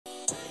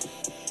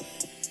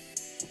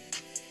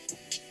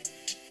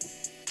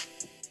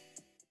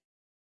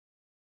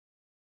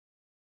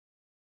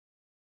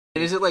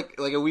And is it like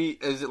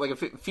is it like a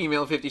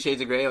female 50 Shades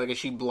of Grey? Like, is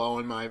she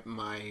blowing my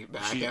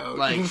back out?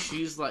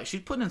 She's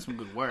putting in some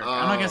good work.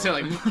 I'm not gonna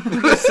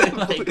say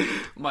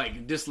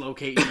like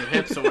dislocating your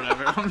hips or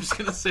whatever. I'm just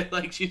gonna say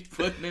like she's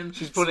putting in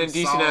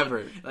decent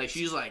effort. Like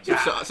she's like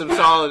some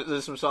solid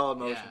motion going.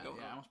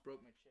 Yeah, I almost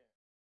broke my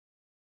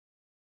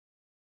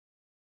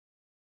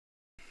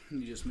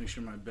chair. You just make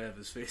sure my Bev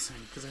is facing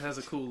because it has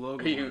a cool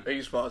logo. Are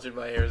you sponsored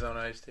by Arizona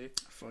Iced Tea?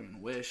 I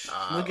fucking wish.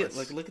 Look at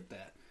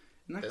that.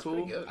 Isn't that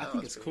cool? Good. I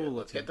think it's cool.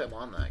 Let's get them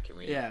on that. Can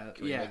we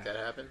make that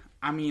happen?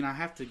 I mean, I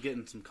have to get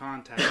in some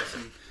contact with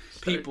some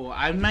people.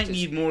 I might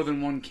need more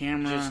than one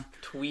camera. Just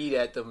tweet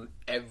at them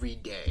every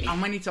day. I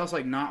might need to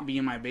also not be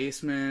in my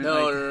basement.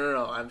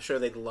 No. I'm sure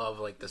they'd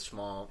love the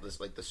small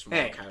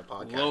kind of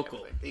podcast.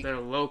 Local. They're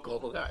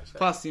local guys.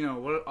 Plus,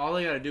 all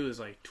they gotta do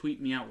is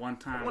tweet me out one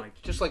time,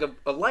 just like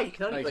a like,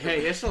 not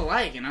hey, it's a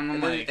like, and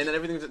I'm like, and then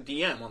everything's a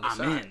DM on the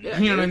side. I'm in. Yeah,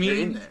 you know what I mean?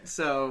 In there.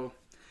 So,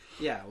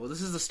 yeah. Well,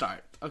 this is the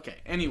start. Okay.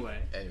 Anyways.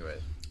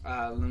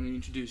 Let me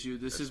introduce you.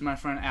 This is my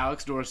friend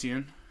Alex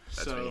Dorcean.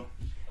 That's me.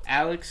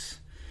 Alex,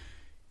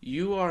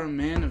 you are a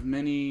man of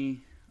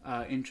many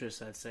interests,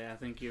 I'd say. I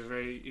think you're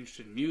very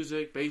interested in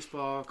music,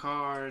 baseball,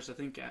 cars. I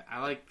think I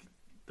like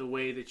the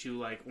way that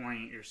you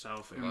orient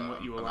yourself and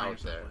what you align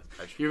yourself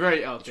with. You're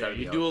very out there.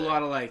 You do a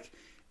lot of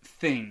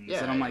things,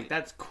 and I'm like,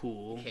 that's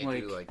cool. You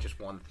can't do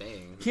just one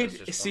thing.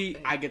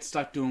 I get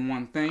stuck doing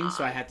one thing,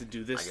 so I had to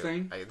do this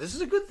thing. This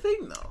is a good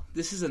thing, though.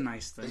 This is a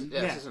nice thing.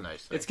 This is a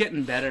nice thing. It's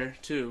getting better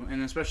too,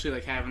 and especially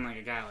having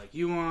a guy like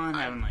you on,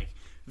 having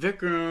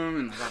Vikram,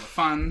 and having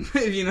fun,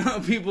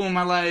 people in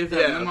my life,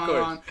 having them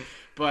on.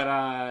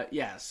 But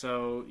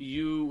so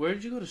where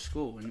did you go to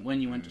school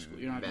when you went to school?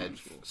 You're not going to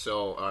school.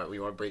 So, all right, we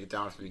want to break it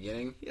down from the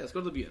beginning. Yeah, let's go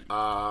to the beginning.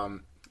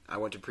 I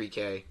went to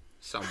pre-K.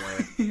 Somewhere.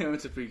 I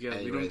went to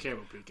pre-K. We don't care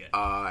about pre-K.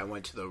 I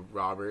went to the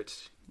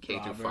Roberts, K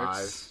through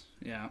 5.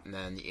 Yeah. And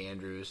then the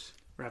Andrews.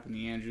 Rapping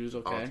the Andrews,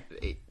 okay.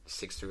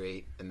 6 through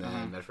 8. And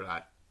then Medford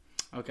High.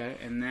 Okay,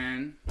 and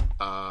then...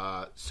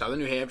 Southern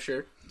New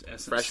Hampshire.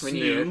 Freshman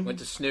year. Went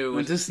to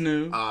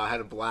SNU. Had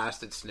a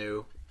blast at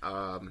SNU.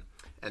 And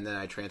then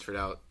I transferred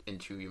out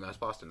into UMass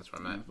Boston. That's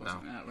where I'm at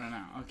now. Right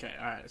now. Okay,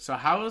 all right. So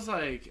how was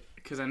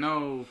because I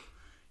know,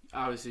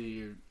 obviously,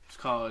 you're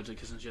college,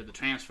 since you had the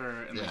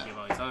transfer and you have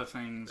all these other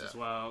things as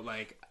well,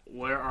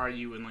 where are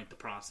you in the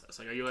process?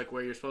 Are you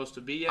where you're supposed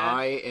to be at?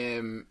 I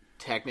am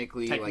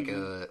technically like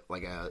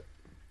a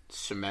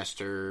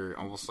semester,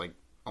 almost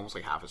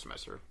half a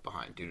semester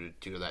behind due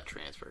to that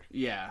transfer.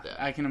 Yeah,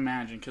 I can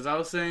imagine, because I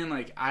was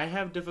saying I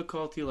have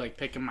difficulty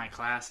picking my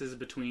classes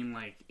between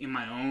in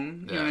my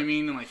own, you know what I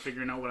mean, and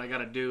figuring out what I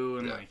gotta do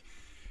and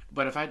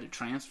but if I had to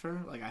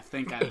transfer, I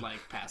think I'd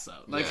pass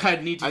out.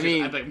 I'd need to.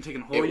 I'm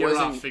taking a whole year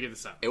off to figure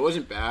this out. It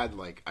wasn't bad.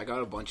 I got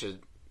a bunch of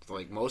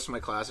most of my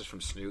classes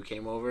from SNU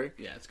came over.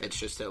 Yeah, it's good. It's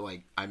just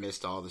that I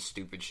missed all the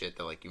stupid shit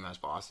that UMass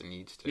Boston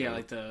needs to.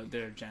 Yeah,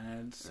 their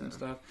gen eds and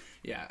stuff.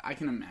 Yeah, I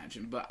can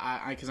imagine. But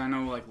because I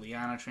know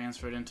Liana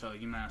transferred into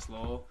UMass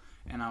Lowell.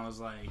 And I was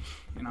like,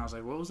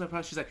 what was that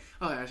process? She's like,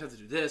 oh, I just have to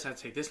do this. I have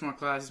to take this many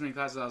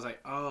classes. I was like,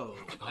 oh,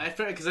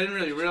 because I didn't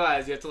really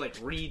realize you have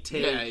to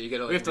retake. Yeah, you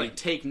gotta we have to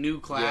take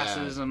new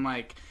classes. Yeah. I'm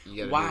like,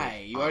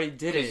 why? You already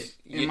did it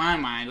in my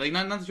mind.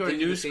 Not that you already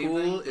did the same thing.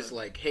 The new school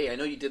is hey, I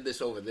know you did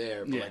this over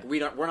there, but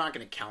we're not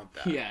going to count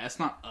that. Yeah, it's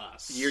not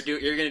us. You're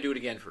going to do it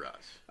again for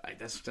us.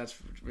 That's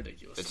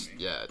ridiculous to me.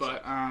 Yeah.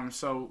 But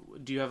so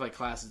do you have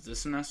classes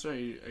this semester? Are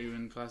you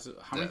in classes?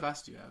 How many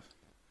classes do you have?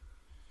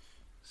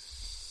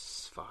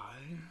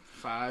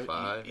 5.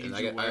 And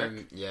I work?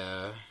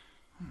 Yeah.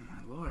 Oh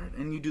my lord!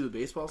 And you do the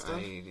baseball stuff?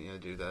 I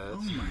do that.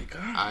 Oh my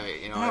god!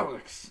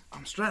 Alex,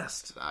 I'm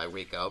stressed. I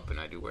wake up and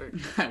I do work.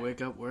 I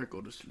wake up, work,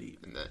 go to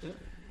sleep.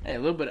 Hey, a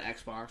little bit of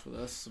Xbox with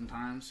us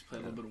sometimes. Play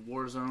a little bit of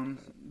Warzone.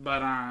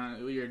 But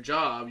your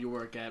job, you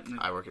work at...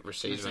 I work at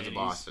Mercedes-Benz in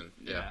Boston.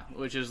 Yeah.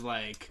 Which is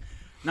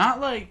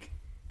not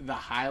the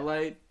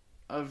highlight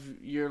of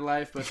your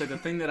life, but it's the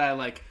thing that I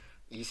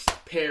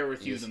pair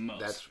with you the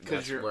most.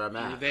 That's where I'm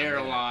at. You're there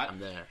a lot. I'm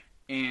there.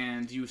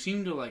 And you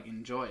seem to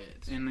enjoy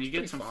it. And you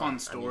get some fun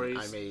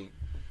stories.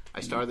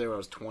 I started there when I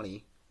was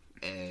 20.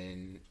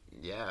 And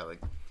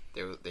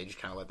they just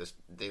kind of let this.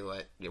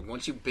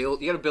 Once you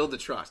build, you got to build the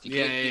trust.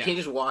 You can't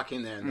just walk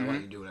in there and they'll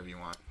let you do whatever you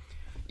want.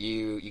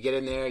 You get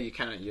in there,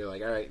 you're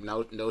like, all right,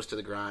 nose to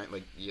the grind.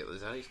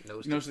 Is that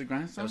nose to the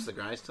grindstone? Nose to the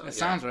grindstone. That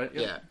sounds right.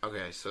 Yeah.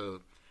 Okay.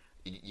 So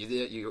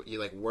you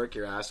work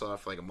your ass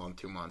off for a month,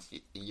 2 months.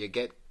 You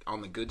get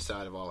on the good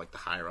side of all the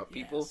higher up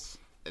people,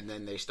 and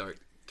then they start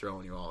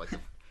throwing you all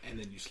and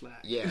then you slack.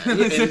 Yeah,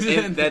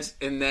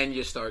 and then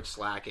you start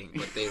slacking,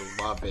 but they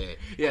love it.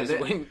 Yeah,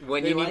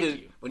 when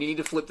you need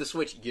to flip the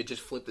switch, you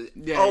just flip it.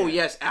 Yeah,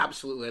 yes,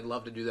 absolutely, I'd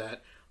love to do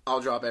that. I'll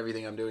drop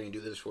everything I'm doing and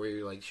do this for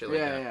you, like shit like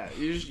that.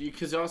 Yeah.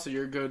 Because also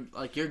you're good.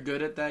 Like you're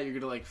good at that. You're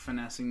good at like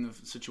finessing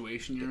the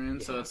situation you're in.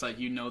 Yeah. So it's like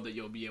you know that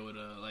you'll be able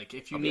to like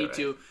if you need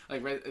to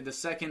like right the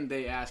second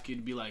they ask you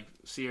to be like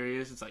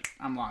serious, it's like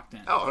I'm locked in.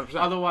 Oh, 100%.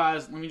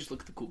 Otherwise, let me just look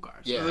at the cool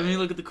cars. Yeah. Let me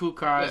look at the cool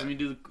cars. Let me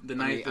do the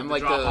night the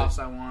like drop offs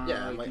I want.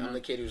 Yeah. I'm the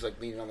kid who's like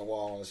leaning on the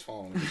wall on his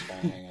phone, just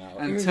kind of hanging out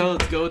until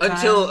it's go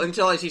time.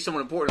 Until I see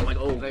someone important. I'm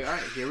like, oh, like all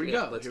right, here we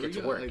go. Let's here get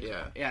we to work. Like,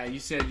 yeah. You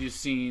said you've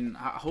seen.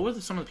 Who are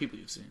some of the people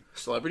you've seen?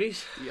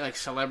 Celebrities? Yeah, like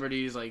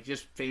celebrities, like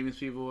just famous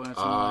people. And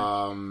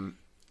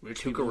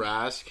Tuukka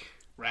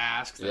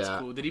Rask. That's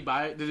cool. Did he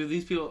buy? Did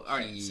these people? All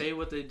right, say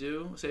what they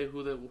do, say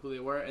who they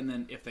were, and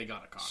then if they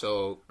got a car.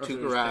 So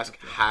Tuukka Rask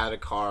had a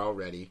car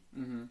already,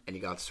 and he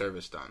got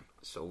service done.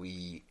 So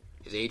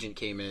his agent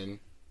came in,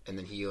 and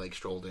then he like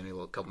strolled in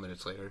a couple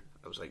minutes later.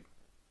 I was like,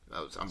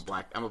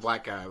 I'm a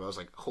black guy. But I was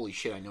like, holy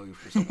shit, I know you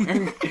from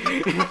somewhere.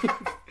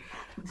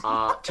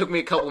 Took me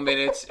a couple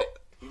minutes.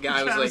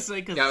 Guy was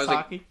like,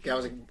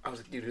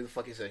 dude, who the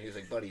fuck is that? He was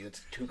like, buddy,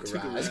 that's Tuukka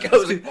Rask. I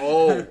was like,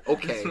 oh,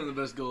 okay. That's one of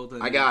the best goals.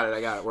 I got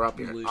it. We're up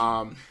here.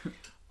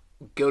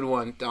 Good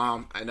one,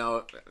 Dom. I know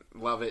it.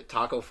 Love it.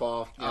 Taco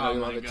Fall. I know you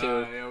love it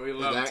too. Yeah, we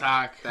love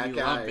Taco. That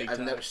guy.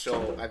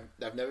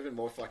 I've never been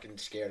more fucking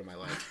scared in my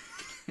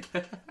life.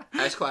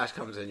 S-Class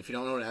comes in. If you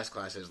don't know what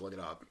S-Class is, look it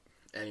up.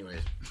 Anyways,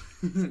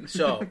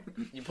 so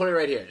you put it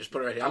right here. Just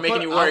put it right here. I'm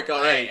making you work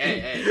all right.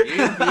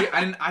 Hey.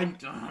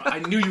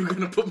 I knew you were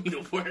gonna put me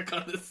to work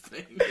on this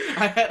thing.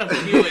 I had a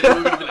feeling you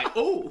were gonna be like,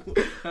 oh.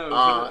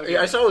 Okay.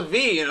 I saw with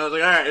V, and I was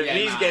like, all right, if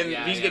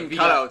V's getting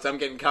cutouts, I'm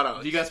getting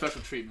cutouts. You got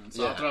special treatment,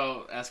 so I'll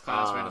throw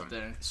S-Class right up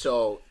there.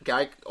 So,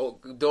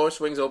 door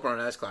swings open on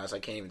S-Class. I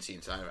can't even see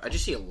inside of it. I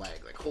just see a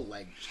leg, like whole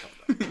leg just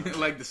comes up.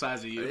 Leg the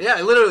size of you.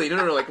 Yeah, literally.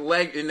 No, like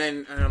leg, and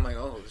I'm like,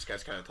 oh, this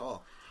guy's kind of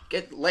tall.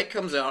 Leg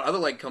comes out, other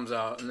leg comes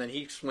out, and then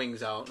he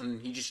swings out,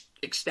 and he just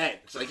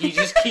extends. Like, he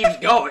just keeps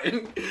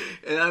going.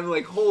 And I'm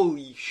like,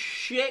 holy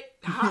shit,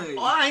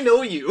 I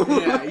know you.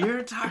 Yeah,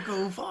 you're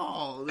Taco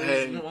Fall.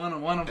 And one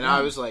of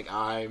I was like,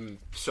 I'm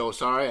so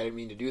sorry, I didn't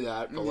mean to do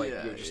that, but, like,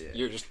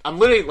 you're just, I'm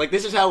literally, like,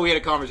 this is how we had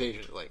a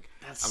conversation. Like,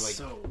 I'm like,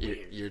 so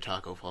weird. You're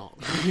Taco Fall.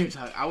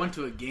 I went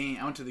to the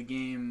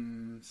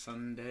game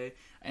Sunday,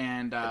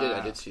 and...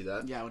 I did see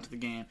that. Yeah, I went to the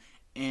game.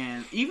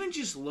 And even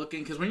just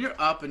looking, because when you're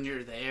up and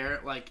you're there,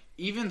 like,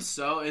 even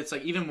so, it's,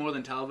 like, even more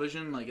than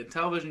television. Like, in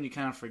television, you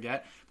kind of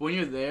forget. But when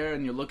you're there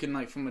and you're looking,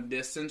 like, from a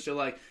distance, you're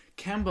like,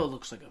 Kemba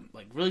looks like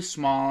really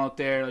small out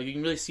there. Like, you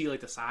can really see, like,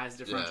 the size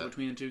differential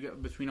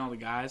between all the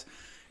guys.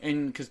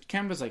 And, because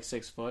Kemba's, like,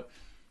 6 foot.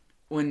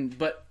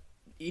 But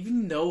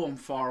even though I'm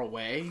far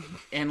away,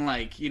 and,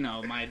 like, you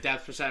know, my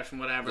depth perception,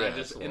 whatever,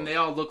 and they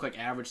all look like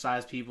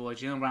average-sized people. Like,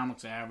 Jaylen Brown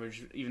looks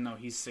average, even though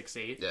he's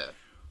 6'8". Yeah.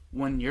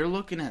 When you're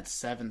looking at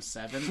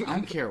 7'7", I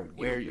don't care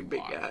where you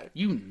big are. Guy.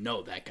 You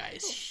know that guy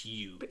is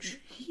huge.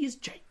 He is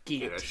gigantic.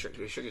 Dude, I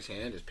shook his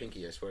hand, his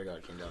pinky, I swear to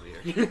God, came down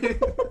here.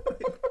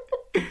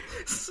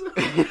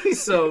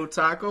 So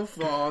Taco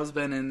Fall's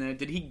been in there.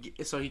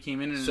 So he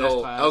came in his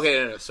class?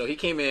 Okay, no. So he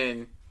came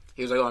in,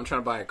 he was like, oh, I'm trying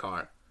to buy a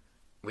car.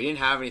 We didn't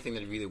have anything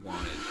that he really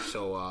wanted,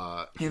 so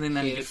and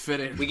then he could fit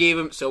in. We gave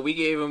him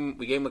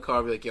a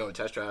car. We're like, yo,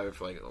 test drive it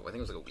for like, I think it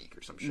was like a week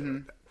or some shit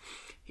like that.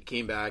 He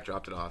came back,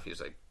 dropped it off. He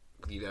was like,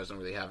 you guys don't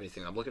really have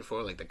anything I'm looking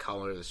for, like the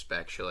color, the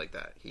spec, shit like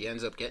that. He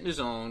ends up getting his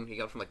own. He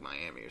got it from like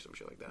Miami or some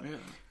shit like that. Yeah.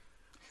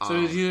 So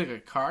is he like a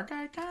car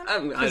guy kind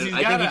of? I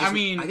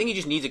think he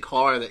just needs a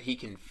car that he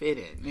can fit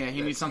in. Yeah,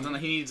 he needs something.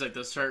 He needs like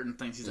those certain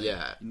things. He's like,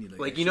 yeah, you need,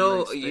 like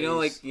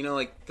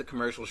like the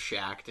commercial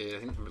Shaq did. I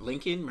think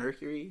Lincoln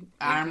Mercury.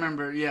 I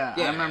remember. Yeah,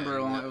 I remember.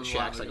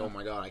 Shaq's like, oh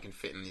my god, I can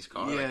fit in these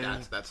cars. Yeah,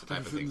 like, that's the type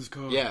of thing.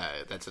 Yeah,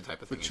 that's the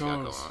type of thing he's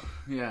got going on.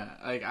 Yeah,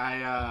 like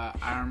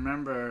I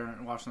remember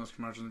watching those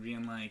commercials and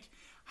being like,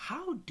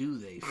 how do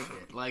they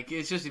fit? Like,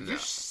 it's just, if you're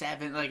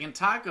 7, like, and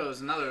Taco's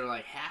another,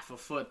 like, half a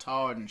foot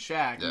taller than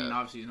Shaq. Yeah. I mean,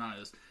 obviously he's not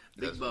as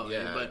big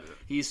boy, but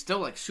he's still,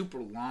 like, super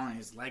long.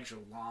 His legs are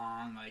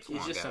long. Like,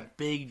 he's just a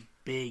big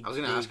I was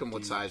going to ask him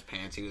what size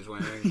pants he was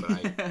wearing, but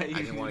I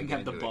didn't want to get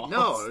into it.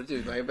 No,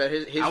 dude, I bet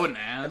I wouldn't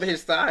ask. I bet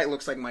his thigh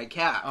looks like my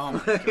cap. Oh,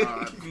 my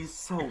God. He's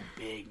so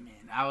big, man.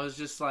 I was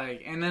just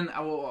like, and then I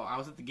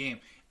was at the game.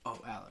 Oh,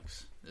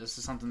 Alex, this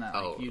is something that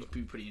you'd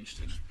be pretty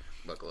interested in.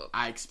 Buckle up.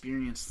 I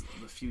experienced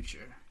the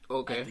future.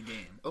 Okay. At the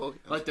game. Oh,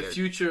 like the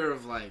future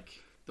of like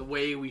the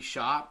way we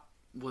shot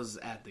was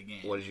at the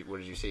game. What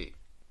did you see?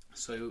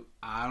 So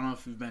I don't know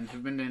if you've been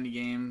to any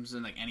games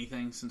and like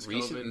anything since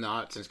COVID.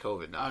 Not since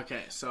COVID. No.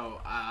 Okay, so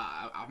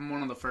I'm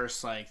one of the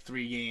first like 4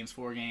 games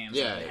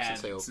they had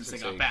since they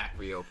got back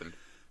reopened.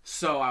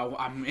 So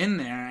I'm in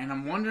there and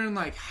I'm wondering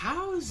like,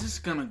 how is this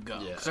gonna go?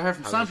 Because I heard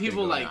from some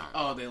people like,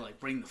 oh, they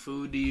like bring the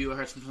food to you. I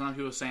heard from some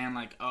people saying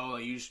like, oh,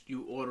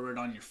 you order it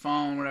on your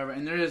phone, whatever.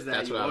 And there is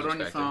that. You order on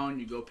your phone,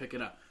 you go pick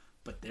it up.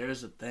 But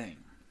there's a thing.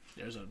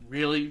 There's a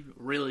really,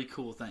 really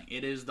cool thing.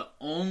 It is the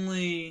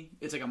only...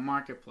 It's like a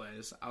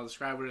marketplace. I'll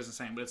describe it as the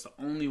same, but it's the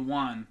only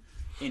one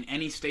in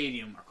any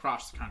stadium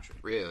across the country.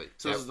 Really?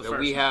 So this is the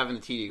first we have in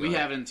the TD Garden. We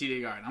have it in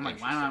TD Garden. I'm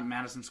like, why not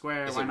Madison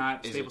Square? Why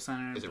not Staples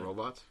Center? Is it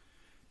robots?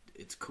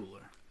 it's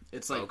cooler.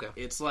 It's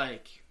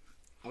like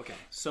okay.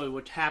 So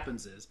what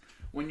happens is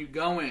when you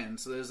go in,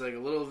 so there's like a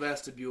little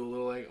vestibule, a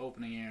little like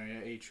opening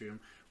area, atrium,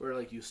 where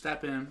like you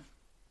step in,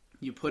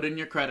 you put in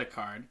your credit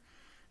card,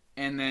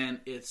 and then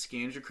it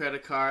scans your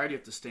credit card. You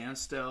have to stand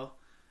still.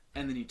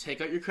 And then you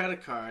take out your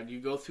credit card. You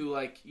go through,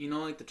 like, you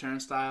know, like the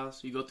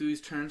turnstiles? You go through these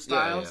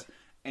turnstiles,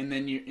 and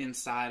then you're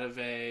inside of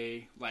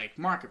a, like,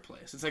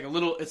 marketplace. It's like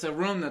it's a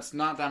room that's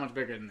not that much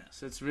bigger than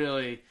this.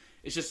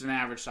 It's just an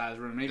average size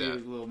room, maybe a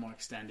little more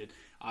extended.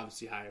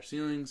 Obviously higher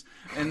ceilings.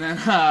 And then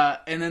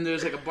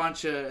there's, like, a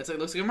bunch of, it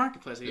looks like a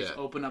marketplace. You just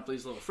open up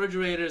these little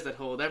refrigerators that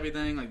hold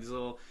everything, like these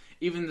little,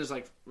 even there's,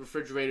 like,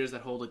 refrigerators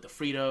that hold, like, the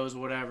Fritos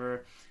or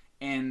whatever.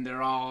 And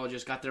they're all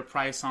just got their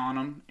price on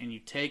them, and you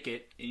take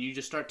it, and you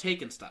just start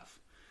taking stuff.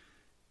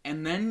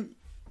 And then,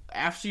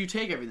 after you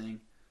take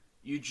everything,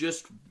 you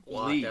just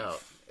leave.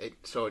 Out.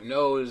 So it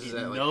knows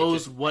that, like,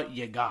 knows what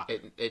you got.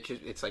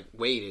 It's like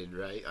weighted,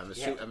 right? I'm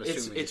assuming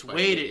it's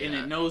weighted, and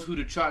it knows who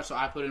to charge. So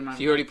I put in my.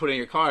 So you already put in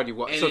your card.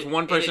 So it's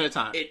one person at a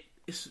time.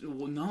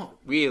 No.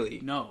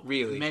 Really? No.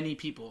 Really? Many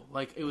people.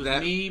 Like, it was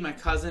me, my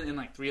cousin, and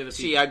like 3 other people.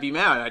 See, I'd be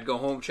mad. I'd go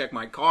home, check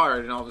my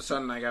card, and all of a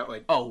sudden I got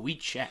like... Oh, we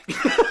checked.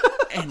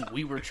 And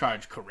we were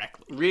charged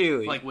correctly.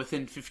 Really? Like,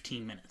 within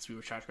 15 minutes, we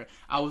were charged correctly.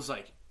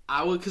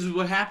 Because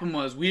what happened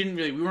was, we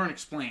weren't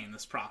explaining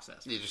this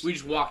process. We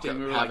just walked in,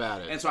 we were like...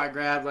 And so I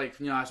grabbed,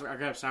 like, I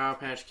grabbed Sour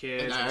Patch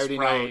Kids. And I already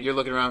know, you're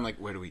looking around like,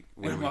 where do we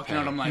and I'm walking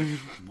out, I'm like,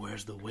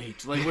 where's the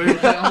weight? Like,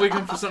 I'm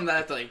waiting for something that I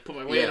have to, like, put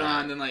my weight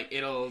on, then, like,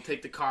 it'll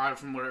take the card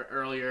from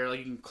earlier, like,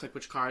 you can click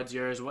which card's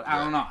yours.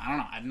 I don't know.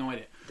 I have no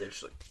idea.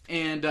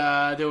 And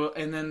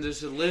then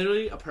there's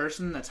literally a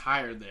person that's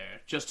hired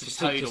there just to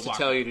tell you to walk.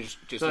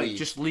 Just leave.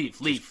 Just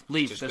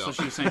leave. That's what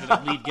she was saying. She's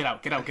like, leave, get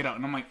out.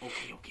 And I'm like,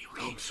 okay.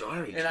 I'm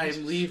sorry. And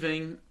I'm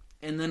leaving,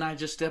 and then I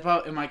just step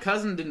out, and my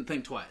cousin didn't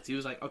think twice. He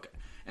was like, okay.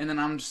 And then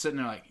I'm just sitting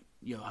there like,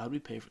 yo, how do we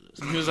pay for this?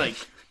 And he was like,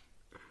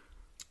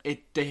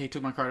 they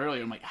took my card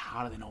earlier. I'm like,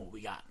 how do they know what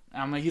we got?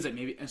 And I'm like, he's like,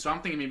 maybe. And so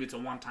I'm thinking maybe it's a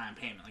one-time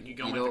payment. Like, you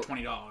go in for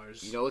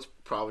 $20. You know what's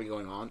probably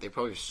going on? They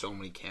probably have so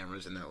many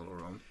cameras in that little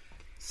room.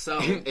 So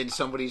and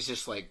somebody's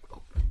just like,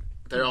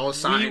 they're all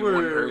assigned one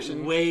person.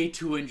 We were way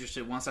too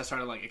interested once I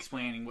started like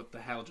explaining what the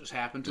hell just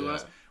happened to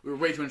us. We were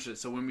way too interested.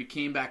 So when we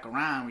came back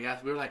around,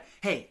 we were like,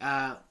 hey,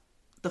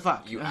 the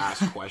fuck? You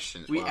asked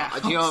questions. Do you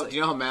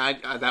know how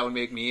mad that would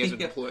make me as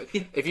an employee?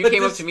 If you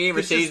came up to me in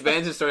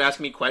Mercedes-Benz and started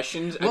asking me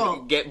questions,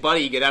 get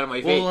out of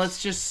my face. Well,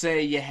 let's just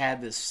say you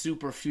had this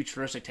super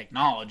futuristic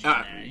technology in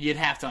there. You'd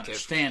have to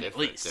understand at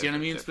least. You know what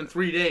I mean? It's been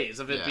 3 days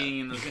of it being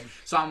in the...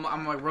 So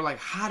I'm like, we're like,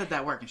 how did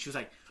that work? And she was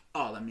like,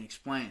 oh, let me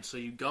explain. So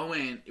you go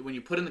in, when you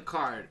put in the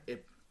card,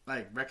 it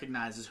like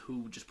recognizes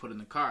who just put in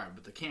the card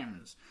with the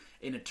cameras.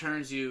 And it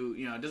turns you,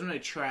 it doesn't really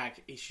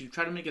track. She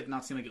tried to make it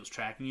not seem like it was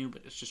tracking you,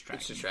 but it's just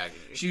tracking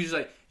you. She was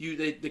like,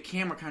 the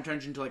camera kind of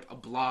turns you into like a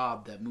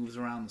blob that moves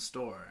around the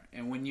store.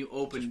 And when you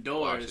open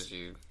doors,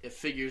 it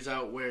figures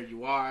out where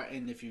you are.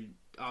 And if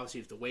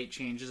the weight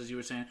changes, as you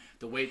were saying,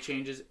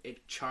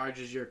 it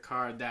charges your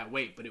card that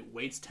weight. But it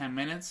waits 10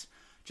 minutes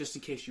just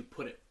in case you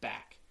put it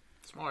back.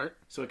 Smart.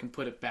 So it can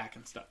put it back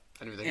and stuff.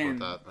 I didn't even think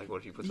about that. Like, what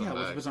if you put something back? Yeah,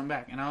 what if you put something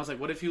back? And I was like,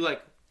 what if you,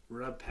 like,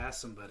 rub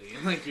past somebody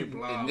and, like, your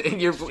blob...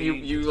 and you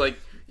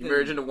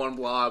merge into one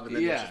blob and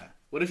then... Yeah.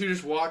 What if you're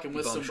just walking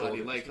with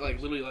somebody, like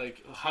literally,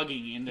 like,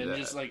 hugging, and then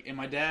just, like... And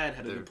my dad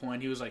had a good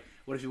point. He was like,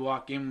 what if you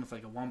walk in with,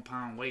 like, a 1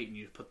 pound weight and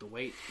you put the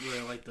weight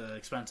where, like, the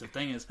expensive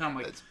thing is? And I'm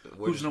like,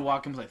 who's going to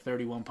walk in with, like,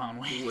 31 pound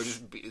weight? We're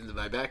just in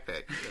my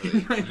backpack.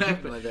 My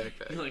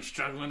backpack. You're, like,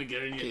 struggling to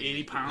get in your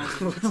 80 pounds.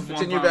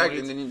 It's in your back,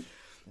 and then you...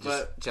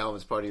 Just tell them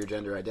it's part of your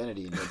gender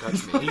identity and don't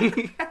touch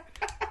me.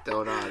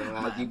 don't.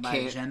 You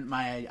can't.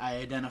 I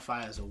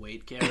identify as a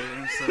weight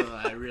carrier,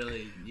 so I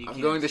really...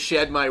 I'm going to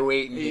shed my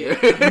weight in here.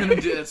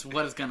 That's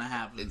what is going to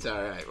happen. It's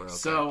alright, we're okay.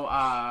 So,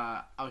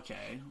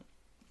 okay.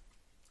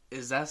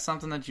 Is that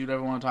something that you'd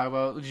ever want to talk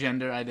about?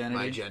 Gender identity?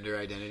 My gender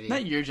identity?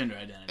 Not your gender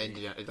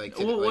identity. And, like...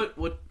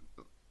 What?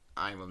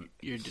 I'm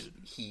a... You're a dude.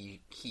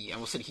 He. I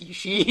almost said he,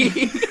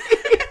 she.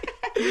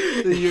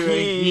 You're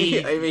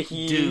I'm a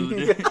he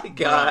dude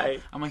guy.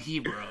 I'm a he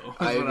bro.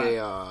 I'm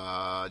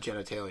a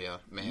genitalia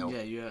male.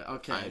 Yeah.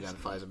 Okay. I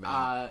identify as a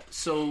male.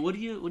 So what do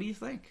you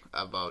think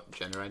about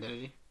gender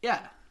identity?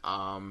 Yeah.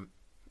 I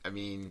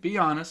mean, be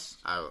honest.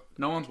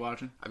 No one's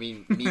watching. I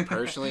mean, me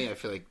personally, I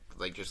feel like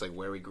just like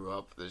where we grew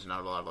up, there's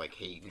not a lot of like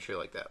hate and shit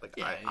like that. Like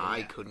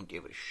I couldn't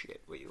give a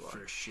shit what you are.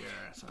 For sure.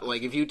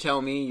 Like if you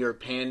tell me you're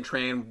pan,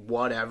 tran,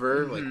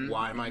 whatever, like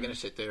why am I gonna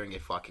sit there and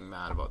get fucking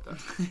mad about that?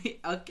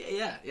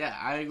 Okay, yeah,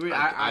 I agree.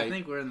 I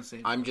think we're in the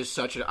same. I'm just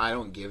I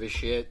don't give a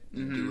shit.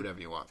 Do whatever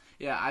you want.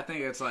 Yeah, I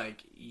think it's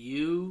like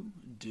you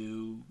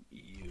do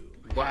you.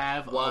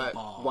 Have a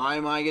ball. Why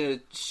am I gonna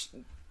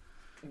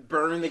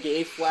burn the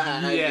gay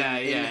flag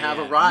and have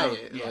a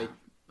riot? No,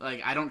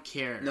 Like, I don't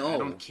care. No. I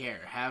don't care.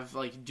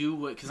 Do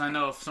what... Because I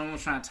know if someone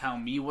was trying to tell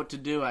me what to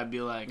do, I'd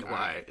be like, all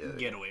right,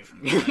 get away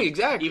from me. Like,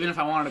 exactly. Even if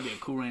I wanted to be a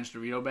Cool Ranch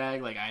Dorito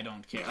bag, like, I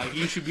don't care. Like,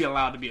 you should be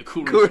allowed to be a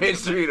Cool Ranch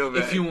Dorito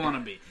bag if you want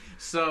to be.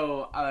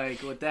 So,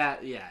 like, with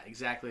that, yeah,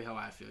 exactly how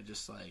I feel.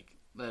 Just, like,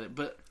 let it...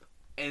 But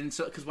And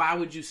so, because why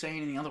would you say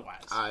anything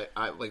otherwise? I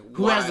like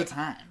who has the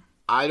time?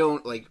 I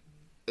don't like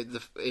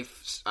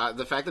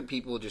the fact that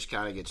people just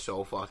kind of get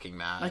so fucking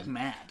mad. Like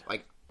mad.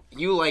 Like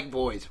you like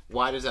boys.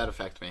 Why does that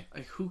affect me?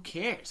 Like who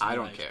cares? I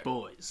don't care.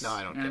 Boys. No,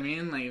 I don't care. I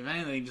mean, like if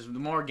anything, just the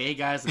more gay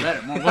guys, the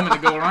better. More women to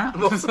go around.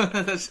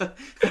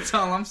 that's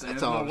all I'm saying.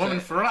 That's all more women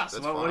for us.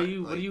 What are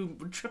you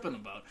tripping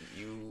about?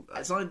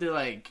 It's not like they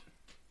like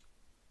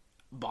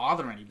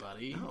bother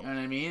anybody. No. You know what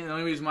I mean? The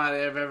only reason why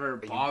they've ever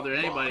bothered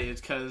anybody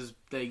is because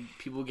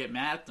people get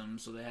mad at them,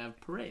 so they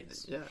have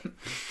parades. Yeah.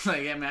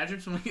 Like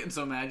imagine someone getting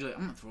so mad, you're like,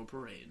 I'm gonna throw a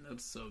parade.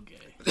 That's so gay.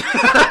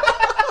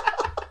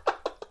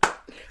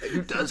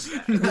 Who does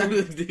that?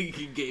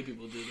 Gay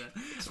people do that.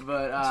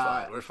 But it's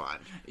fine. We're fine.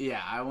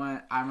 Yeah, I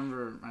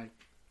remember, I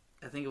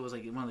think it was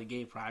like one of the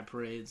gay pride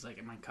parades.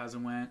 Like my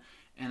cousin went,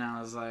 and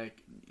I was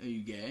like, "Are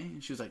you gay?"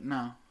 And she was like,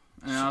 "No."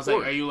 And I was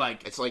like, "Are you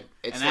like it's an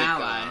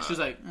ally?" And she was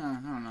like, "I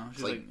don't know."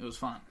 She was like, "It was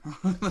fun."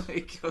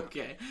 Like,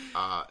 okay.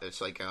 It's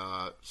like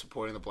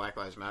supporting the Black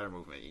Lives Matter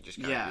movement. You just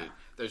gotta do.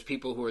 There's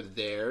people who are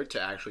there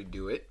to actually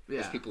do it.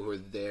 Yeah. There's people who are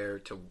there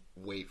to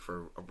wait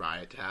for a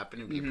riot to happen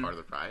and be a part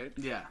of the riot.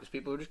 Yeah. There's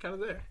people who are just kind of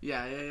there.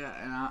 Yeah.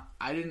 And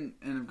I didn't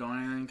end up going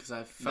anything because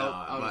I felt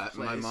out of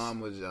place. My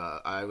mom was.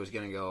 I was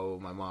gonna go.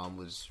 My mom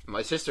was.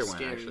 My sister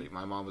went actually.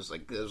 My mom was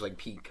like. It was like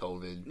peak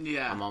COVID.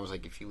 Yeah. My mom was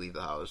like, if you leave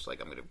the house,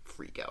 like I'm gonna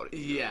freak out.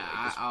 Yeah. Like,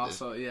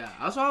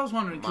 that's what I was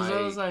wondering because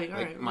I was like, all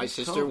right. My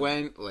sister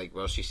went. Like,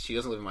 well, she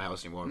doesn't live in my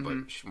house anymore, but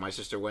my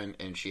sister went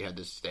and she had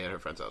to stay at her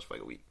friend's house for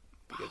like a week.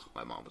 Because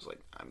my mom was like,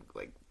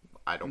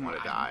 I don't want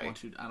to die.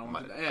 I don't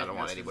want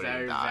anybody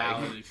to die.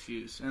 Valid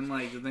excuse. And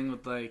like the thing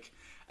with like,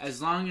 as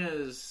long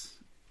as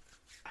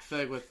I feel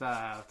like with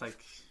the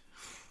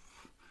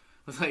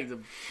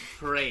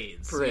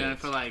parades. You know,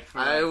 for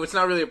it's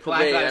not really a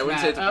parade. I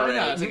wouldn't say it's a parade.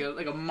 No, it's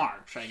like a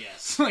march, I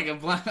guess. Like a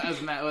Black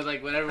Lives Matter.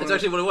 Like whatever. That's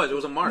actually what it was. It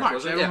was a march.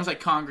 Everyone was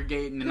like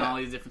congregating in all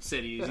these different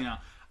cities. You know.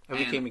 And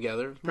we came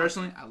together.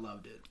 Personally, I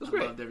loved it. I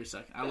loved every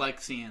second. I like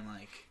seeing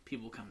like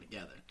people come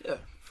together. Yeah,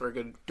 for a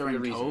good during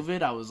reason.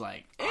 COVID, I was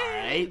like, all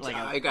right,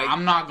 like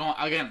I'm not going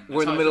again.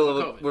 We're in the middle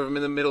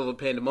of a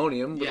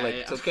pandemonium, but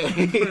it's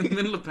okay. We're in the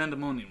middle of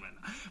pandemonium right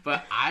now.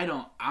 But I'm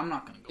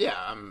not gonna go.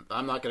 Yeah,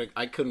 I'm not gonna.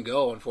 I couldn't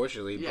go,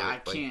 unfortunately. Yeah,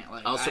 but, I can't.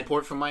 I'll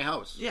support from my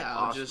house. Yeah,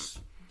 I'll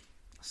just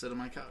sit on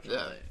my couch.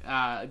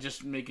 Yeah,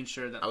 just making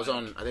sure that I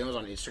think I was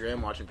on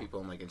Instagram watching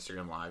people on like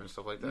Instagram Live and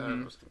stuff like that.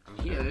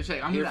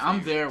 Mm-hmm.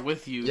 I'm there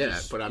with you. Yeah,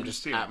 but I'm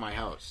just at my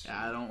house.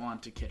 Yeah, I don't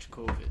want to catch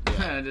COVID.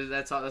 Yeah.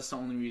 That's the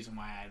only reason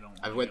why I don't.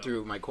 I went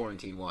through my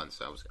quarantine once.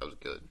 So I was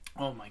good.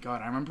 Oh my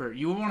god, I remember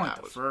you were one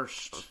of the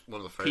first.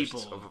 One of the first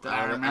people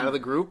out of the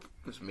group.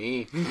 It was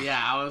me.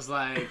 Yeah, I was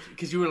like,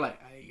 because you were like.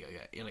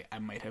 You're like, I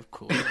might have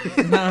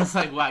COVID. And I was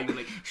like, wow. You're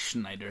like,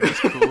 Schneider has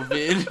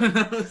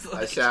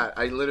COVID.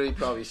 I literally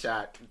probably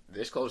sat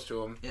this close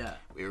to him. Yeah.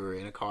 We were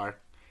in a car,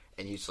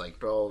 and he's like,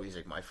 bro,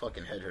 my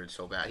fucking head hurts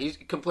so bad. He's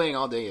complaining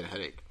all day, he had a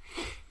headache.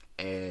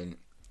 And...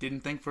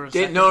 Didn't think for a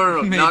second.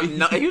 No. He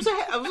was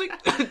I was like...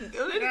 all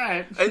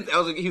right.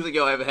 He was like,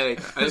 yo, I have a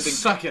headache. I didn't think,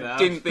 suck it up.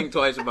 Didn't think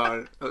twice about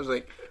it. I was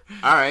like,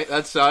 all right,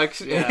 that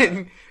sucks. Yeah.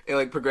 And it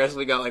like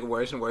progressively got like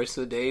worse and worse to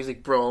the day. He's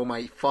like, bro,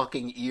 my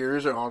fucking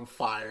ears are on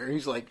fire.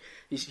 He's like,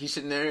 he's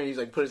sitting there and he's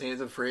like put his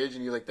hands in the fridge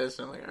and you're like this.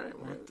 And I'm like, all right,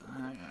 what the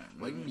heck?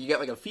 Like you got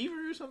like a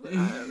fever or something?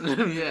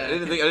 Yeah. I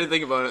didn't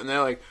think about it. And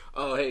they're like,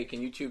 oh hey,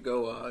 can you two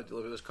go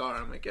deliver this car?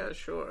 I'm like, yeah,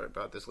 sure. I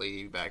brought this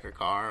lady back her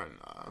car on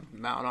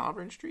Mount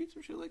Auburn Street,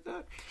 some shit like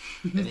that.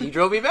 And he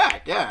drove me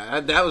back. Yeah,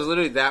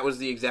 that was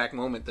the exact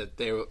moment that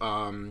they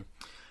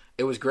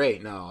It was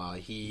great. No,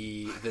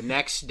 the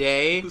next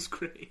day... It was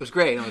great. It was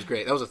great. No, it was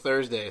great. That was a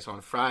Thursday, so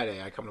on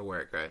Friday, I come to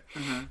work, right?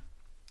 Mm-hmm.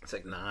 It's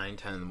like 9,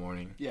 10 in the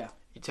morning. Yeah.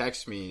 He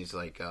texts me, he's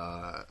like,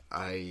 I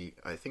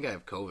think I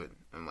have COVID.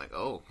 I'm like,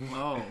 oh.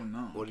 Oh,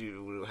 no. What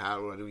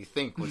do we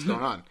think? What's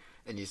going on?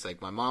 And he's like,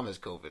 my mom has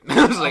COVID.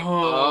 I was like,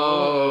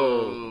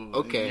 oh,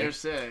 okay. You're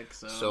sick,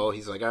 So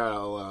he's like, all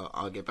right,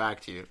 I'll get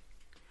back to you.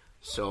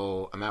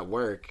 So I'm at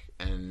work,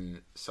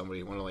 and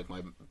one of like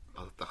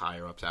the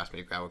higher ups asked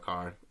me to grab a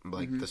car.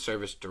 Like the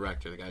service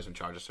director, the guy's in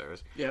charge of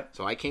service. Yeah.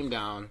 So I came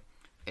down,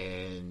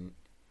 and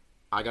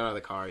I got out of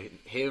the car.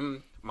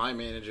 Him, my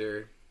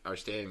manager, are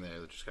standing there,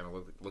 just kind of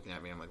looking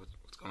at me. I'm like,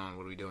 what's going on?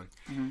 What are we doing?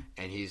 Mm-hmm.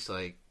 And he's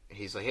like,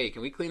 hey,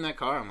 can we clean that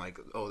car? I'm like,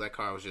 oh, that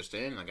car I was just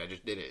in. Like, I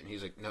just did it. And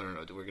he's like, no,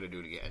 we're gonna do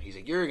it again. He's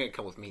like, you're gonna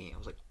come with me. I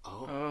was like,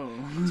 oh.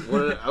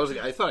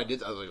 I thought I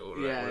did. I was like, what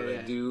did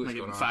I do? What's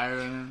going on?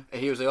 Fired. And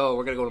he was like, oh,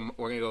 we're gonna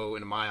go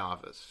into my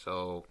office.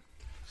 So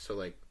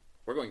like,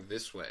 we're going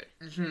this way.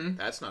 Mm-hmm.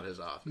 That's not his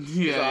office.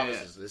 His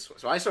office is this way.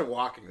 So I started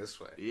walking this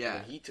way. Yeah.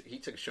 And he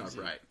took a sharp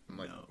right. I'm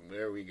like,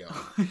 where are we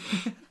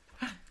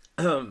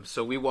going?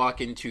 So we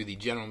walk into the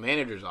general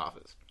manager's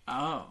office.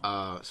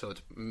 Oh. So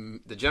it's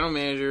the general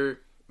manager,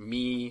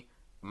 me,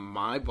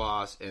 my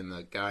boss, and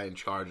the guy in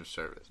charge of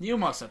service. You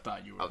must have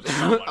thought you were.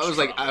 I was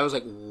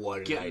like,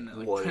 what did I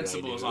do?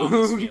 Principal's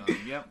office feeling.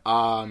 Yep.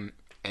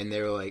 And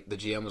they were like, the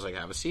GM was like,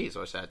 have a seat.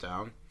 So I sat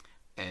down,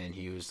 And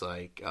he was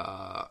like,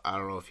 I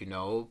don't know if you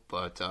know,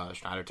 but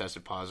Schneider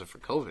tested positive for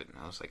COVID. And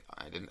I was like,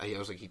 I didn't. I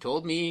was like, he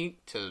told me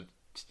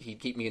he'd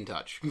keep me in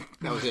touch.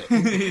 That was it.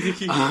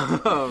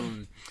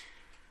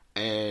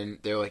 And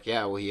they're like,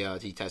 yeah, well,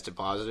 he tested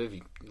positive.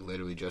 He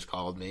literally just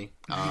called me.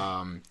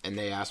 And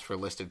they asked for a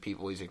list of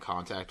people he's in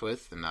contact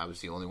with, and I was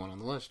the only one on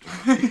the list.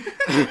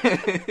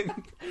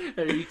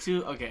 Are you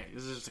two? Okay,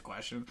 this is just a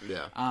question.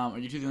 Yeah. Are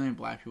you two the only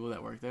black people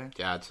that work there?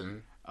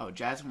 Jadson. Oh,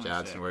 Jadson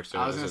works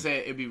there. I was gonna say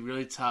it'd be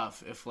really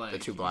tough if like the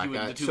two black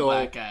guys.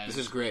 Black guys. This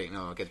is great.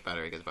 No, it gets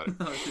better. No,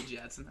 it's the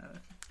Jadson.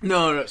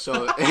 No.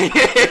 So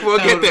we'll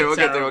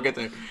get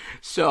there.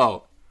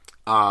 So,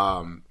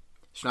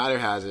 Schneider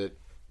has it.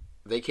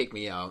 They kick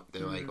me out.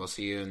 They're like, "I'll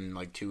see you in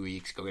like 2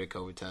 weeks. Go get a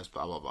COVID test."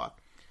 Blah blah blah.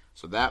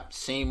 So that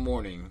same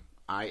morning,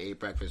 I ate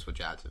breakfast with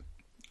Jadson.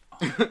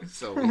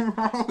 So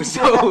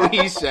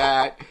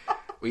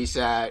we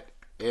sat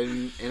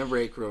in a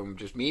break room,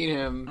 just me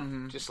and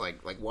him, just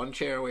like one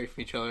chair away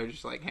from each other,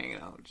 just like hanging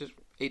out, just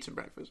ate some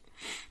breakfast.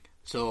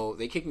 So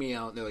they kick me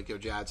out. They're like, "Yo,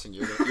 Jadson,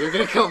 you're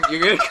gonna come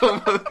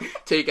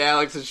take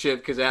Alex's shit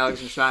because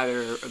Alex and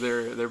Schneider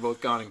they're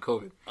both gone in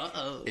COVID."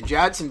 And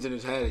Jadson's in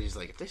his head. He's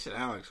like, "If they sent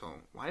Alex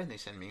home, why didn't they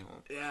send me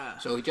home?" Yeah.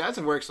 So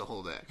Jadson works the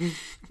whole day.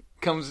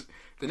 Comes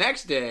the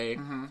next day.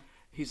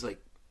 He's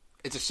like,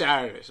 it's a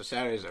Saturday, so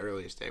Saturday's the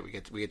earliest day. We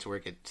get to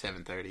work at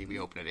 7:30. We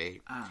open at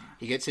 8.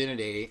 He gets in at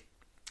 8,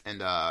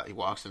 and he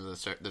walks into the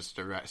service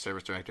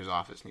director's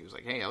office, and he was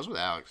like, "Hey, I was with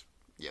Alex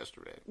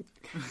yesterday."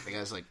 The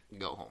guy's like,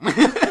 "Go home."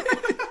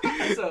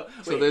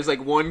 So there's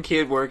like one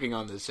kid working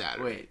on this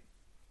Saturday. Wait,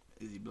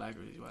 is he black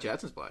or is he white?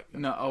 Jadson's black. Yeah.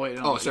 No, wait.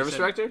 No, oh, service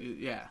director?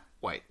 Yeah.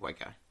 White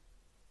guy.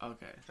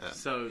 Okay.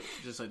 So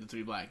just like the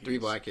 3 black kids. 3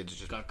 black kids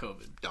just got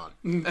COVID. Done.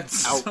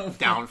 That's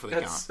down for the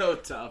count. That's so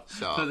tough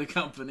for the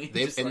company.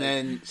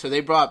 So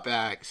they brought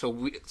back.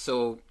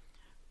 So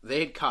they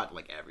had cut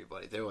like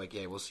everybody. They were like,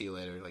 "Yeah, we'll see you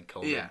later." Like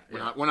COVID. Yeah,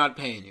 we're not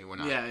paying you. We're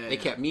not. Yeah. They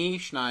kept me,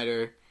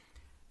 Schneider,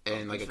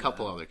 and like a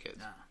couple other kids.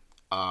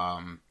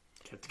 Yeah.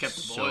 Kept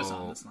the boys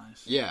on. That's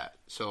nice. Yeah.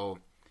 So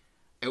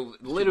it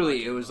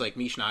was like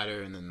me,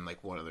 Schneider, and then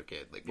like one other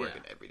kid like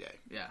working every day.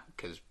 Yeah.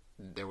 Because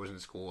there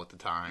wasn't school at the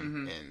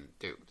time, and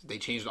they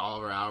changed all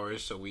of our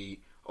hours, so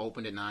we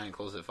opened at 9 and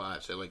closed at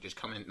 5. So like just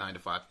come in 9 to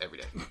 5 every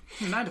day.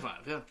 9 to 5,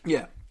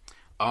 yeah.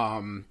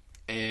 Yeah.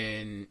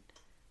 And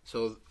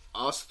so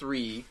us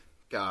 3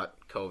 got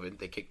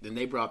COVID. Then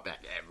they brought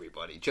back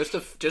everybody just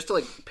to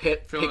like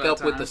pick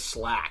up with the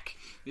slack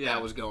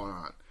that was going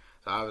on.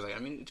 So I was like, I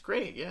mean, it's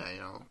great. Yeah,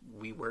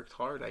 we worked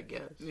hard, I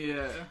guess.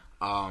 Yeah.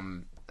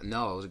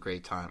 No, it was a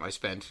great time. I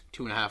spent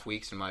 2.5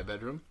 weeks in my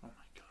bedroom. Oh my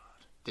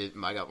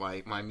god. I got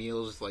my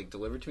meals like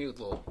delivered to me with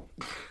little.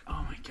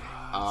 Oh my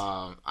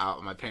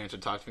god. My parents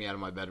would talk to me out of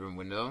my bedroom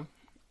window,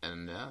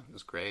 and yeah, it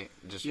was great.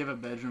 Just you have a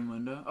bedroom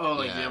window? Oh,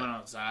 like you have it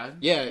outside?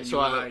 Yeah. And so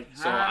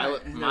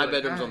my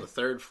bedroom's on the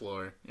 3rd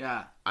floor.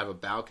 Yeah. I have a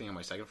balcony on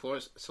my 2nd floor,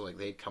 so like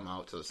they come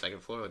out to the 2nd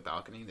floor, like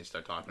balcony, they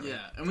start talking to me.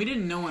 Yeah, and we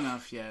didn't know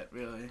enough yet,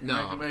 really.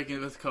 No. Like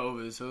with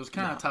COVID, so it was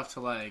kind of tough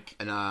to like.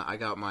 And I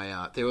got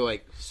my. They were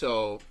like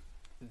so.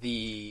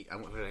 I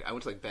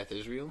went to like Beth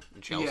Israel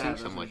in Chelsea,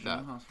 something like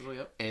that. Hospital,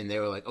 yep. And they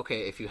were like,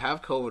 "Okay, if you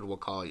have COVID, we'll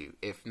call you.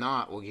 If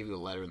not, we'll give you a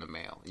letter in the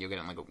mail, and you'll get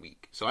it in like a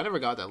week." So I never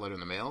got that letter in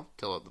the mail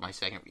till my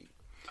 2nd week.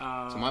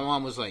 So my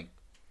mom was like,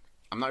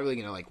 "I'm not really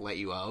gonna like let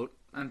you out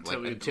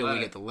until we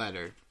get the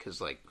letter,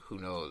 because like who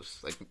knows?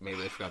 Like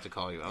maybe they forgot to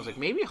call you." I was like,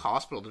 "Maybe a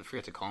hospital didn't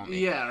forget to call me."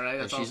 Yeah, right.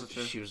 That's also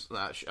true. She was.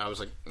 I was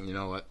like, "You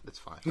know what? That's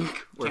fine."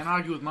 Can't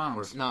argue with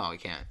moms. No, I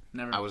can't.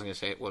 Never. I wasn't gonna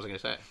say it. Wasn't gonna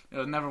say it. It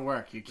would never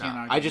work. You can't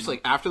argue. I just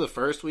like after the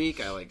first week,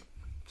 I like.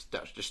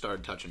 Just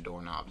started touching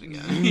doorknobs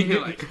again.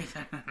 You're like,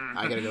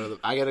 I gotta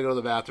go to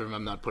the bathroom.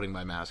 I'm not putting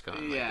my mask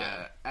on.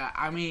 Yeah,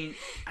 I mean,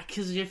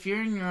 because if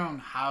you're in your own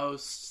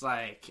house,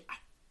 like I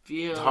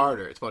feel it's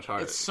harder. It's much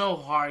harder. It's so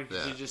hard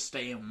because you just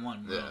stay in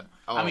one room.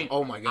 Yeah. I mean,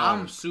 oh my god,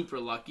 I'm super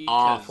lucky.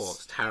 Awful.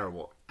 It's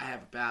terrible. I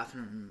have a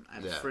bathroom. I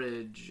have a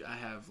fridge. I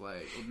have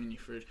like a mini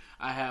fridge.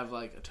 I have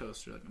like a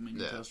toaster, like a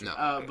mini toaster.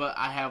 But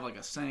I have like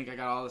a sink. I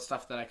got all the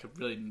stuff that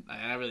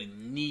I really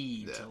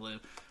need to live.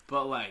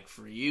 But like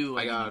for you,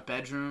 like, I got a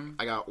bedroom.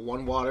 I got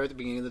 1 water at the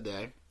beginning of the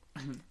day,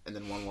 and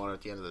then 1 water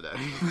at the end of the day.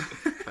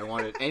 If I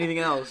wanted anything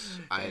else,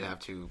 I'd have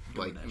to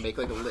like make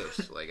like a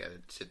list. Like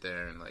I'd sit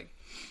there and like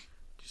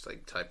just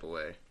like type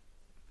away.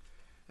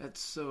 That's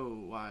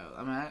so wild.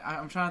 I mean,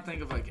 I'm trying to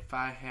think of like if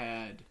I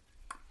had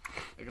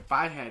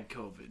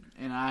COVID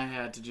and I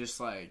had to just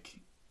like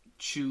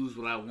choose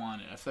what I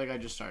wanted, I feel like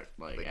I'd just start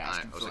like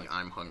asking for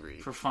I'm hungry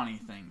for funny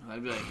things.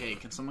 I'd be like, hey,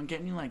 can someone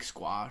get me like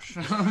squash?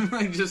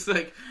 Like just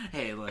like,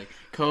 hey, like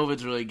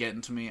COVID's really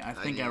getting to me. I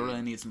think I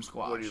really need some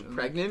squash. What are you,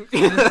 pregnant?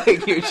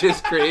 Like you're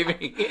just craving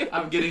it.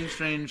 I'm getting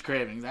strange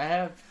cravings.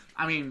 I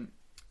mean,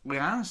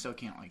 I still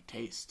can't like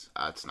taste.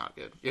 That's not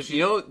good. You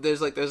know,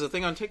 there's a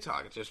thing on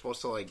TikTok. It's you're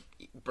supposed to like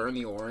burn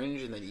the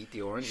orange and then eat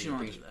the orange. She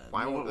won't do that.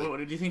 Why won't? What,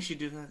 do you think she'd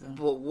do that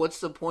though? Well, what's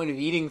the point of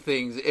eating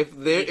things if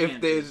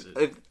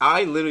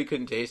I literally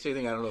couldn't taste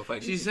anything? I don't know if I.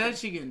 She said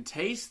she can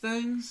taste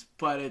things,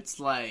 but it's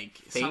like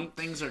some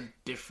things are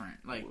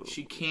different. Like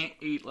she can't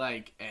eat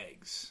like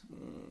eggs.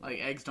 Like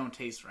eggs don't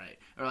taste right,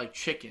 or like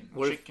chicken.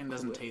 Chicken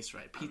doesn't taste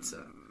right.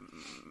 Pizza.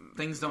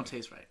 Things don't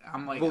taste right.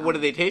 I'm like, well, what do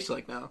they taste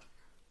like now?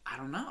 I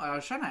don't know. I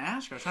was trying to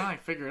ask her. I was trying to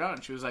like figure it out,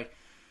 and she was like,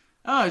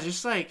 "Oh, it's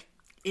just like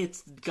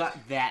it's got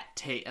that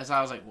taste." As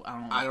I was like,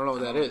 I don't know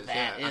what that is.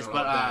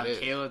 But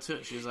Kayla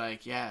too. She was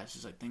like, "Yeah,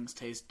 she's like things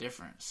taste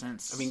different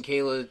since." I mean,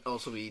 Kayla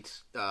also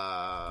eats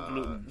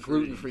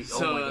gluten free.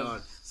 Oh my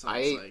god!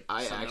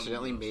 I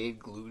accidentally made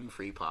gluten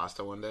free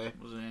pasta one day.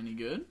 Was it any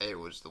good? It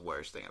was the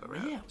worst thing I've ever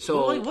had.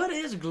 So what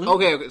is gluten?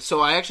 Okay.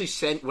 So I actually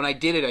sent when I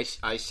did it.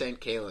 I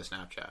sent Kayla a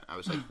Snapchat. I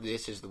was like,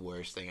 "This is the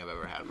worst thing I've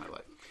ever had in my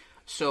life."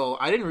 So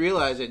I didn't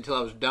realize it until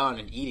I was done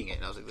and eating it,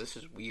 and I was like, "This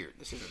is weird.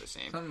 This isn't the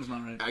same." Something's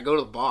not right. I go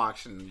to the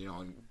box, and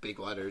in big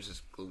letters,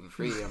 it's gluten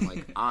free. I'm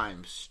like,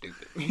 "I'm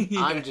stupid.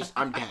 I'm dense."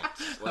 Like,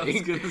 I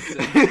was gonna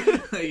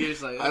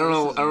say, I don't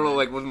know.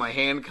 Like, was my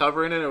hand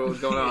covering it, or what was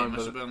going on? It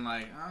must have been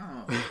like,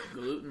 oh,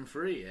 gluten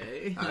free,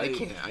 eh?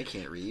 Like, I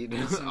can't read.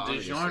 Some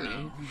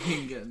DiGiorno. You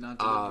can get not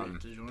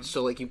DiGiorno.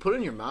 So like, you put it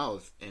in your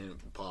mouth and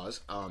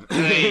pause.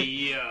 Hey,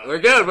 yo. We're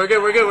good. No.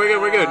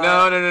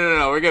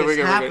 We're good. This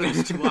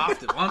happens too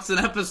often. Once an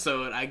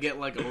episode, I get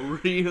like a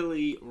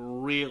really,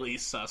 really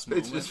sus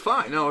moment. It's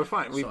fine. No, we're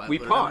fine. We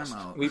paused.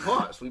 We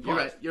paused. You're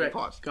right. We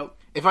paused. Go.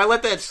 If I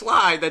let that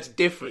slide, that's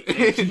different.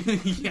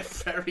 Yeah,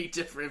 very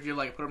different. If you're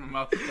like, put it in my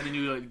mouth, and then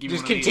you like, give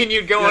just me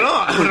continued going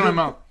on. Put it in my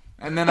mouth.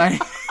 And then I...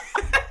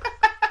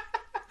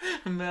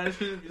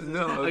 Imagine.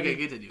 No. Okay,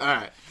 continue. All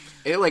right.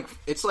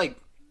 It's like...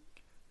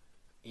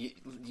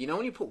 You know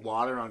when you put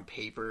water on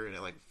paper and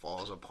it like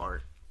falls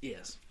apart?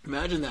 Yes.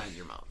 Imagine that in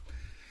your mouth.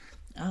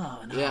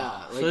 Oh, no.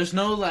 Yeah. So there's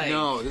no like...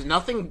 No, there's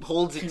nothing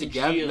holds it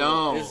together.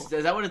 No. Is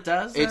that what it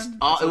does then?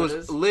 It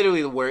was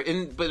literally the word.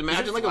 But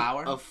imagine like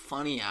a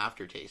funny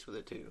aftertaste with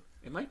it too.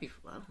 It might be.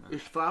 I don't know.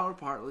 Is flour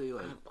partly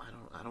like?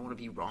 I don't want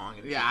to be wrong.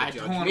 Yeah, I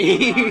don't want to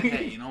be wrong.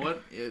 Hey, you know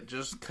what?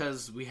 Just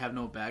because we have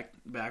no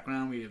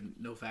background, we have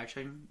no fact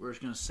checking. We're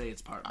just gonna say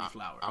it's partly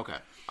flour. Okay,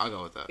 I'll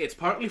go with that. It's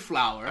partly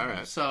flour. All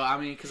right. So I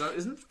mean, because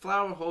isn't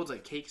flour holds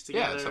like cakes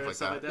together and stuff like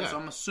that? Yeah. So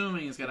I'm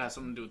assuming it's gotta have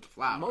something to do with the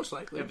flour. Most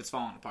likely. If it's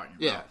falling apart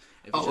in your mouth.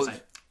 If it's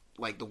just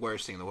like the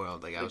worst thing in the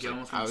world. Like I was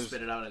almost I was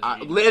spit it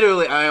out.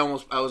 Literally, I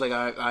was like,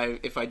 I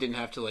if I didn't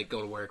have to like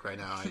go to work right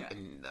now,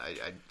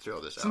 I'd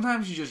throw this out.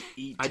 Sometimes you just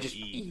eat. I just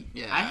eat.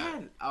 Yeah. I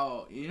had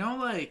what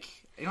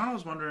I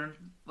was wondering,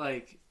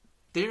 like,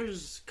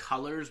 there's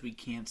colors we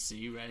can't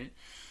see, right?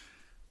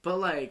 But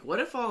like, what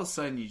if all of a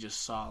sudden you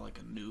just saw like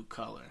a new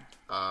color?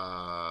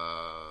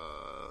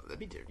 That'd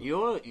be different. You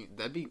know what?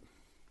 That'd be.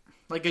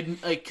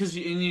 Because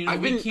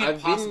we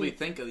can't possibly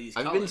think of these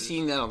colors. I've been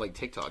seeing that on, like,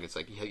 TikTok. It's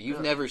like, you've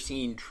never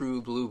seen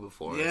true blue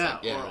before. Yeah,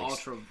 it's like, or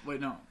ultra...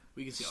 Wait, no.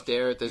 We can see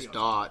stare at this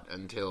dot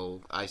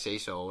until I say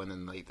so, and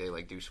then, like, they,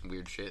 like, do some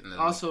weird shit. And then,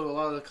 also, a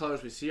lot of the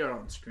colors we see are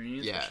on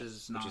screens, yeah, which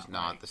is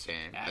not like, the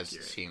same as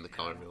seeing the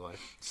color of your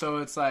life. So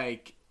it's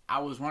like... I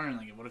was wondering,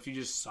 like, what if you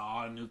just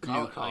saw a new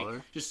color?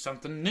 Like, just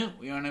something new,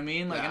 you know what I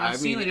mean? Like, and I've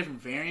seen the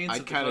different variants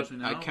of the colors we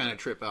know. I'd kind of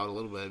trip out a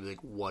little bit. I'd be like,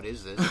 what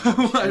is this?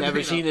 I've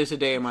never seen this a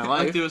day in my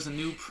life. Like, there was a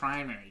new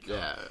primary color.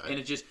 Yeah. And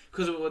it just...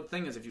 Because the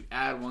thing is, if you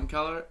add one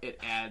color, it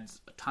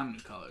adds a ton of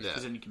new colors.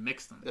 Because then you can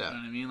mix them. Yeah. You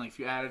know what I mean? Like, if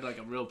you added, like,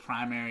 a real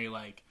primary,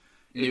 like...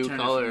 New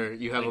color,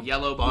 you have like a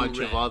yellow, bunch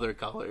blue, of other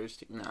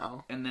colors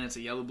now. And then it's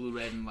a yellow, blue,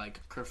 red, and like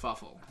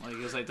kerfuffle. Like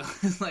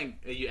it's like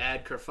you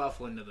add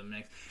kerfuffle into the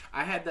mix.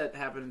 I had that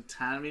happen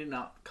to me,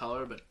 not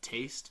color, but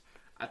taste.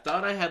 I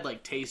thought I had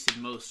like tasted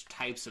most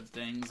types of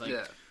things, like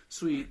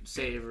sweet,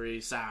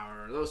 savory,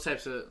 sour, those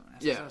types of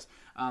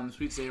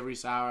sweet, savory,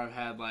 sour. I've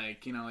had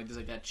like like there's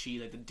like that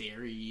cheese, like the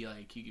dairy,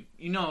 like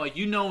you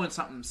know when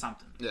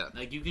something. Yeah.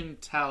 Like you can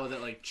tell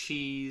that like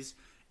cheese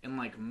and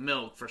like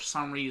milk for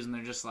some reason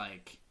they're just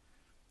like.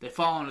 They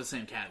fall into the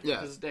same category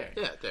because it's dairy.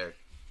 Yeah, dairy.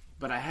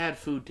 But I had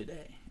food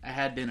today. I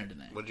had dinner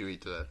today. What did you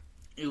eat today?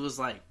 It was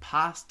like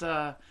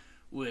pasta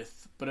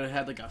but it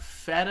had like a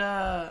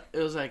feta. It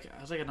was like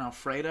an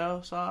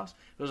Alfredo sauce.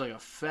 It was like a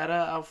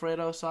feta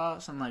Alfredo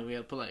sauce, and like we had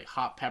to put like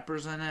hot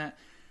peppers in it.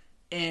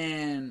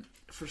 And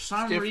for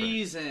some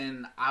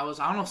reason, I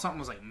don't know if something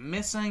was like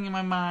missing in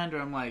my mind, or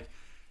I'm like,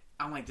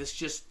 this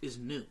just is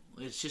new.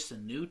 It's just a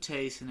new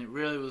taste, and it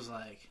really was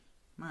like.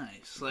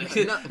 Nice. Like,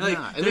 at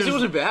least it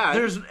wasn't bad.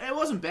 It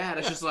wasn't bad.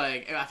 It's just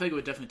like I think it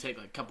would definitely take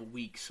like a couple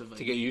weeks of like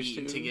to get used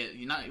to.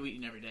 You're not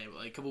eating every day, but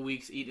like a couple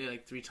weeks, eat it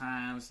like 3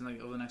 times, and like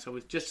over the next couple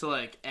weeks, just to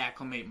like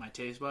acclimate my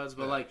taste buds.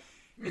 But like,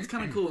 it's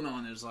kind of cool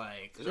knowing there's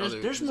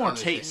more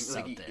tastes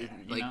out there.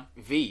 Like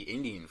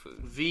Indian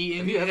food.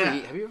 Indian.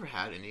 Have you ever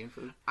had Indian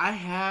food? I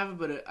have,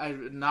 but I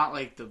not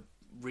like the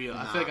real.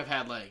 I feel like I've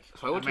had like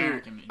so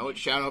American.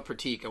 Shout out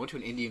Pratik. I went to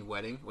an Indian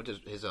wedding, which is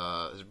his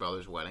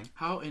brother's wedding.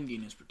 How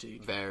Indian is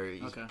Pratik? Very.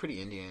 He's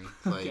pretty Indian.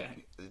 Like,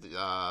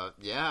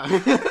 yeah.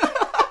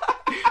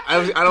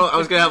 I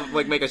was gonna have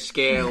like make a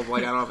scale.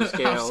 Like I don't have a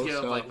scale.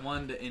 Scale of like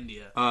 1 to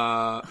India.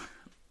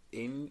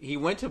 He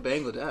went to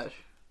Bangladesh.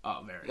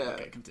 Oh, very. Yeah.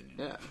 Okay, continue.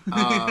 Yeah.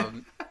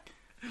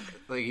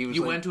 Like he was.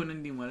 You went to an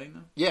Indian wedding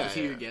though? Yeah. Was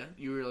he your guest?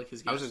 You were like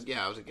his guest.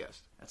 I was a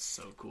guest. That's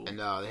so cool. And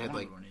they had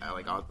like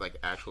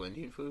actual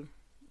Indian food.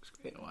 It was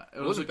great.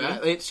 It wasn't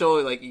bad.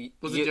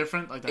 Was it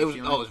different? Like that it was.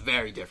 Feeling? Oh, it was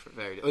very different.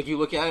 Very like you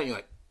look at it and you're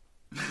like,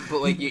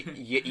 but like you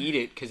eat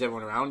it because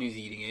everyone around you's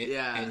eating it.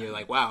 Yeah. And you're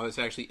like, wow, this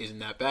actually isn't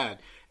that bad.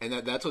 And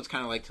that's what's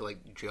kind of like to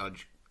like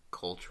judge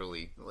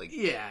culturally. Like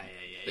yeah.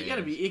 You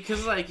gotta be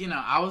because like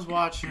I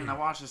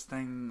watched this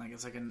thing like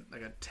it's like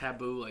a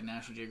taboo like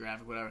National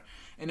Geographic whatever,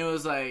 and it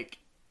was like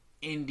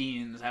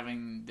Indians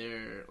having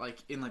their like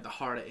in like the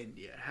heart of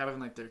India having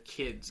like their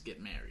kids get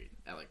married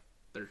at like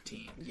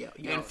 13. Yeah.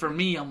 And for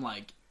me, I'm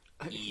like,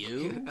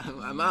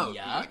 I'm out.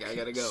 Like, I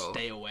gotta go.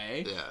 Stay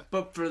away. Yeah.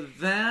 But for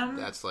them,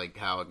 that's like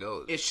how it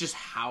goes. It's just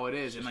how it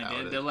is, and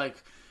like they're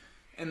like.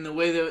 And the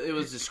way that it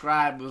was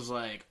described was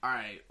like, all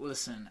right,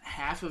 listen,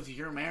 half of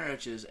your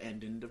marriages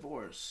end in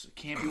divorce. It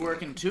can't be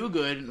working too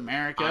good in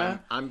America.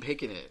 I'm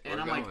picking it. And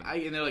and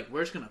they're like,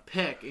 we're just going to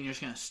pick, and you're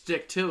just going to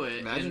stick to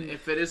it. Imagine. And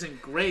if it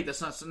isn't great,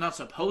 that's not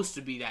supposed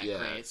to be that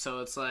great. So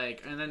it's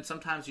like, and then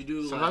sometimes you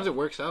do. Sometimes it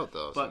works out,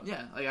 though. But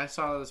yeah, like I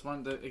saw this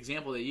one, the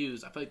example they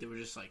used, I feel like they were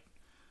just like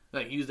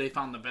they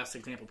found the best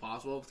example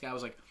possible. The guy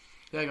was like,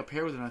 yeah, I got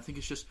paired with her, and I think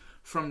it's just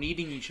from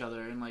needing each other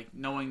and like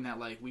knowing that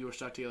like we were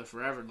stuck together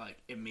forever, like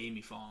it made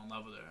me fall in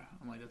love with her.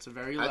 I'm like, that's a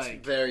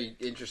very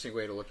interesting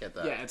way to look at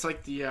that. Yeah, it's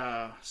like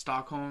the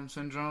Stockholm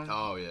syndrome.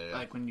 Oh yeah.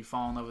 Like when you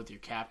fall in love with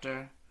your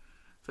captor.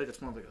 I feel like that's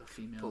more like a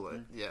female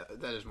thing. Yeah,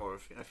 that is more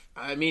of a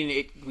I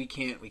mean, we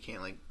can't like...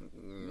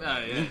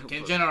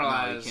 can't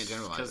generalize.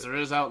 Because there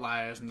is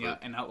outliers,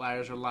 and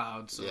outliers are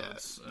loud, so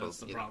that's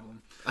the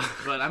problem.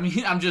 But I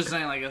mean, I'm just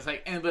saying, like, it's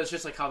like, but it's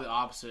just like how the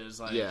opposite is,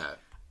 like,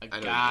 a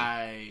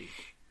guy...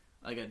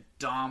 Like a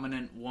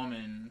dominant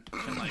woman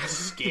can like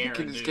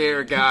scare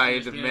a guy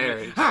into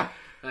marriage.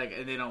 Like,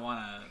 and they don't want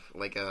to.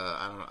 Like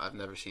I don't know. I've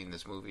never seen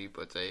this movie,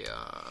 but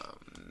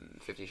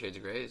 50 Shades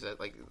of Grey. Is that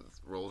like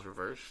roles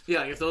reversed? Yeah,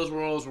 like if those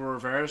roles were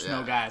reversed,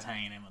 no guy's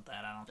hanging in with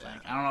that. I don't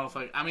think. I don't know if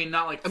like. I mean,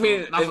 not like.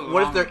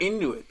 What if they're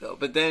into it though?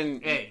 But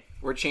then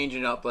we're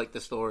changing up like the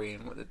story,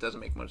 and it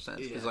doesn't make much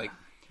sense. It's like.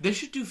 They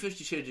should do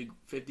 50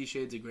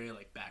 Shades of Grey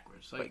like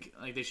backwards. Like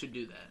they should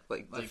do that.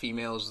 Like the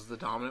female's is the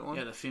dominant one?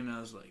 Yeah, the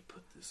female's like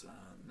put this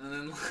on. And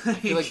then I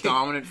feel like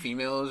dominant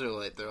females are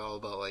like they're all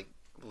about like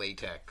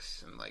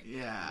latex and like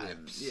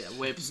whips. Yeah,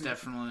 whips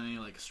definitely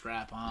like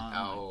strap on.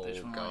 Oh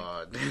like,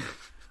 god. Like...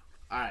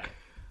 Alright.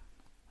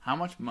 How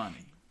much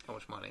money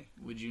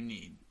would you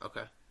need?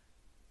 Okay.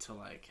 To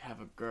like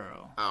have a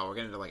girl. Oh, we're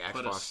getting into like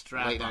Xbox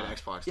late night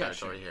Xbox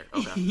territory here.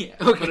 Okay. Yeah.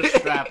 Okay. Put a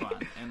strap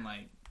on and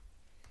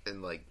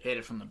like hit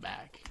it from the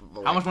back.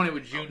 Like, how much money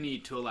would you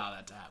need to allow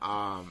that to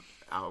happen?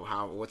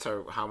 How much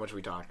are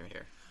we talking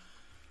here?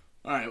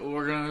 All right, well,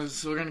 we're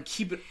gonna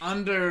keep it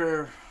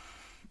under.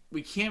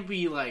 We can't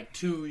be like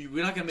two.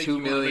 We're not gonna make 2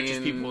 you one of the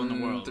richest people in the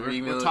world.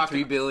 We're talking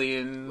 3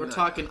 billion. We're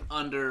talking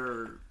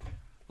under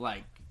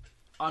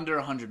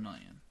 100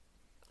 million.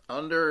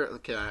 Under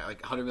like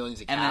 100 million is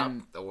the cap.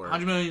 And then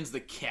 100 million is the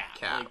cap.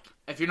 Like,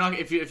 if you're not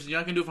gonna do it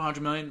for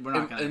 100 million, we're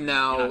not gonna. And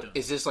now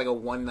is this like a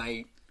one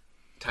night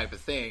type of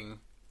thing?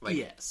 Like,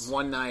 yes.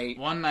 One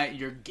night,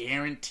 you're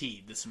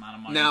guaranteed this amount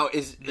of money. Now,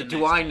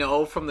 do I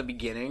know from the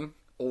beginning,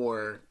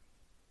 or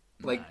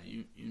like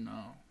you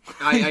know?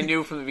 I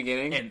knew from the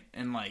beginning,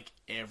 and like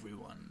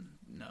everyone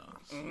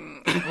knows,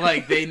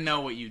 like they know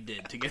what you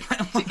did to get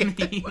that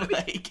money.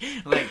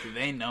 like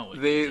they know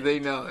what they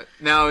know it.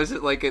 Now, is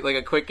it like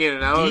a quick in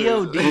and out?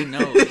 DOD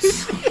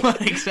knows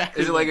what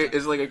exactly. Is it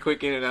like a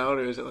quick in and out,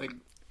 or is it like?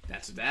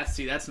 That's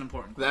an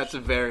important question. That's a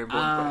very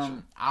important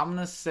question. I'm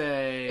gonna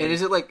say. And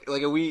is it like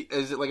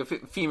a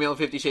female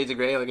 50 Shades of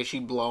Grey? Like, is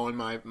she blowing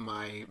my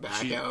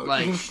back out?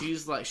 Like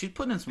she's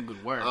putting in some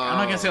good work. I'm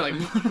not gonna say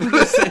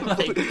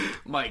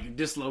like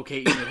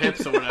dislocating your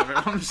hips or whatever.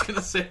 I'm just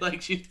gonna say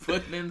like she's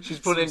putting in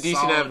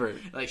decent effort.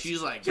 Like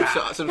she's like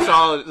some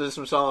solid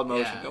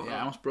motion going on. Yeah, I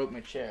almost broke my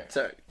chair.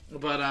 Sorry.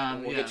 But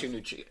we'll get you a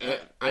new chair.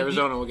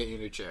 Arizona will get you a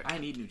new chair. I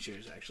need new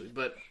chairs actually,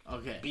 but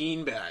okay.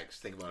 Bean bags.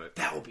 Think about it.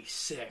 That would be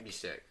sick.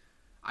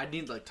 I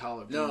need like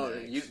taller bean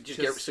bags. You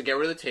just get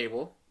rid of the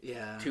table.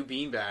 Yeah. 2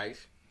 bean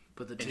bags.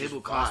 But the table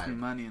cost me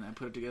money, and I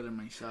put it together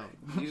myself.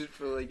 Use it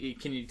for like.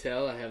 Can you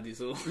tell I have these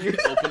little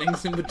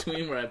openings in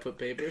between where I put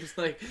papers?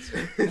 Like,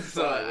 we're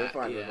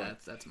fine.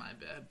 That's my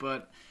bad.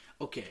 But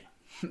okay,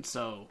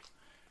 so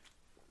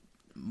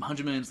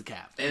 100 million is the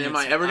cap. And am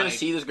I ever going to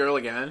see this girl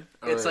again?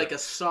 It's like a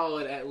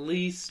solid at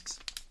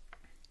least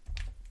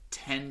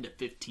 10 to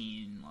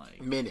 15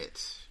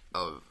 minutes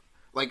of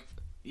like.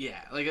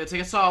 Yeah, like it's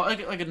like a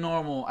solid, like a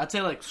normal. I'd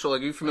say like. So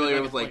like, are you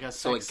familiar with like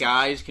so like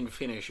guys can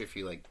finish if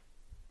you like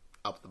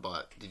up the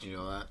butt. Did you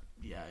know that?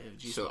 Yeah.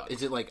 So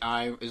is it like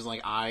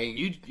I?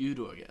 You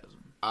do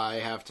orgasm. I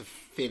have to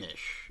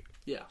finish.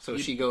 Yeah. So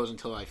she goes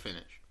until I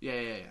finish.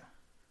 Yeah.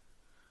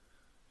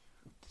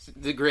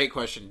 It's a great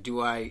question.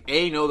 Do I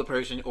A, know the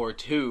person, or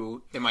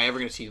 2, am I ever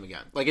going to see them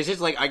again? Like, it's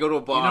just like I go to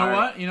a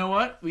bar. You know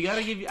what? We got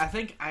to give you. I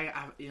think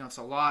it's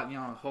a lot. The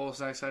whole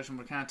sex session.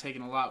 We're kind of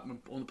taking a lot. We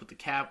only put the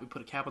cap. We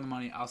put a cap on the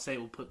money. I'll say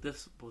we'll put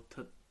this. We'll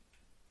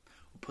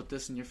put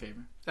this in your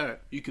favor. All right.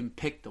 You can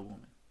pick the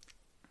woman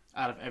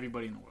out of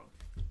everybody in the world.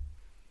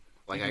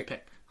 Like I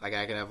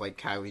could have like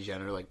Kylie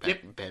Jenner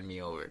bend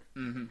me over.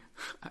 Mm-hmm.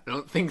 I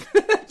don't think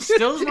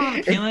still is not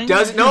appealing.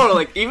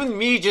 Like even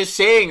me just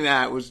saying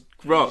that was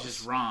gross. It's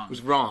just wrong. It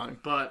was wrong.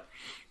 But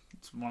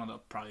it's one of the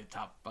probably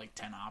top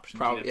 10 options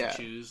you have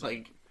to choose.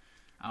 Like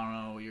I don't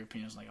know what your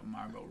opinion is, like a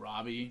Margot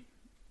Robbie,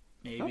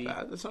 maybe. Not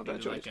bad. That's not a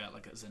bad choice.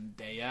 Like a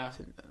Zendaya.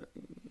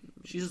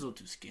 She's a little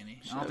too skinny.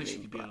 I don't think she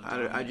could be able to.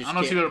 I don't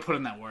know if she'd be able to put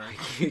in that work.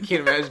 You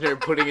can't imagine her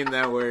putting in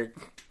that work.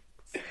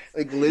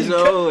 Like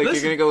Lizzo, like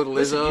you're gonna go with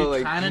Lizzo.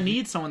 You kind of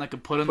need someone that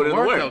could put in the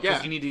work, though,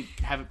 because you need to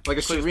have it like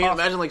a Serena.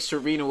 Imagine like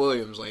Serena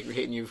Williams, like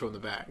hitting you from the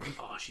back.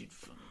 Oh, she'd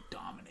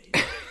dominate.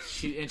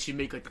 She'd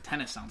make like the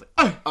tennis sounds like.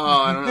 Oh,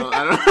 I don't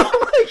know.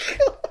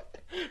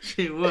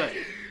 She would.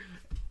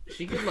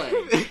 She could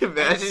like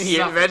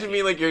imagine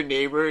me like your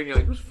neighbor and you're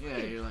like, who's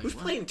what?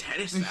 Playing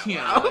tennis now?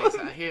 Yeah,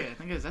 like, here. I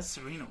think that's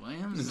Serena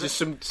Williams. Just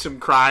some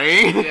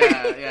crying.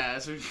 yeah,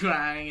 some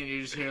crying, and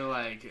you just hear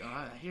like, oh,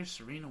 I hear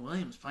Serena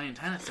Williams playing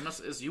tennis.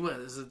 Is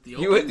it the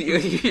old?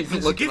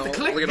 Looking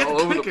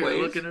all over the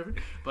place.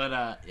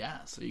 But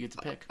so you get to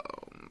pick.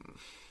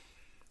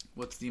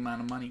 What's the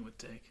amount of money it would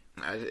take?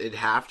 It'd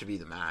have to be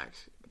the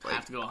max. Like,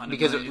 have to go 100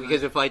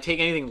 because if I take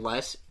anything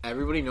less,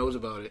 everybody knows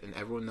about it, and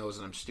everyone knows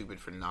that I'm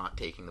stupid for not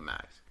taking the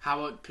max. How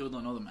about people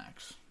don't know the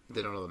max?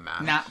 They don't know the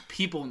max. Now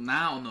people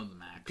know the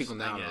max. People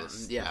now know.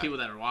 Yeah. People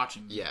that are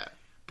watching. Yeah.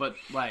 But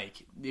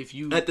like, if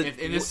in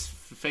this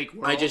fake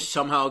world, I just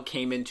somehow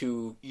came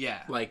into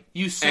like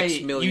you say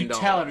X million you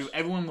tell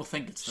everyone will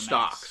think it's the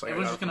stocks. Max.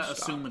 Everyone's just gonna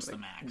assume it's the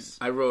max.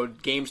 I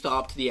rode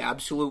GameStop to the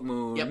absolute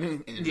moon.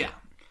 Yep.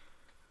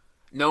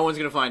 No one's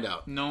gonna find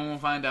out. No one will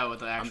find out what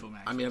the actual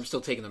max. I mean, I'm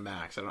still taking the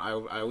max.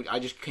 I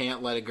just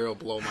can't let a girl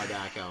blow my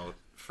back out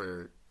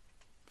for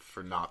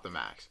not the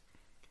max.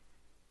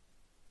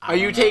 Are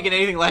you taking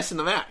anything less than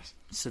the max?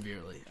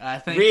 Severely, I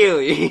think.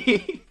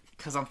 Really?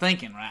 Because I'm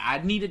thinking, right?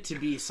 I need it to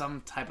be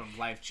some type of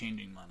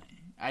life-changing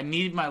money. I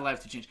need my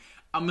life to change.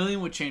 $1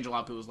 million would change a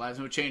lot of people's lives.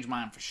 It would change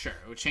mine for sure.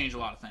 It would change a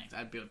lot of things.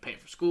 I'd be able to pay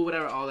for school,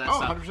 whatever, all that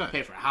stuff. 100%.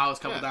 Pay for a house,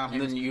 couple down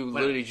payments. And then you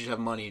literally just have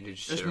money to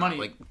just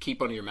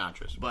keep under your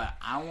mattress. But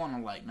I want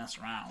to like mess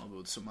around a little bit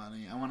with some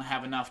money. I want to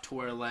have enough to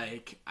where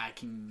like I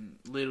can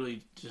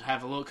literally just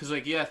have a little. Because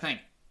like think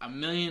 $1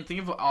 million.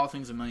 Think of all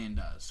things $1 million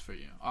does for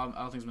you.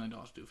 All things $1 million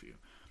do for you.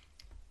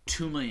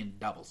 $2 million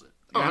doubles it.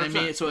 You know what I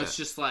mean? So it's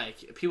just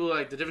like people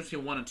like the difference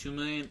between $1 and $2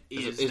 million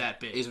is that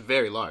big. It's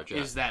very large. Yeah.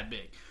 Is that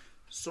big?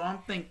 So I'm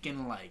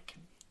thinking like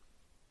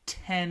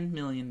 $10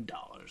 million.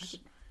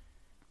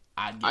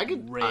 I'd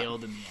get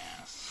railed in the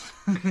ass.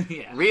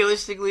 Yeah.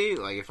 Realistically,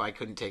 like if I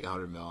couldn't take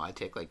 100 mil, I'd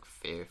take like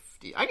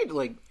 50. I could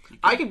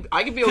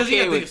be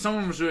okay with. If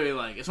someone was really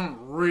like, if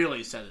someone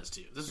really said this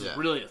to you, this is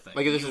really a thing.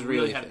 Like if this is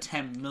really have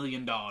 $10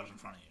 million in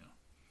front of you.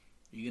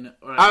 You gonna?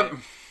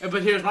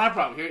 But here's my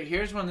problem.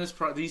 Here's when these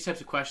types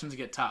of questions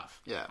get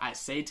tough. Yeah. I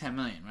say 10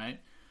 million,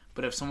 right?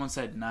 But if someone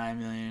said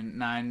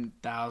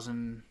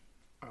 9,000,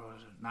 or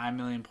was it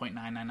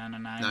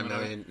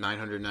 9,000,99999?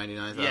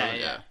 9,999,000.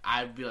 Yeah.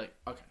 I'd be like,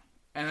 okay.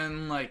 And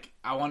then like,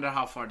 I wonder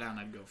how far down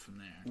I'd go from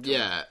there.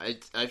 Yeah,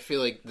 I feel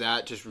like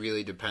that just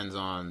really depends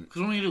on.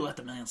 Because when you do let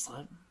the million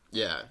slip.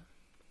 Yeah.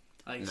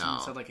 Like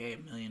someone said, like, hey,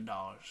 $1 million.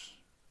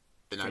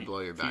 Then I'd blow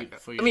your back up.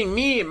 I mean,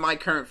 me, in my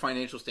current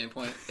financial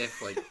standpoint,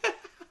 if like.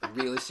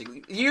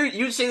 Realistically,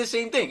 you'd say the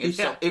same thing.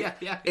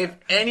 If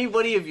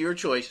anybody of your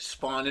choice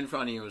spawned in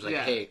front of you and was like,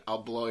 "Hey,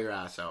 I'll blow your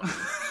ass out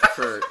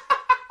for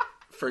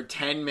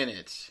 10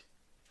 minutes."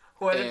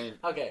 Okay,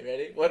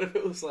 ready? What if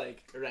it was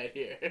like right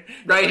here?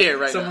 Right here,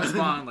 right Someone now.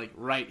 spawned like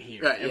right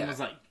here. Right, and was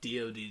like,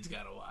 DOD's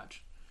gotta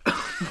watch.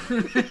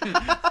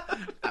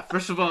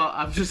 First of all,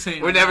 I'm just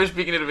saying. We're never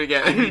speaking to him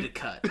again. I need a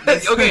cut.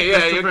 Okay,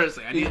 that's the first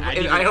thing.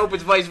 I hope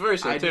it's vice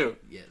versa, too.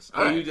 Yes.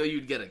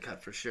 You'd get a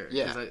cut for sure.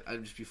 Yeah. Because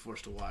I'd just be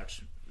forced to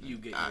watch. You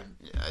get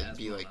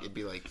it'd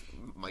be like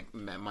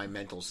my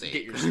mental state.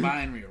 Get your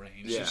spine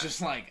rearranged. Yeah. It's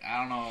just like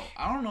I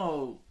don't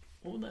know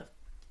what would that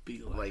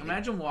be like.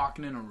 Imagine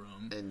walking in a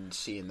room and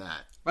seeing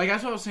that. Like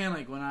that's what I was saying.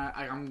 Like when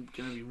I'm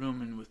gonna be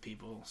rooming with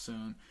people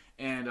soon,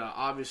 and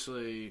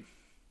obviously,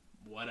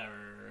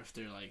 whatever if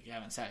they're like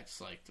having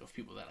sex, like of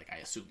people that like I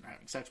assume they're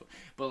having sex with,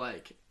 but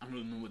like I'm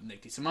rooming with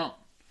Nick DeSimone.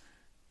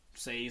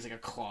 Say he's like a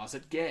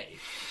closet gay,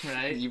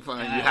 right? You have to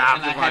find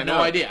I had no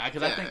out. idea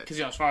because I think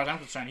as far as I'm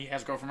concerned, he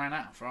has a girlfriend right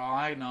now. For all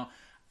I know,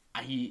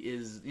 he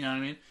is. You know what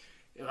I mean?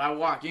 if I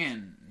walk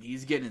in,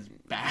 he's getting his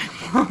back,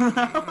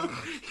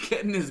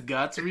 getting his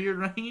guts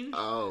rearranged.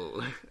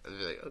 Oh, I'd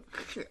be like,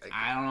 okay.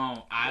 I don't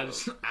know. I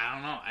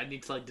don't know. I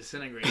need to like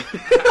disintegrate.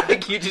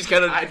 Like you just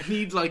gotta. I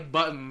need like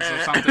buttons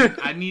or something.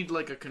 I need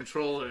like a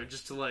controller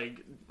just to like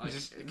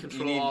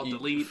control alt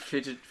delete.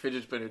 Fidget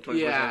spinner 24/7.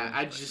 Yeah,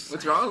 I just.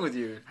 What's wrong with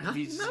you?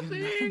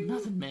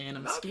 Nothing, man.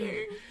 I'm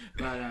scared.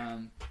 But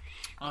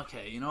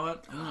okay, you know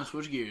what? I'm gonna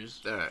switch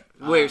gears. All right.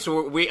 Wait,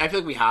 so I feel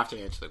like we have to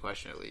answer the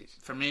question at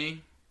least. For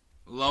me,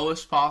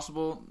 lowest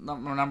possible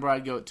number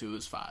I'd go to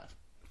is 5.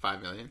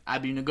 5 million.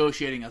 I'd be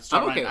negotiating. I'd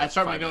start my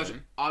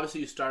negotiation.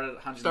 Obviously, you start at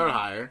 100. Start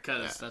higher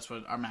because that's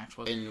what our max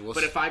was.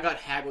 But if I got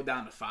haggled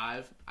down to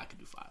 5, I could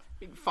do 5.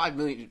 5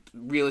 million.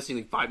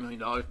 Realistically, $5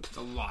 million. It's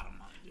a lot of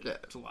money, dude. Yeah.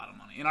 It's a lot of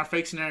money. In our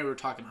fake scenario, we were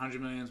talking 100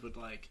 millions, but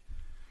like,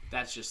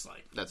 that's just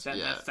like that's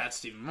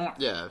even more.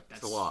 Yeah,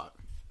 that's a lot.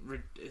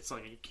 It's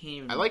like you can't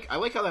even... I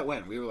like how that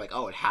went. We were like,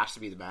 oh, it has to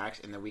be the max,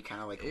 and then we kind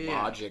of like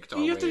logicked.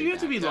 You have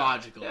to be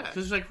logical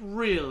because like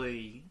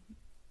really,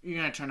 you're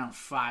gonna turn out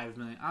 5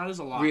 million. Oh, there's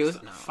a lot. Really?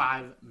 No.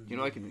 5 million. You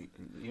know what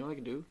I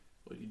can do?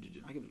 What could you do?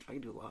 I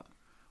can do a lot.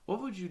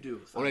 What would you do?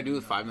 What would I do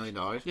with $5 million?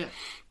 Yeah.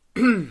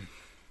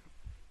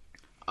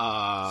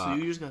 So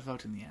you just got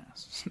fucked in the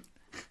ass.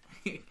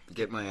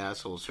 Get my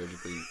asshole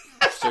surgically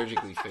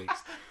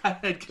fixed.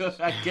 I'd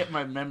get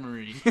my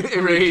memory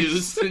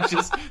erased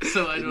just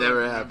so I don't. It never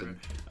remember. happened.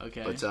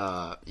 Okay. But so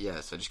I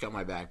just got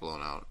my back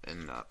blown out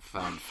and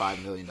found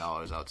 $5 million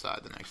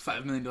outside the next.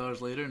 $5 million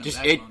later. And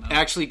it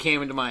actually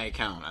came into my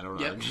account. I don't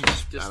know. Yep.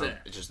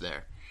 There. It's just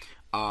there.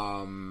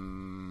 What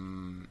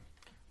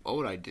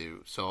would I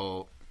do?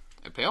 So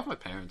I pay off my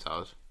parents'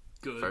 house.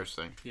 Good. First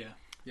thing. Yeah.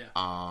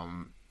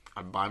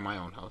 I'd buy my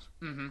own house.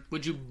 Mm-hmm.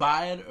 Would you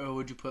buy it, or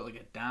would you put like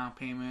a down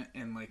payment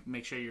and like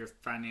make sure you're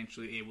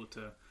financially able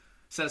to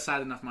set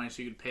aside enough money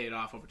so you could pay it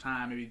off over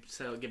time? Maybe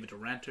give it to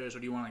renters, or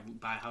do you want to like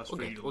buy a house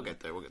for you? We'll get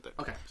there.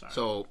 Okay, sorry.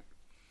 So,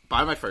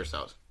 buy my first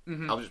house.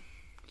 Mm-hmm. I'll just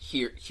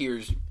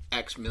here's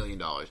X million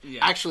dollars.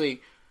 Yeah.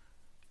 Actually,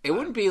 it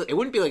wouldn't be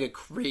like a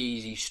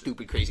crazy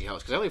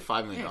house because I only have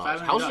 $5 million.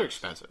 Houses are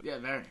expensive. Yeah,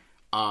 very.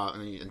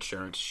 And then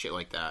insurance, shit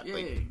like that.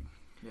 Yeah.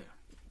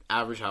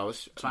 Average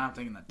house. So I'm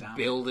thinking that down.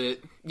 Build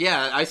it.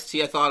 Yeah, I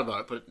thought about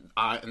it, but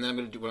and then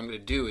what I'm gonna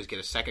do is get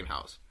a second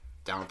house,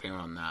 down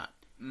payment on that,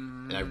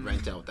 and I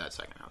rent out that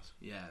second house.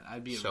 Yeah,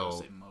 I'd be a real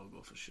estate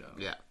mogul for sure.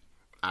 Yeah,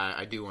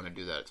 I do want to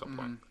do that at some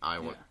point. I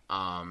would.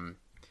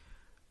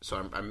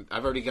 So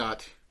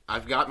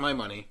I've got my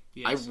money.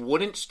 Yes. I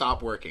wouldn't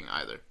stop working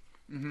either.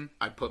 Mm-hmm.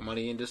 I put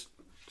money into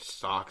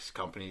stocks,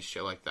 companies,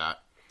 shit like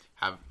that.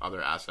 Have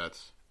other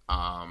assets.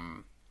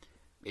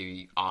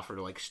 Maybe offer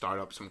to like start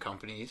up some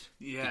companies.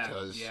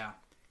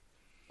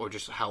 Or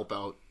just help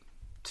out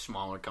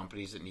smaller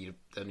companies that need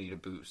a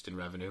boost in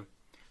revenue.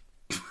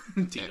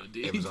 DOD.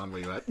 Amazon,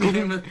 where you at?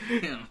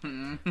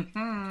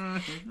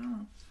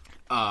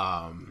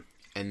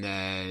 And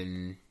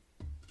then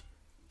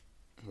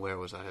where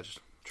was I? Just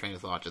train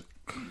of thought. Just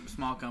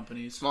small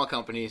companies.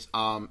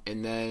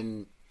 And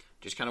then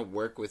just kind of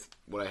work with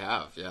what I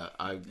have. Yeah,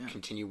 I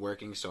continue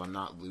working, so I'm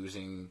not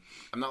losing.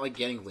 I'm not like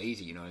getting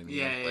lazy. You know what I mean?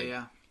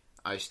 Yeah.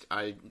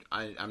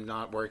 I'm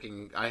not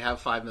working. I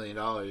have $5 million,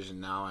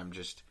 and now I'm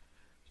just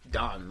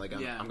done. Like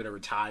I'm gonna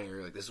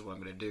retire. Like this is what I'm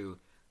gonna do.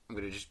 I'm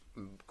gonna just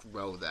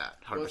grow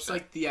that. 100%. What's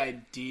like the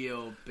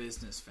ideal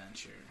business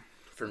venture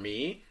for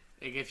me?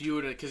 Like if you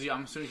were to, because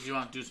I'm assuming you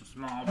want to do some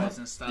small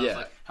business stuff,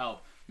 like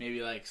help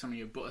maybe like some of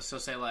your so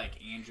say like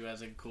Andrew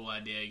has like a cool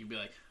idea, you could be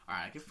like, all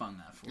right, I can fund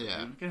that for you.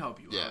 I can help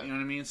you out. You know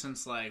what I mean?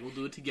 Since like we'll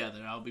do it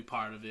together, I'll be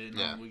part of it,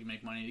 and we can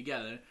make money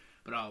together,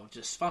 but I'll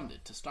just fund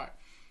it to start.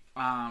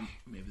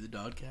 Maybe the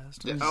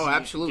DOD-Cast. Yeah. Oh,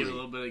 absolutely. Give it a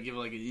little bit. Give it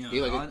like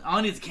a, all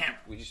I need is a camera.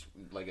 We just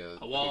like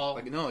a wall.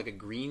 Like a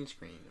green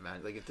screen,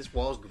 man. Like if this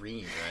wall's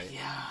green, right?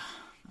 Yeah,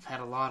 I've had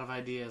a lot of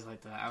ideas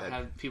like that. I've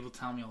had people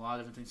tell me a lot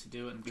of different things to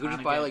do. And you could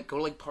just go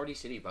to like Party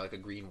City, buy like a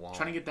green wall.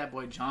 Trying to get that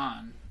boy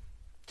John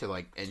to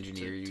like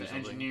engineer you. To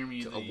engineer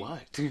me a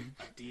what? A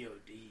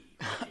DOD.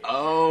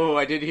 Oh,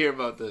 I did hear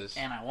about this.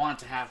 And I want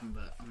it to happen,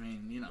 but I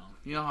mean, you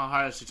know how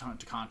hard it is to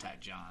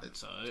contact John.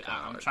 So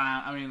I'm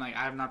trying. I mean, like,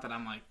 not that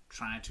I'm like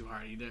trying too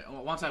hard either.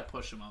 Once I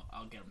push him,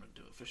 I'll get him to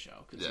do it for sure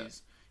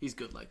because he's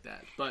good like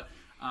that. But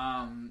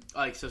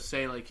like, so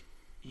say like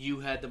you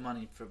had the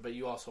money but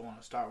you also want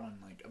to start one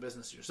like a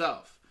business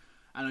yourself.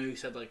 I know you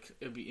said like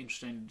it'd be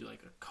interesting to do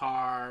like a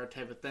car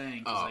type of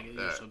thing because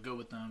you're so good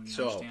with them, you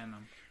understand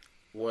them.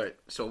 What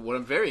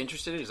I'm very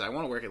interested in is I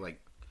want to work at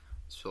like.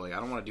 So, like, I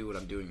don't want to do what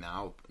I'm doing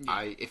now.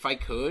 Yeah. If I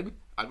could,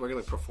 I'd work at,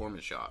 like,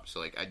 performance shops. So,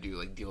 like, I do,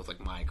 like, deal with, like,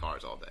 my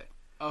cars all day.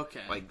 Okay.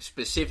 Like,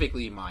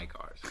 specifically my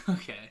cars.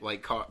 Okay.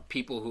 Like,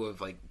 people who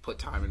have, like, put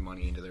time and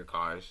money into their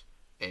cars.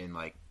 And,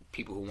 like,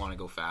 people who want to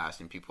go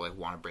fast and people, like,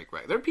 want to break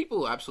records. There are people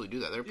who absolutely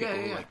do that. There are people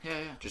who,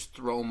 just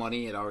throw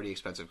money at already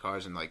expensive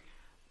cars and, like,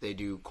 they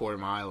do quarter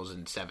miles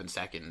in 7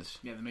 seconds.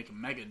 Yeah, they make a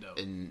mega dope.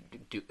 And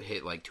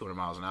hit, like, 200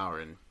 miles an hour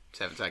in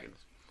 7 seconds.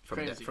 From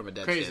a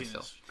dead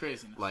standstill.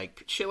 Craziness.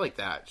 Like, shit like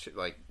that. Shit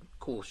like,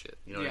 cool shit.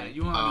 You know what I mean?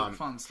 You want to do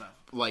fun stuff.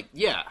 Like,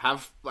 yeah,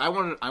 I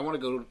want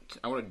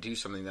to do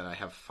something that I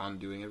have fun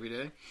doing every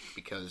day,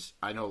 because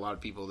I know a lot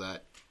of people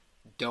that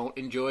don't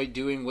enjoy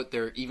doing what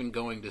they're even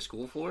going to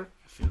school for.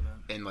 I feel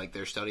that. And like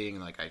they're studying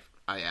and like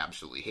I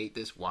absolutely hate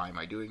this. Why am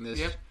I doing this?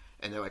 Yep.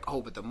 And they're like,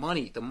 oh, but the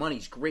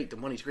money's great.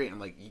 And I'm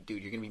like,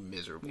 dude, you're gonna be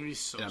miserable. You're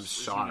so, and I'm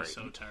sorry,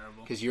 so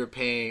terrible. because you're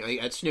paying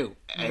like at Snoop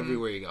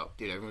everywhere you go,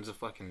 dude. Everyone's a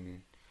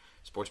fucking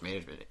sports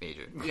management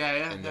major.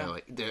 Yeah. And they're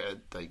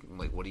like,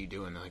 what are you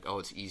doing? They're like, oh,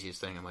 it's the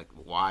easiest thing. I'm like,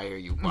 why are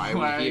you why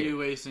are you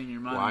wasting your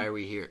money? Why are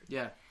we here?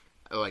 Yeah.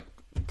 Like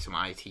some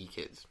IT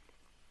kids.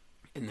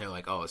 And they're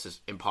like, oh, this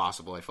is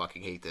impossible. I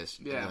fucking hate this.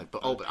 Yeah. Like,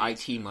 but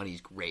IT money's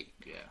great.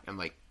 Yeah. I'm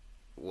like,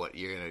 what,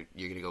 you're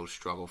gonna go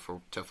struggle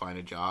to find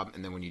a job,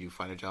 and then when you do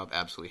find a job,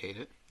 absolutely hate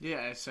it?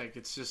 Yeah,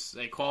 it's just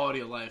like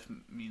quality of life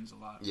means a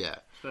lot. Yeah.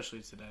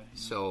 Especially today.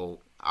 So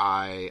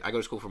I go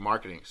to school for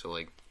marketing, so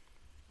like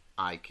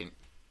I can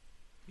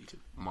Me too.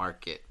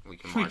 market. We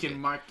can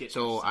market.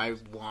 So I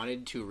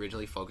wanted to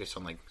originally focus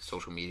on like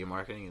social media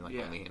marketing and like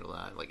only handle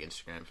that, like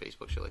Instagram,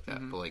 Facebook, shit like that.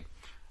 But like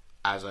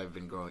as I've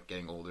been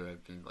getting older,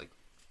 I've been like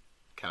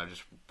kind of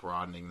just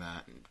broadening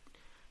that and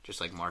just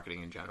like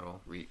marketing in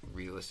general,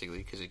 realistically,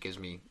 because it gives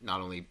me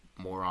not only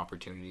more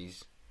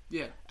opportunities,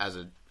 as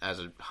a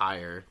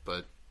hire,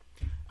 but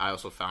I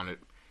also found it,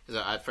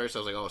 because at first I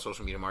was like, oh,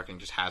 social media marketing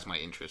just has my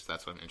interest.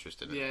 That's what I'm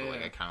interested in. But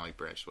like I kind of like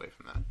branched away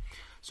from that.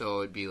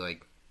 So it'd be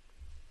like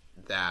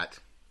that.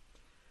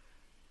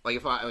 Like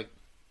if I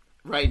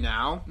right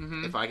now,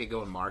 if I could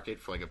go and market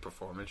for like a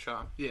performance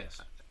shop,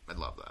 yes, I'd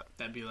love that.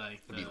 That'd be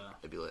like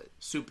it'd be lit,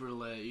 super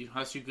lit.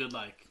 Unless you could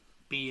like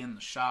be in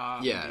the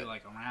shop, and be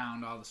like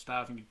around all the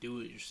stuff, and you do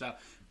it yourself.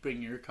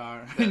 Bring your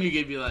car, and you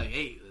could be like,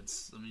 "Hey,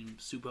 let me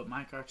soup up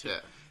my car too."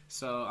 Yeah.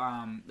 So,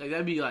 like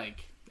that'd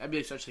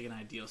be such like an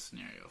ideal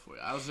scenario for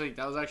you. I was like,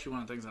 that was actually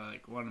one of the things I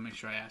like wanted to make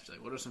sure I asked you.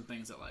 Like, what are some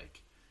things that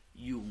like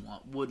you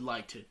would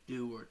like to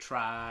do or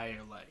try,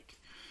 or like,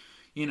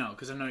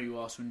 because I know you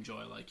also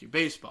enjoy like your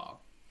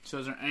baseball. So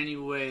is there any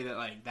way that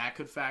like that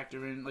could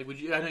factor in? Like, would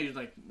you? I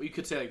know you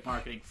could say like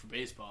marketing for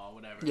baseball, or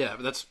whatever. Yeah,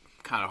 but that's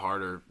kind of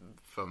harder.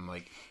 From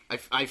like,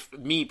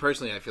 me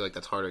personally, I feel like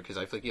that's harder because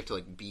I feel like you have to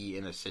like be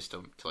in a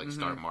system to like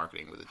start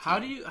marketing with a team. How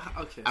do you?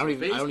 Okay, so I don't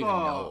even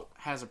know.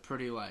 Has a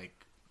pretty like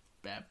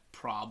bad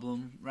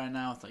problem right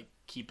now with like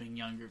keeping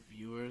younger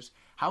viewers.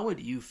 How would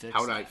you fix?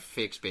 How would I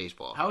fix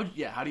baseball? How do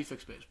you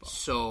fix baseball?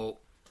 So,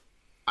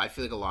 I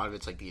feel like a lot of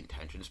it's like the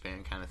attention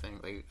span kind of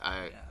thing. Like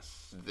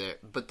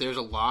but there's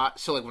a lot.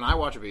 So like when I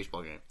watch a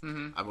baseball game,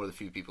 I'm one of the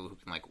few people who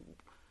can like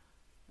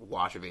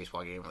watch a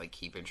baseball game and like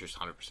keep interest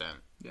 100%.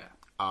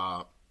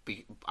 Yeah.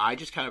 I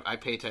just I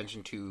pay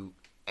attention to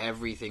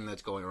everything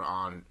that's going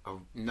on,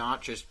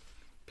 not just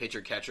pitcher,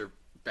 catcher,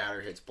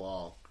 batter hits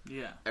ball,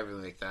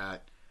 everything like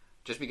that.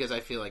 Just because I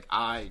feel like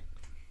I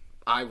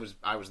was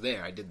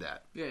there, I did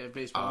that. Yeah,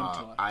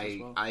 baseball.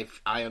 I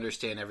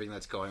understand everything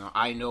that's going on.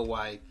 I know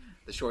why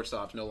the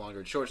shortstop's no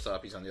longer at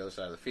shortstop; he's on the other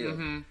side of the field.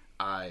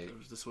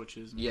 There's the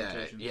switches.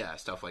 And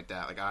Stuff like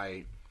that. Like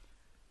I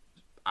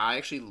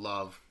actually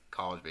love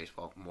college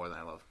baseball more than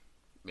I love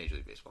Major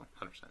League Baseball.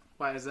 100%.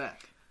 Why is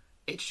that?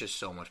 It's just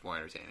so much more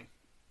entertaining.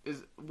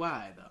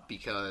 Why though?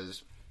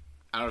 Because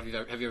I don't know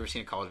if have you ever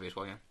seen a college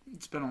baseball game?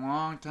 It's been a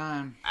long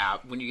time.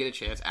 When you get a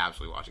chance,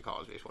 absolutely watch a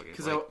college baseball game.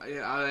 Because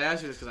I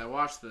asked you this because I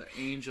watched the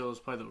Angels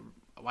play the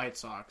White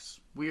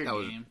Sox. Weird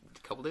game.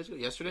 A couple days ago?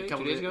 Yesterday?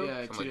 2 days ago?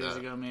 Yeah, 2 days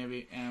ago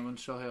maybe. And when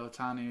Shohei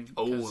Ohtani...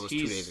 Oh, it was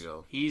 2 days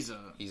ago. He's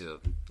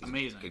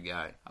amazing. Good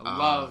guy. I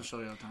love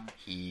Shohei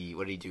Ohtani.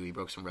 What did he do? He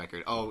broke some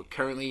record. Oh,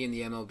 currently in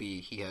the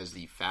MLB, he has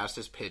the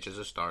fastest pitch as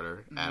a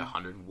starter at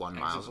 101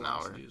 miles an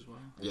hour. As well.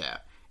 Yeah.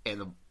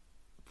 And the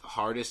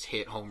hardest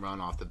hit home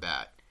run off the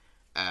bat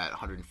at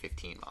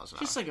 115 miles an hour.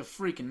 Just like a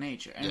freak in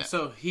nature. And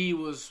so he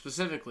was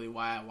specifically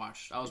why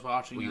I was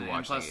watching it.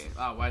 And plus,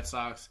 White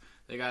Sox,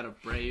 they got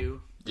Abreu.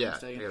 Yeah,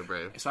 they got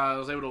Abreu. So I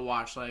was able to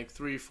watch like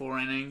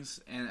 3-4 innings,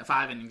 and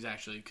 5 innings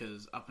actually,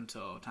 because up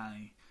until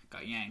Ohtani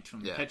got yanked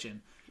from the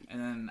pitching. And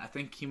then I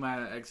think he might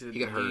have exited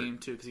the game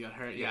too because he got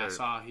hurt. I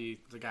saw the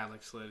guy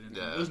like slid into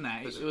it. It was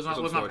nice. It was not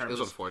purpose. It was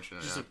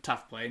unfortunate. Just a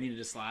tough play. It needed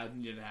to slide.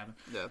 Needed to happen.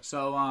 Yeah.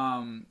 So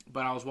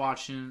but I was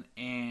watching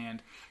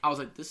and I was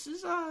like, this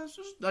is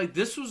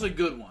this was a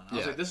good one. I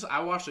was like, this.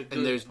 I watched a good.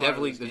 And there's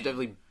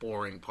definitely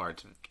boring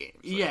parts of games.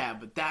 Like, yeah,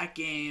 but that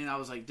game, I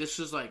was like, this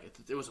was like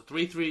it was a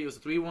 3-3. It was a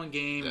 3-1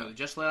 game. They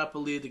just let up a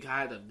lead.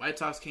 The White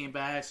Sox came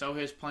back.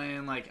 Sohei's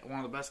playing like one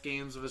of the best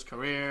games of his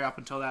career up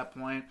until that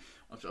point.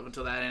 Up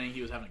until that inning,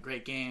 he was having a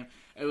great game.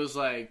 It was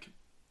like,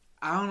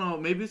 I don't know,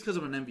 maybe it's because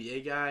I'm an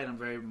NBA guy and I'm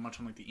very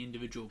much on like the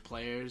individual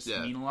players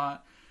mean a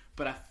lot.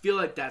 But I feel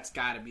like that's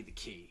got to be the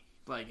key.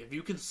 Like, if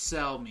you can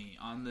sell me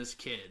on this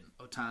kid,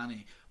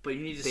 Ohtani, but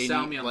you need to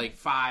sell me on like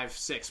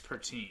 5-6 per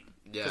team.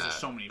 Yeah, because there's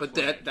so many. But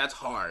that's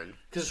hard.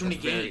 Because there's so many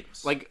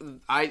games. Like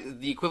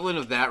the equivalent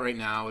of that right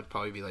now would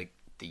probably be like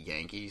the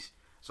Yankees.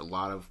 It's a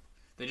lot of.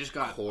 They just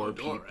got core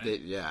people.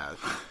 Right?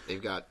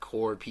 They've got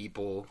core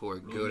people who are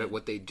good at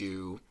what they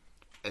do.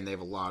 and they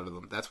have a lot of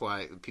them. That's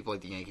why people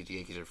like the Yankees. The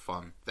Yankees are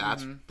fun.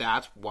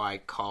 That's why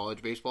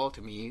college baseball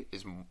to me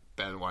is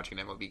better than watching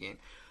an MLB game.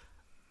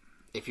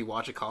 If you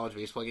watch a college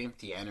baseball game,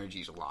 the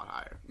energy is a lot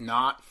higher.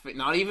 Not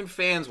even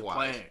fans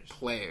wise.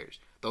 Players.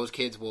 Those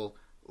kids will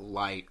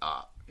light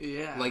up.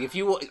 Yeah. Like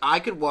I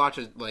could watch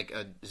a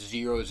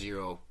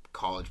 0-0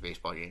 college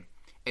baseball game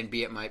and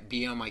be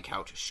on my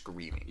couch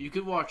screaming. You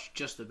could watch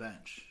just the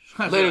bench.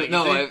 Literally,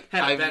 no.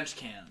 I've bench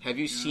cam. Have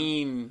you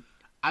seen?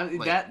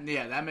 That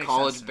makes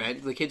college sense.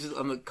 Bench. The kids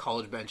on the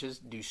college benches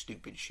do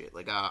stupid shit.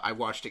 Like I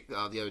watched it the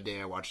other day.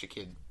 I watched a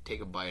kid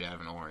take a bite out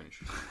of an orange,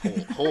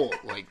 whole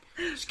like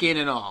skin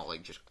and all,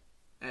 like just.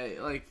 Hey,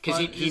 like because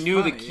he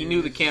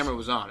knew the camera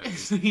was on it.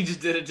 He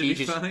just did it to be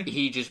funny.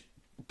 He just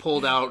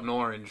pulled out an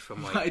orange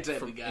from and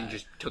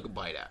just took a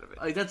bite out of it.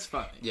 Like that's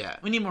funny. Yeah,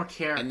 we need more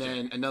character. And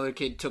then another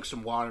kid took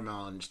some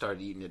watermelon and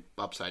started eating it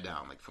upside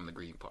down, like from the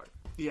green part.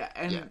 Yeah,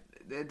 and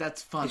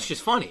that's funny. It's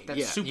just funny.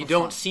 That's super you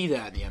don't funny. see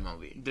that in the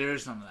MLB.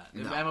 There's none of that.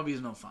 No. MLB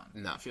is no fun.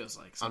 No, it feels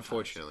like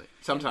unfortunately,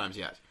 sometimes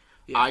yes.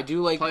 Yeah. I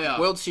do like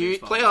World Series,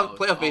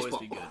 playoff baseball.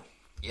 Be good.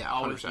 Yeah,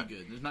 always 100%. be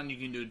good. There's nothing you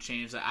can do to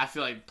change that. I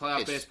feel like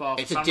playoff baseball.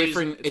 It's a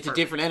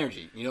different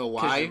energy. You know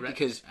why?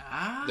 Because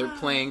they're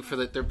playing for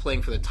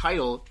the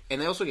title,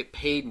 and they also get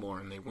paid more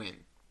when they win.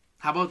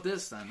 How about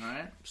this then? All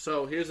right.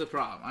 So here's the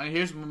problem.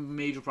 Here's a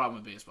major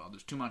problem with baseball.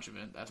 There's too much of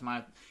it. That's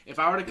my. If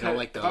I were to cut,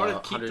 like the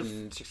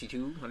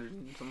 162,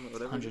 100 something,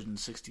 whatever.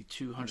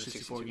 162,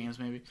 164 games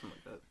maybe. Something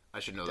like that.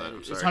 I should know that.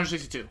 I'm sorry. It's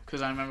 162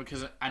 because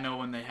I know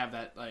when they have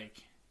that like.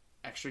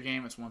 Extra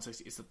game, it's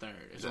 160. It's the third.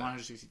 It's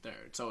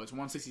 163rd. So it's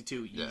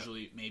 162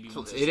 usually, maybe.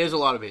 So it is a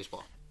lot of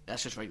baseball.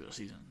 That's just regular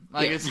season.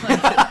 Like it's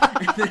like,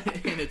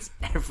 and it's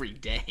every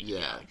day.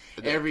 Yeah,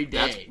 every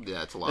day.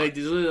 That's a lot. Like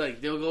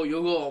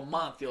you'll go a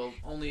month.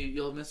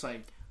 You'll miss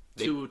like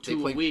two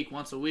a week,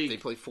 once a week. They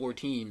play 4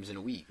 teams in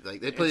a week. Like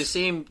they play the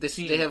same.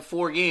 They have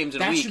 4 games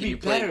in a week. That should be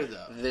better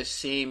though. The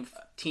same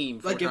team.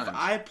 4 like times. If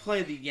I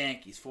play the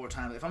Yankees 4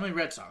 times, if I'm in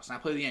Red Sox and I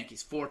play the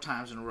Yankees 4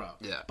 times in a row,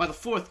 by the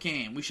 4th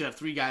game we should have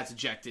 3 guys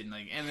ejected,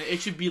 and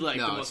it should be like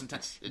the most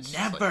intense.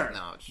 Never.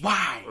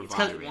 Why?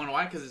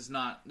 Why? Because it's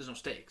not. There's no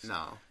stakes.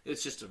 No.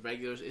 It's just a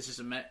regular. It's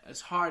just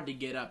it's hard to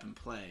get up and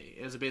play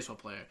as a baseball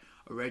player.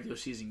 A regular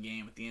season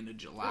game at the end of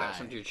July. Yeah,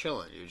 something you're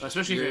chilling.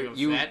 Especially if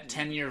you're a vet,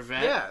 10-year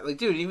vet. Yeah, like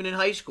dude, even in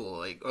high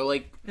school, in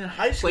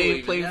high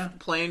school,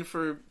 playing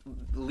for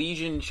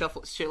Legion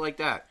shuffle shit like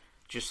that.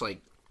 Just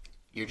like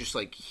you're just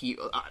like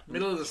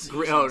middle of the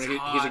season.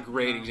 He's a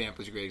great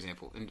example. He's a great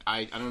example, and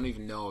I don't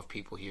even know if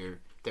people here.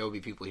 There will be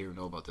people here who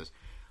know about this.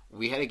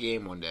 We had a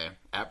game one day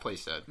at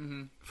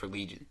Playstead for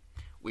Legion.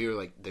 We were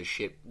like the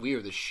shit. We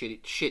were the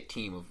shit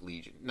team of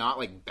Legion. Not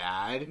like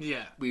bad.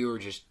 Yeah. We were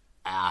just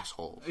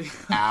assholes.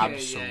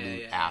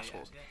 Absolute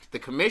assholes. Yeah. The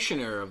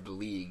commissioner of the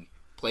league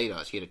played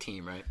us. He had a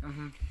team, right?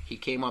 Mm-hmm. He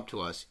came up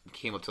to us. He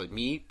came up to like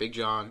me, Big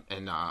John,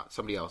 and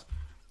somebody else,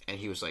 and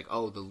he was like,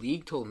 "Oh, the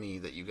league told me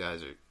that you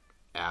guys are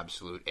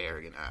absolute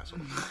arrogant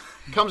assholes."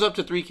 Comes up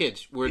to 3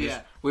 kids. We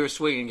were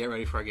swinging, getting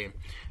ready for our game,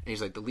 and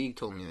he's like, "The league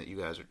told me that you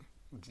guys are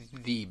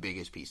the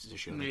biggest pieces of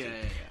shit on the team."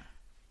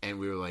 And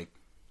we were like,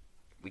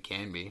 "We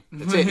can be."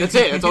 That's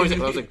it. That's always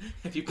it. I was like,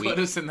 if you put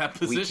us in that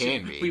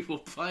position, we will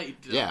fight.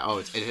 Yeah. Oh,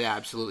 it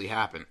absolutely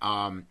happened.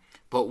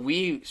 But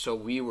we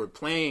were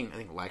playing. I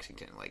think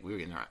Lexington. Like we were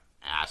getting our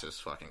asses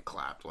fucking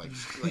clapped. Like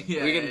we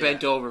were getting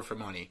bent over for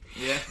money.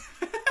 Yeah.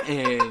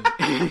 And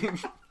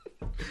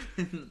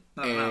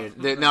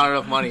not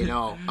enough money.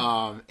 No.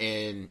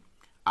 And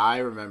I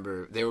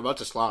remember they were about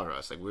to slaughter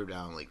us. Like we were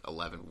down like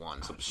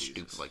 11-1, something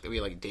stupid like that. We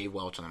had like Dave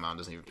Welch on the mound,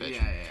 doesn't even pitch.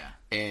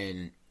 Yeah.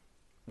 And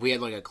we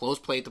had like a close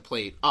plate to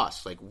plate.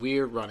 Us, like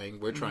we're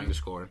running, we're trying to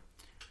score.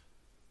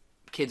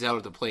 Kids out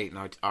at the plate,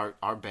 and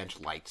our bench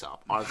lights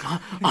up.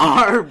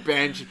 Our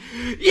bench,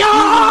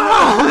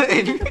 yeah.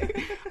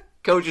 And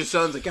coach's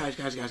son's like, guys,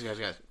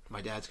 my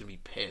dad's gonna be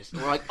pissed.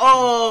 And we're like,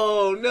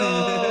 oh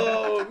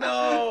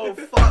no,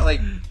 fuck.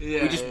 Like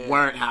we just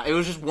weren't. It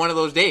was just one of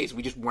those days.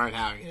 We just weren't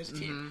having it as a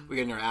team. We're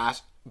getting our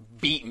ass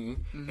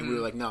beaten, and we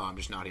were like, no, I'm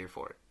just not here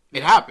for it.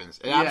 It happens.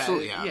 It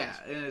absolutely happens.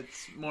 Yeah, and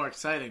it's more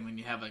exciting when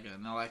you have like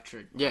an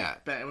electric. Yeah,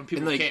 when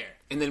people care.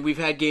 And then we've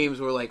had games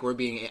where like we're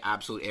being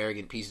absolute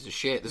arrogant pieces of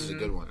shit. This is a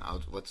good one.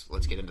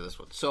 Let's get into this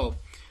one. So,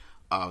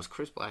 it was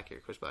Chris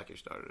Blackyer. Chris Blackyer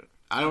started it.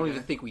 I don't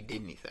even think we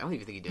did anything. I don't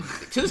even think he did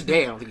anything. To this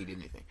day, I don't think he did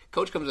anything.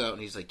 Coach comes out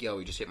and he's like, "Yo,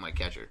 we just hit my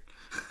catcher."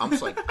 I'm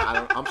just like, I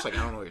don't know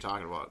what you're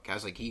talking about.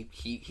 Guys, like he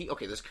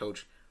okay, this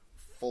coach.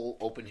 Full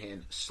open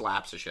hand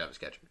slaps the shit out of his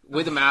catcher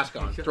with a mask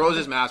on, throws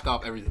his mask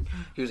off, everything.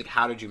 He was like,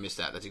 "How did you miss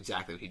that?" That's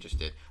exactly what he just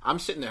did. I'm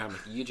sitting there. I'm like,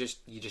 "You just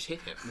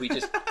hit him.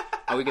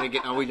 Are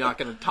we not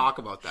gonna talk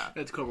about that?"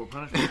 That's corporal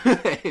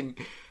punishment.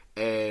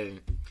 and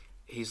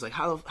he's like,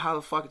 "How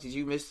the fuck did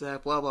you miss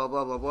that?" Blah blah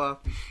blah blah blah.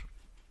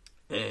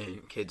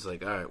 And kid's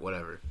like, "All right,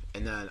 whatever."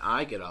 And then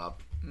I get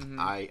up.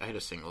 I hit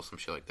a single, some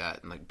shit like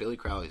that. And like Billy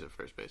Crowley's at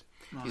first base.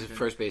 He's a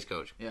first base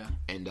coach. Yeah.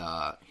 And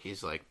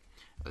he's like,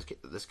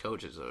 this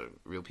coach is a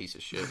real piece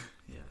of shit.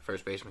 Yeah.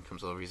 First baseman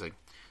comes over. He's like,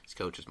 this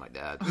coach is my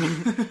dad.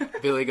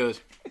 Billy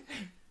goes,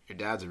 your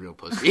dad's a real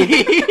pussy.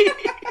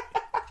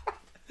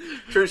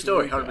 True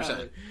story,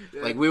 100%.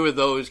 Yeah. Like, we were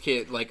those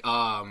kids, like,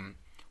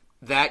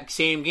 that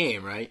same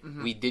game, right?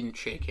 Mm-hmm. We didn't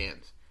shake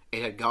hands.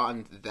 It had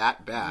gotten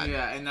that bad.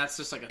 Yeah, and that's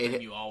just like a thing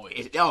you always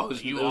do.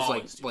 It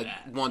was like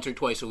once or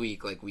twice a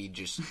week. Like, we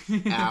just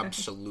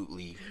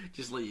absolutely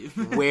just leave.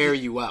 Wear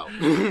you out.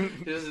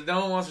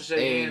 No one wants to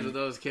shake hands with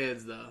those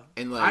kids, though.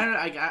 And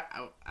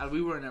like,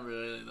 we were never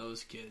really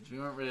those kids. We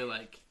weren't really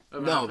like.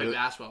 No, play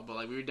basketball, but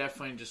like we were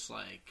definitely just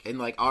like, and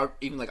like our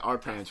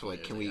parents were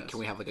like, can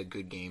we have like a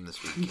good game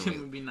this week?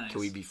 Can we be nice? Can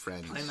we be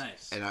friends? Play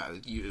nice.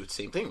 And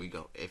same thing. We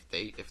go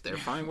if they're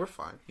fine, we're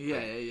fine. Yeah,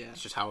 like, yeah.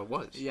 It's just how it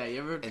was. Yeah,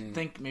 you ever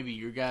think maybe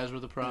your guys were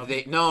the problem?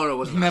 No, it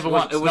wasn't. Never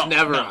us. It was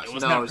never us. It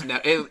was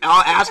never.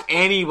 I'll ask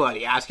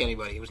anybody.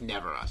 It was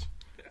never us.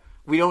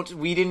 We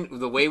didn't.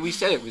 The way we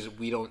said it was,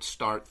 we don't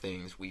start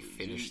things. We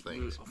finish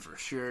things. For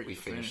sure, we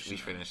finish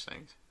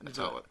things. That's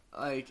how it.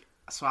 Like.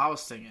 So I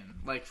was thinking,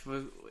 like,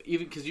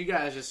 even because you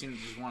guys just seemed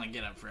to just want to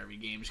get up for every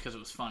game just because it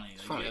was funny.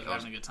 Like, funny. You guys were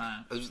having a good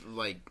time.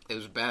 It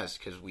was best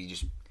because we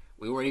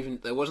weren't even.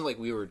 It wasn't like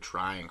we were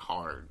trying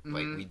hard. Mm-hmm.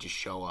 Like, we just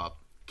show up,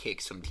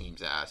 kick some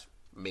team's ass,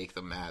 make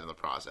them mad in the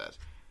process.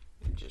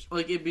 And just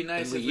like, it'd be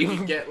nice if we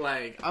could get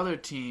like other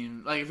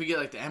teams, like if we get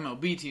like the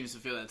MLB teams to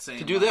feel that same.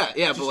 To do that,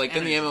 yeah. But like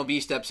energy. Then the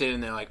MLB steps in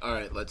and they're like, all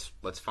right, let's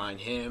find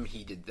him.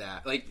 He did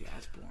that. Like, yeah,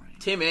 that's boring.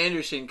 Tim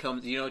Anderson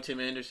comes. You know Tim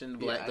Anderson,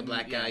 the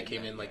black guy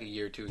came in like a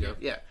year or two ago.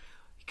 Yeah.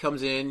 He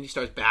comes in, he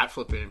starts bat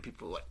flipping, and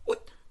people are like,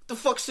 "What the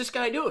fuck's this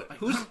guy doing?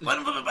 Who's let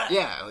him flip a bat?"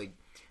 Yeah, like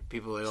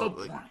people are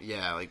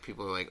like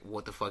people are like,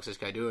 "What the fuck's this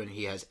guy doing?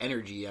 He has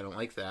energy. I don't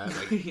like that."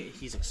 Like,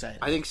 he's excited.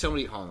 I think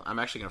somebody. Hold on, I'm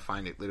actually gonna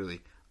find it literally.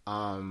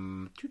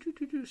 Someone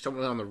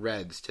on the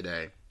Reds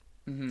today.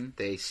 Mm-hmm.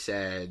 They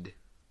said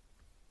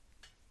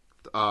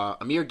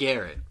Amir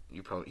Garrett.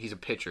 He's a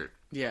pitcher.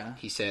 Yeah.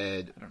 He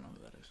said, I don't know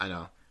who that is. I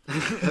know.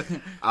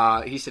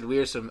 He said, we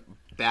are some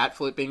bat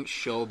flipping,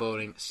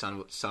 showboating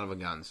son of a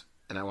guns,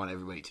 and I want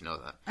everybody to know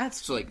that.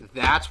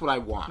 That's what I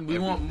want. We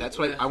want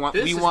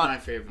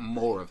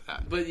more of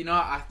that. But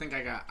I think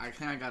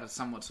I got a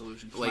somewhat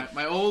solution. Like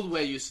my old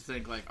way used to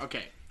think like,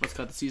 okay, let's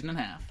cut the season in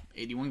half,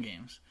 81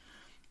 games.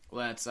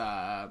 Let's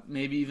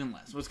maybe even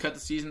less. Let's cut the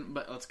season,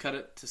 but let's cut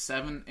it to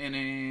 7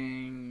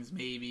 innings,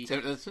 maybe.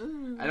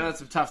 I know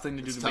that's a tough thing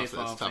to do to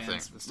baseball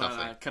fans.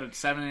 But cut it to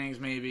 7 innings,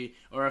 maybe,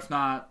 or if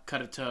not,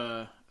 cut it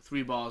to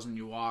 3 balls and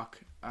you walk.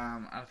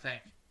 I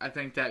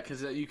think that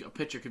because a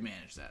pitcher could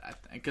manage that.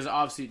 Because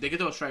obviously they can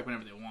throw a strike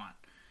whenever they want.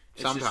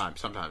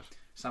 Sometimes.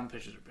 Some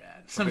pitchers are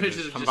bad. Some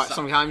pitchers are just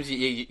sometimes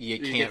you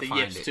can't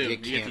find it. You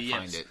can't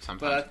find it.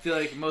 Sometimes. But I feel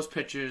like most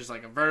pitchers,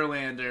 like a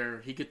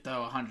Verlander, he could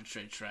throw 100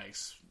 straight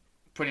strikes.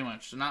 Pretty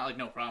much. So not like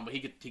no problem, but he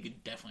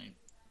could definitely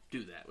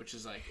do that, which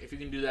is like, if you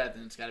can do that,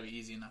 then it's got to be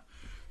easy enough.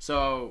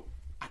 So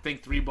I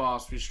think 3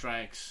 balls, 3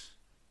 strikes,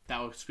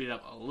 that would speed it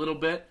up a little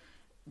bit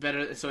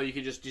better. So you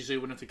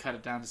wouldn't have to cut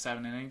it down to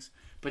 7 innings,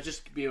 but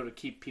just be able to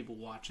keep people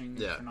watching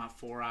for not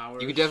 4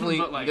 hours. You could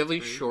definitely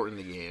shorten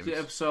the games.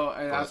 Yeah, so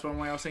that's one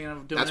way I was thinking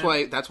of doing.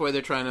 That's why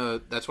they're trying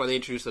to. That's why they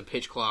introduced the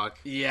pitch clock.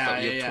 Yeah,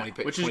 you have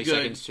 20 which is 20 good.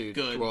 Seconds to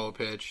good. throw a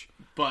pitch.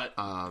 But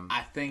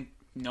I think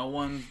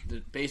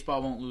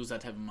baseball won't lose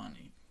that type of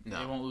money. No.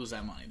 They won't lose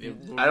that money.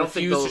 I don't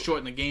think they'll to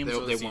shorten the game. They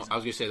won't. I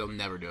was gonna say they'll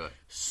never do it.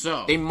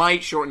 So they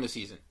might shorten the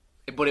season,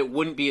 but it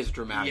wouldn't be as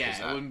dramatic as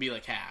that. Yeah, it wouldn't be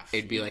like half.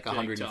 It'd be like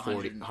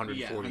 140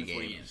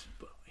 games.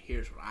 But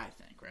here's what I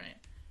think. Right,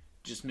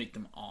 just make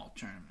them all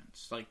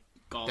tournaments, like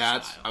golf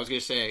style. I was gonna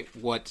say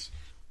what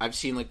I've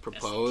seen like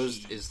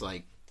proposed is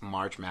like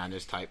March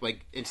Madness type.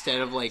 Like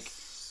instead of like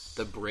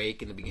the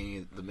break in the beginning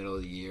of the middle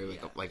of the year,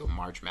 like a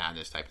March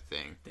Madness type of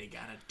thing. They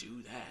gotta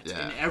do that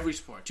in every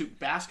sport too.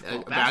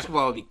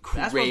 Basketball would be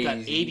crazy.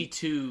 Basketball's got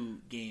 82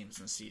 games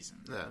in the season.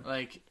 Yeah.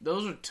 Like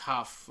those are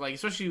tough. Like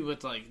especially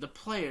with like the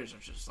players are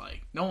just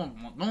like no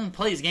one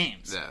plays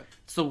games. Yeah.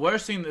 It's the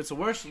worst thing. It's the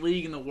worst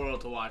league in the world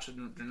to watch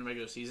during the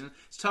regular season.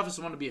 It's the toughest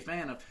one to be a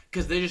fan of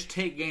because they just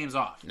take games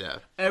off. Yeah.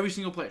 Every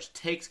single player just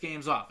takes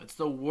games off. It's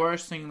the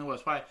worst thing in the world.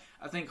 That's why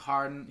I think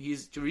Harden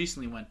he's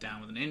recently went down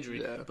with an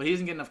injury, but he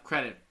doesn't get enough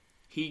credit.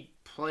 He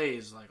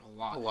plays like a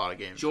lot of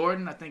games.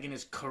 Jordan, I think in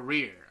his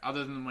career,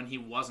 other than when he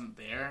wasn't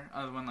there,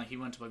 other than when like he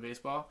went to play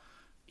baseball,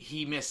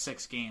 he missed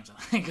 6 games,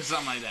 I think, or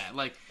something like that.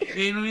 Like,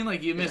 you know what I mean?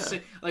 Like you missed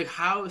 6. Like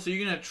how? So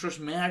you're gonna just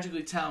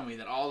magically tell me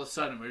that all of a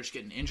sudden we're just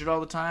getting injured all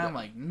the time?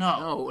 Like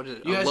no. What is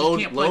it? You guys just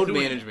can't play load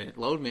management.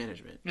 Load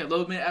management. Yeah,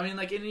 load management. I mean,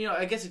 like, and,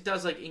 I guess it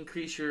does like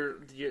increase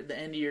the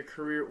end of your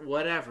career,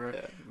 whatever.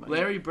 Yeah,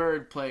 Larry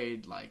Bird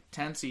played like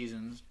 10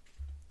 seasons.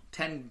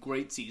 10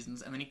 great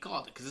seasons, and then he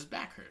called it because his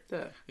back hurt.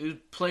 Yeah. He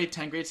played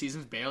 10 great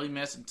seasons, barely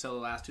missed until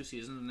the last 2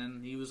 seasons, and then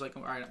he was like,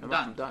 all right, I'm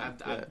done.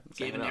 I've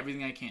given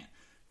everything I can.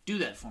 Do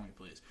that for me,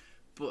 please.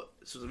 But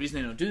so the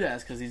reason they don't do that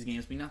is because these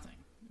games mean nothing.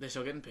 They're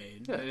still getting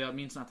paid. Yeah. That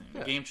means nothing.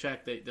 Yeah. Game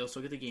check, they'll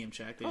still get the game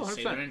check. They just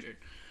say they're injured.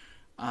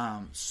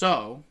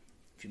 So,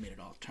 if you made it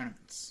all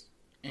tournaments...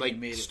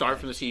 Like start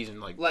from the season,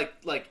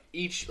 like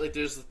each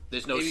there's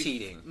no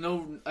seeding.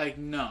 No,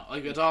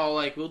 it's all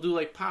like we'll do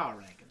like power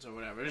rankings. cards or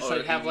whatever. Just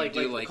have like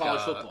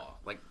college football,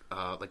 like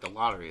the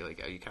lottery.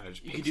 Like you kind of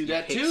just you could do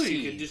that too. Seeds.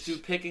 You could just do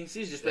picking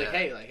seeds. Just be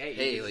hey,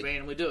 you just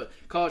randomly do it.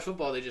 College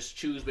football, they just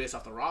choose based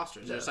off the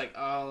rosters. Yeah. It's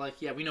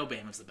we know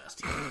Bama's the best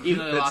team, even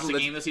though they lost the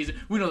game this season.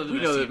 We know they're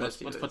the best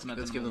team. Let's put them at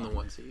Let's give them the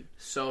 1 seed.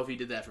 So if you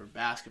did that for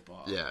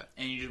basketball,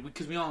 and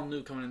because we all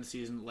knew coming into the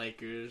season,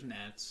 Lakers,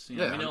 Nets, we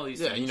know these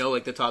things.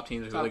 Like the top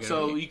teams.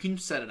 So you can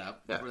set it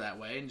up for that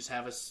way and just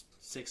have a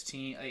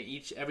 16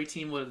 each. Every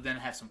team would then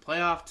have some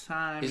playoff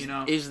time.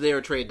 Is there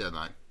a trade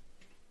deadline?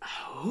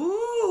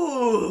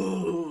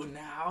 Ooh,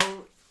 now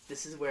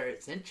this is where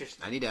it's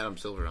interesting. I need Adam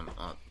Silver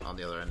on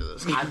the other end of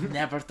this. I've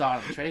never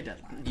thought of a trade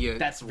deadline. Yeah,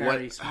 that's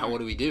very smart. What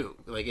do we do?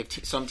 Like,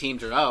 if some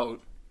teams are out,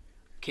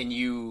 can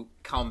you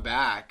come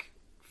back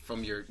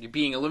from you're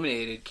being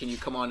eliminated? Can you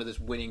come onto this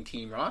winning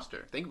team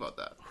roster? Think about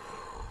that.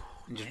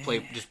 And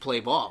just play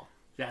ball.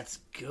 That's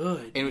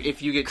good. And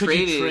if you get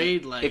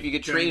traded,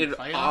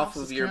 off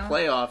of your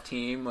playoff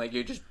team, like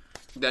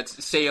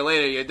that's say you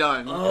later, you're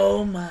done.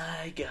 Oh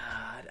my god.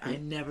 I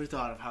never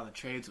thought of how the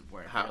trades would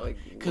work.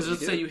 Because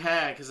let's say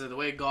because of the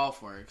way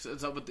golf works,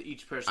 it's up with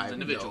each person's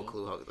individual. I have no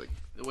clue how.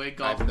 The way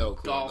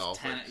golf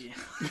tennis. Yeah.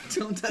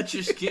 Don't touch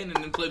your skin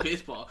and then play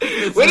baseball.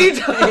 What do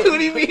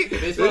you mean?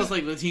 Baseball's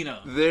like Latino.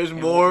 There's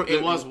more.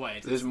 It was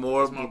white. There's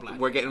more black.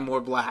 We're getting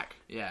more black.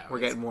 Yeah, we're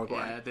getting more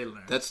black. Yeah, they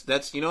learn.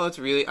 That's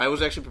really. I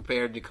was actually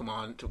prepared to come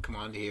on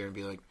here and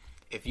be like,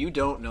 if you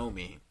don't know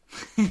me,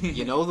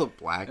 you know the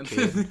black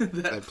kid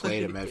that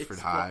played at Medford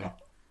High,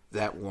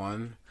 that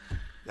one.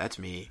 That's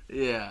me.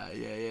 Yeah.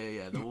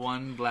 The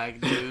one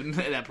black dude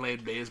that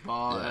played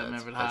baseball at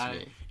Medford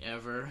High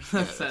ever.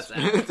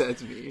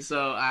 That's me.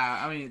 So,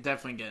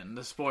 definitely getting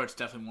the sport's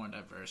definitely more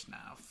diverse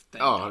now.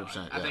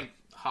 100%. I think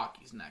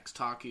hockey's next.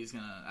 I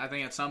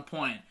think at some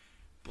point,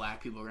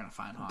 black people are going to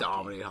find hockey.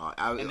 Dominate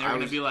hockey. And they're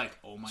going to be like,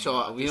 oh my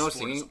god, this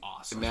sport is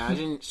awesome.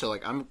 Imagine,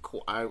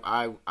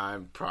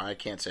 I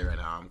can't say right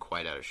now I'm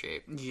quite out of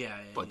shape. Yeah.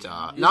 But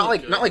not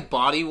like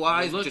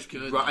body-wise. Just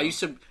good.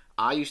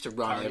 I used to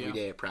run every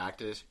day at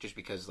practice just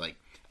because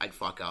I'd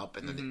fuck up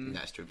and then the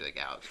nester would be like,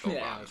 Alex, go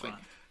run.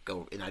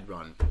 Go and I'd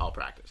run all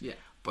practice. Yeah.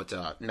 But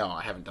no,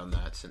 I haven't done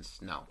that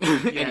since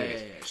Yeah.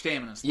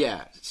 Stamina.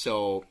 Yeah.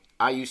 So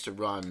I used to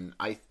run.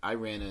 I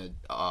ran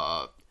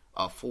a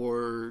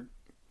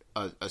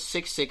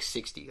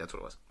 6.60. That's what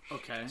it was.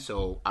 Okay.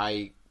 So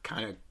I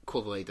kind of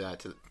equivalent that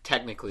to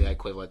technically I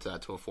equivalent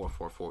that to a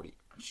 4.40.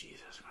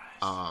 Jesus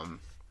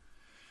Christ.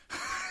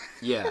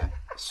 Yeah,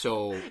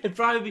 so it'd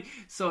probably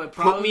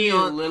be a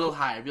little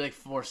higher. It'd be like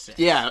 4.6.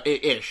 Yeah,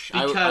 ish.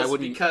 I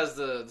wouldn't because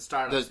the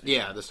startup speed.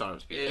 Yeah, the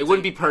startup speed. It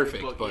wouldn't be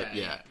perfect, but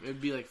yeah.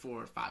 It'd be like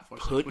 4 or 5, 4,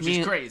 6, which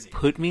is crazy.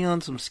 Put me on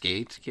some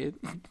skates, kid.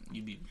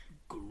 You'd be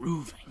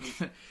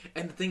grooving.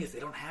 And the thing is, they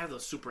don't have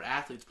those super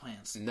athletes playing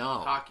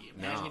hockey.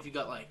 Imagine if you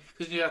got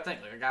because you got to think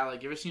a guy you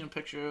ever seen a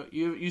picture?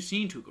 You've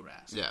seen Tuukka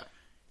Rask. Yeah.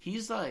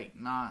 He's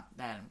not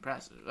that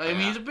impressive. I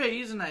mean,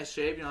 he's in nice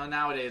shape.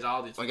 Nowadays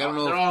all these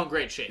they're all in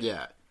great shape.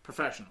 Yeah.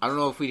 Professionals. I don't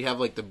know if we'd have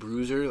the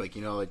bruiser,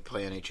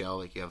 play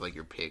NHL, you have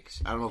your picks.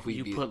 I don't know if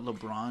we'd put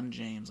LeBron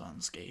James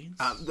on skates.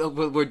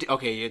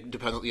 It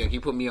depends.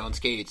 You put me on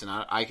skates, and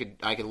I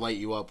could light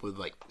you up with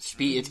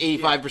speed. It's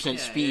 85%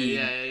 speed,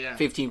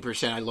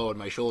 15% I lowered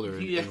my shoulder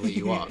and light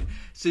you up.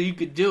 So you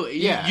could do it.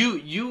 Yeah.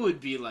 You would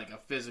be a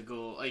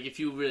physical if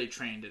you really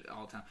trained it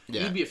all the time.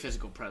 Yeah. You'd be a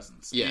physical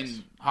presence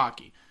in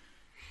hockey.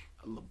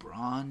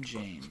 LeBron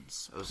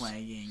James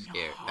playing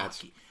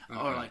hockey,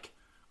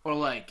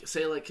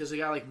 say because a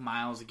guy like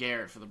Myles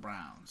Garrett for the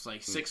Browns,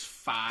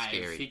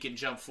 6'5", he can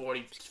jump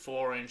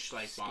 44-inch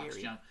box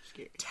jump.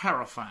 Scary.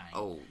 Terrifying.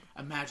 Oh,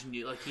 imagine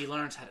he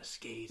learns how to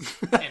skate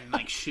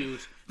and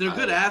shoot. They're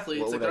good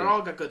athletes. They're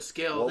all got good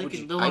skill.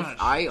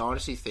 I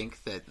honestly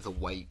think that the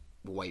white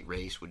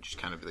race would just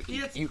kind of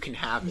be you can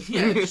have it.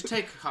 Yeah, just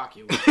take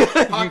hockey away.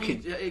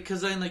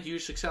 Because then you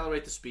should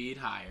accelerate the speed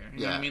higher.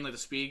 You know what I mean? The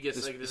speed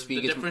gets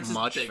the difference is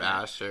much bigger.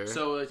 Faster.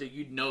 So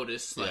you'd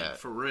notice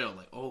for real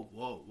oh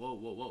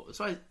whoa.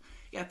 So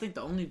I think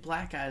the only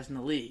black guys in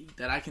the league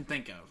that I can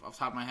think of off the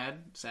top of my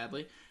head,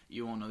 sadly,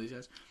 you won't know these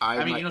guys.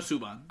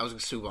 Subban. I was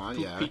Subban,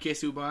 yeah. PK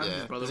Subban, yeah.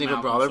 his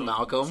brother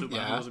Malcolm.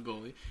 Subban was a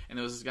goalie, and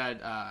there was this guy.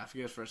 I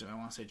forget his first name. I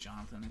want to say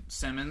Jonathan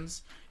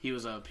Simmons. He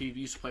used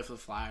to play for the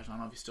Flyers. I don't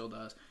know if he still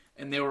does.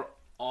 And they were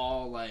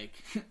all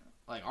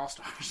all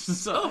stars.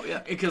 So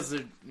because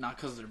they're not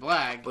because they're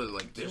black, but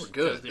they were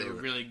good. They were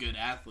really good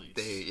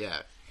athletes.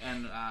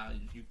 And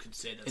you could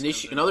say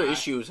that's another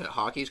issue is that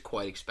hockey is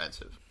quite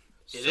expensive.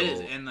 It is,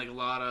 and a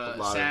lot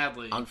of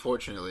sadly,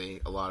 unfortunately,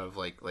 a lot of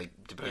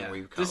depending where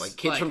you come,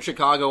 kids from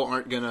Chicago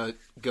aren't gonna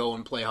go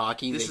and play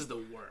hockey. This is the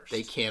worst.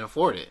 They can't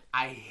afford it.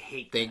 I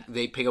hate that.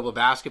 They pick up a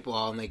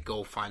basketball and they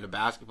go find a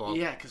basketball.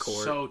 Yeah, because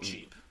it's so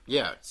cheap.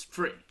 Yeah. It's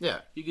free.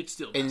 Yeah. You could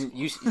steal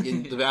basketball.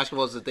 And the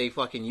basketballs that they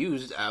fucking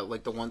used,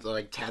 like the ones that are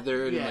like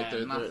tethered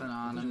and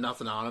like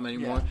nothing on them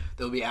anymore,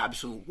 they'll be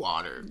absolute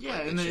water. Yeah,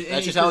 like, and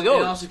that's just how it goes.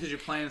 And also because you're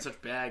playing in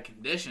such bad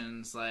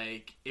conditions,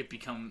 like it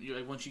becomes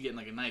like once you get in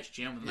like a nice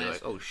gym with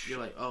you're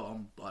like, oh,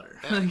 I'm butter.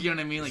 Yeah. You know what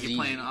I mean? Like you're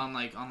playing on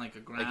a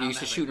ground. Like you used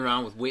to shooting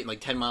around with wind, like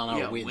 10 mile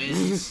an hour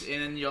winds.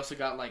 And then you also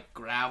got like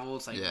gravel.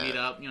 It's like beat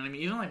up. You know what I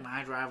mean? Even like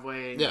my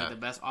driveway. Like, the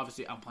best.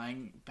 Obviously, I'm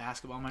playing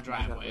basketball in my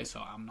driveway,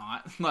 so I'm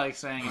not like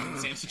saying I'm in the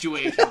same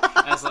situation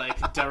as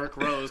like Derrick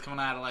Rose coming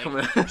out of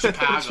like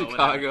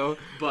Chicago.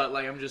 But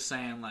like I'm just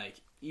saying, like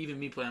even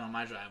me playing on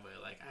my driveway,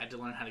 like I had to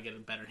learn how to get a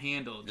better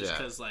handle just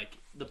because like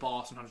the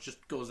ball sometimes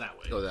just goes that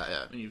way.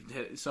 When you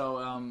hit it. So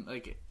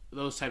like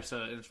those types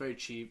of, and it's very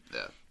cheap.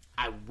 Yeah.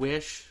 I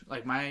wish,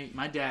 like,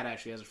 my dad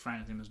actually has a friend,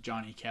 his name is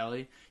Johnny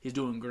Kelly. He's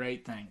doing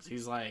great things.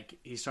 He's like,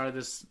 he started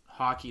this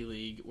hockey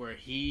league where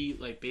he,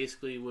 like,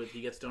 basically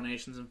he gets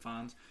donations and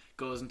funds,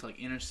 goes into, like,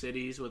 inner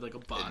cities with, like, a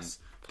bus,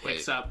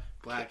 picks up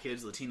black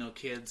kids, Latino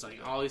kids,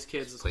 like, all these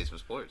kids. Plays some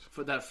sports.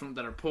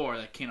 That are poor,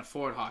 that can't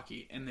afford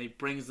hockey, and they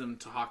brings them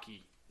to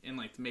hockey and,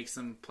 like, makes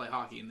them play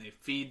hockey, and they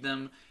feed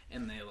them,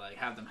 and they, like,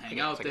 have them hang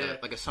out there.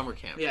 Like a summer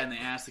camp. Yeah, and they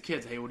ask the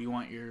kids, hey, what do you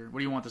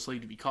want this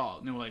league to be called?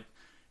 And they were like,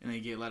 and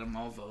they let them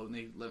all vote, and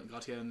they let them go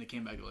together, and they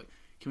came back and were like,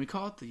 can we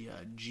call it the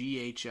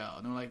GHL?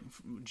 And they're like,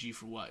 G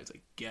for what? It's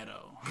like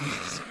ghetto.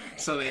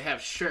 So they have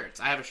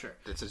shirts. I have a shirt.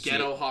 It's a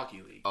Ghetto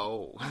Hockey League.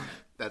 Oh,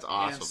 that's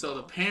awesome. And so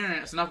the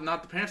parents, not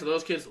the parents of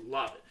those kids,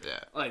 love it. Yeah.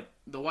 Like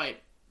the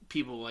white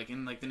people, like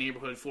in like the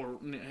neighborhood, 4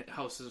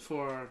 houses,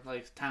 4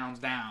 like towns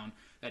down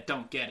that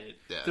don't get it.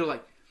 Yeah. They're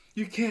like,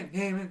 you can't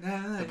name it.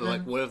 But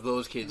like, what if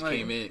those kids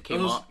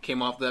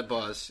came off that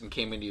bus and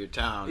came into your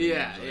town?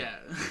 Yeah,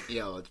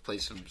 yeah. Let's play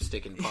some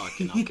stick and puck,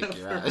 and I'll kick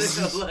your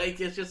ass.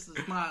 Like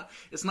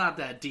it's not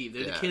that deep.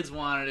 The kids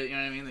wanted it. You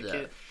know what I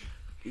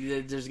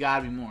mean? There's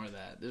got to be more of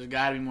that. There's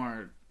got to be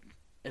more.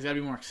 It's got to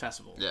be more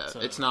accessible. Yeah,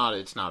 it's not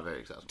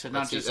very accessible. To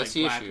not just like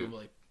black people,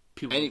 like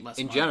people less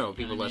in money, general,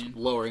 people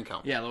lower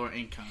income. Yeah, lower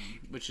income,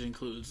 which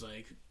includes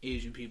like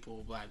Asian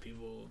people, black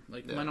people,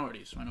 like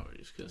minorities.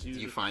 Because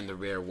you find the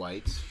rare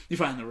whites. You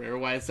find the rare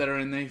whites that are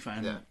in there. You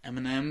find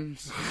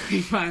M&Ms.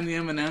 You find the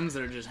M&Ms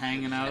that are just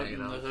hanging out in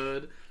the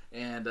hood,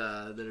 and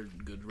they're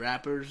good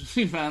rappers.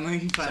 You find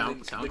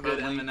the good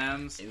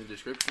M&Ms in the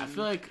description. I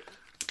feel like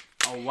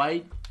a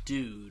white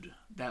dude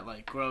that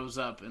like grows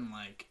up in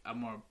like a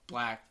more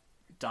black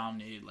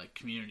dominated like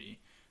community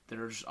that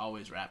are just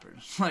always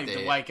rappers. Like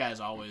the white guys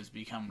always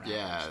become rappers.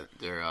 Yeah,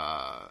 they're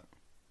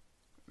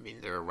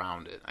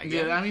around it. I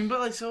guess. Yeah, I mean, but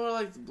like so are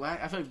like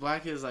black. I feel like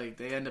black is like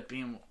they end up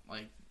being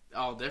like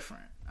all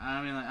different.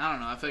 I mean, like I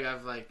don't know. I feel like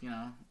I've like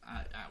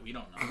we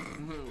don't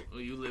know.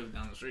 You live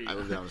down the street. I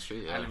live down the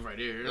street. Yeah. I live right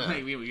here. Yeah.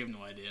 Like we have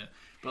no idea.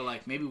 But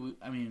like maybe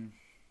I'm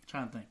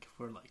trying to think if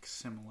we're like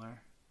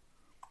similar.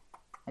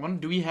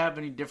 Do we have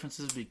any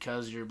differences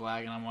because you're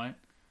black and I'm white?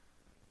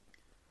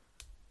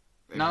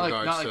 In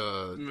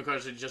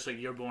regards to just like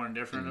you're born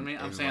different. I mean,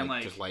 I'm saying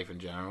like just life in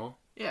general.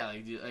 Yeah,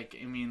 like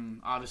I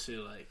mean, obviously,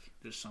 like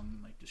there's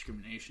some like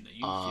discrimination that you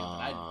feel.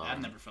 But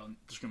I've never felt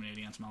discriminated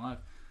against in my life.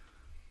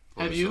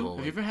 Have you?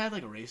 Have you ever had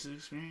like a racist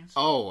experience?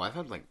 Oh, I've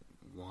had like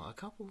a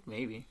couple,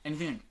 maybe.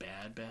 Anything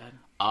like bad?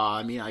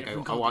 I mean, like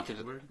I walked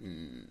into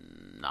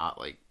not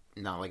like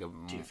a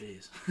to your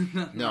face.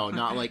 No,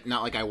 not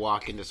like I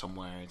walk into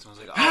somewhere and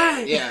someone's like,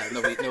 oh yeah,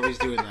 nobody's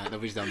doing that.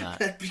 Nobody's done that.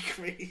 That'd be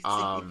crazy.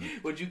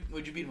 Would you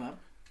beat him up?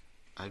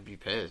 I'd be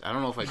pissed. I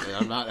don't know if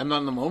I'm not in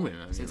the moment. I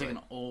mean, it's like an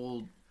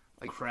old,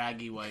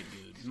 craggy white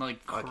dude.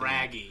 Like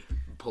craggy.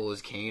 Pull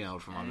his cane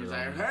out from under him.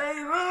 Like,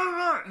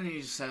 hey, and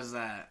he says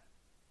that.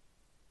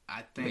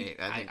 I think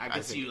I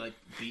could see you like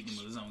beating him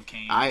with his own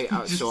cane.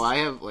 So I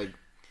have like.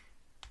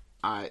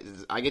 I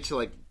get to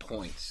like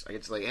points. I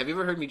get to like. Have you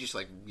ever heard me just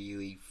like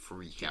really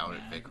freak out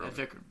at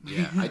Vikram?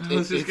 Yeah, I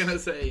was just gonna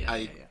say.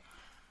 I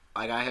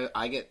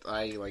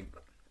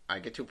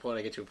get to a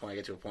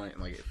point.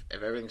 And like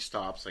if everything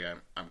stops, like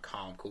I'm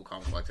calm, cool,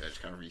 calm, collected. I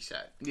just kind of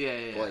reset.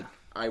 Yeah. Like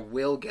I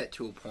will get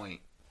to a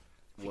point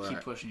where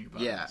keep pushing your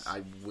buttons. Yeah,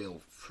 I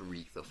will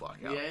freak the fuck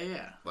out.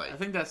 Yeah. Like I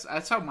think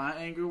that's how my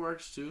anger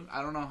works too.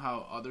 I don't know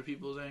how other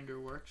people's anger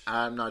works.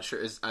 I'm not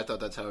sure. I thought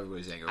that's how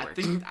everybody's anger works.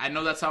 I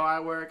know that's how I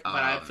work, but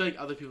I feel like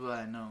other people that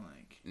I know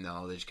like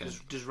no, they just kind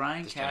of. Does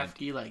Ryan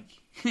Kafke like?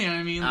 You know what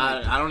I mean?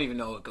 Like, I don't even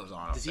know what goes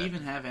on. Does he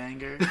even have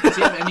anger? Does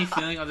he have any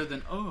feeling other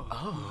than oh?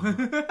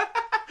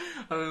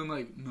 I'm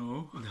like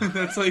no.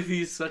 That's like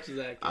he's such a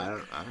that. I don't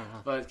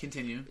know. But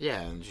continue.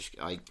 Yeah, and just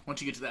like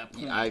once you get to that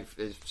point,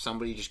 if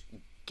somebody just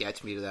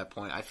gets me to that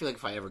point, I feel like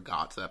if I ever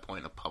got to that point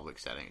in a public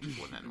setting, it just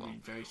wouldn't end well.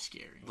 Very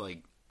scary.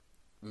 Like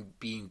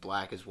being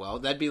black as well.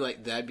 That'd be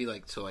like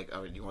so like.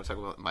 Oh, you want to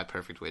talk about my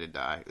perfect way to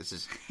die? This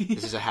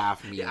is a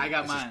half meme. Yeah, I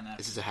got mine.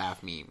 This is a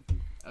half meme.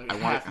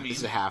 Meme. This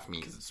is a half meme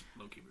because it's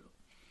low-key real.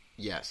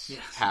 Yes,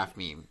 half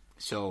meme.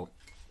 So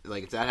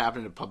like if that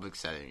happened in a public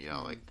setting, you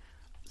know, like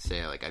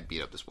say like I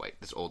beat up this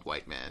old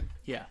white man.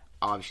 Yeah.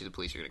 Obviously the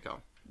police are gonna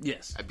come.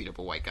 Yes. I beat up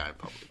a white guy in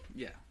public.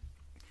 Yeah.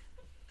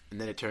 And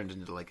then it turned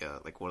into like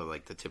one of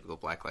like the typical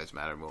Black Lives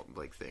Matter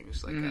like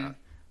things, like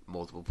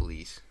multiple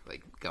police,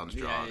 like guns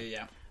drawn.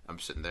 Yeah. I'm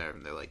sitting there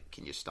and they're like,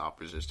 "Can you stop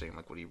resisting?" I'm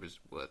like,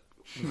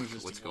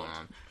 what's going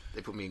on?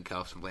 They put me in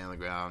cuffs and lay on the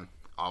ground.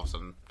 All of a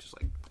sudden, just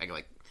like I get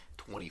like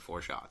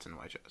 24 shots in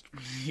my chest.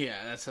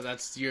 Yeah,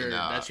 that's your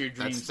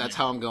dream. That's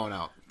how I'm going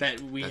out. That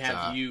we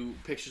have you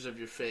pictures of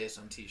your face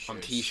on T-shirts.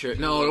 On T-shirt.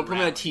 No, don't put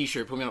me on a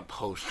T-shirt. Put me on a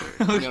poster.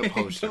 Put me on a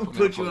poster.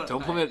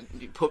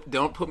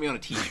 Don't put me on a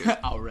T-shirt.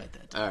 I'll write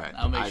that down. All right.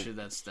 I'll make sure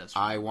that's.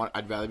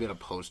 I'd rather be on a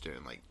poster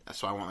and like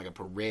so. I want like a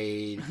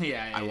parade.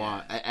 I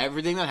want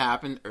everything that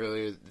happened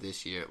earlier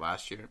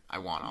last year. I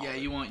want all. Yeah,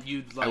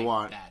 you'd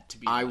like that to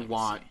be. I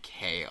want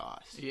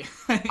chaos. Yeah.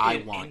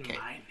 I want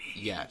chaos.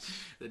 Yes.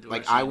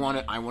 Like I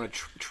want to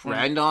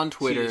trend on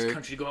Twitter. See this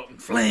country go out in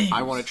flames.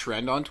 I want to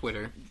trend on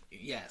Twitter.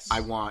 Yes.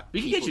 I want.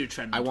 We can get you a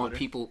trend on Twitter. I want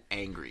people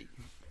angry.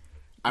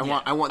 I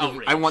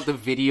want the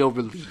video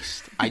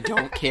released. I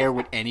don't care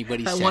what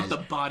anybody says. I want the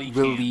body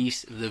cam.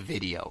 Release the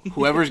video.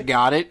 Whoever's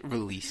got it,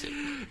 release it.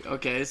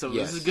 Okay, so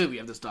this is good. We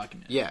have this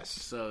document. Yes.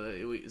 So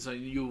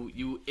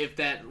you if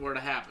that were to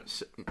happen,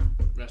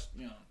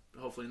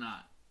 hopefully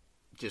not.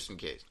 Just in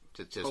case.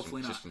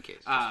 Hopefully just not. In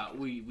case.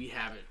 We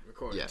have it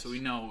recorded, yes. So we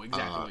know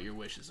exactly what your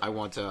wishes are. I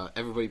want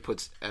everybody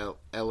puts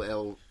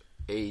LLAD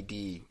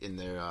in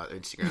their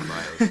Instagram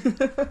bios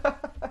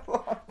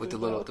with the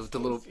little bird, the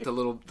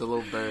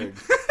little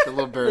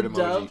bird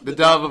emoji, the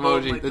dove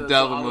emoji, like the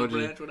dove emoji.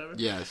 Branch, whatever.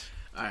 Yes.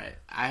 All right,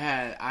 I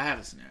have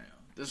a scenario.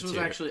 This was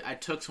actually I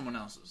took someone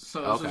else's,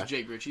 so this was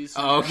Jake Ritchie's.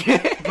 Oh,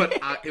 okay. But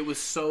it was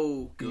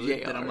so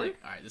good that I'm like,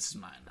 all right, this is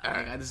mine.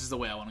 This is the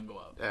way I want to go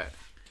up. All right.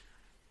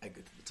 I go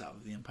to the top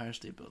of the Empire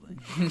State Building.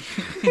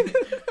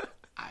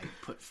 I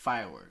put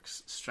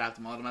fireworks, strapped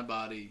them all to my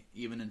body,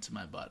 even into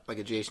my butt. Like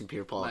a Jason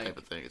Pierre-Paul type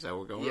of thing. Is that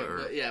where we're going?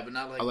 Yeah, but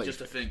not like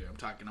just a finger. I'm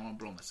talking, I want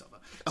to blow myself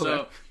up. Okay.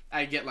 So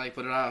I get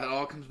put it out. It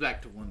all comes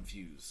back to one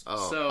fuse.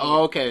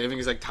 Okay.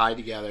 Everything's like tied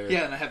together.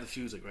 Yeah, and I have the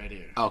fuse like right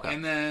here. Okay.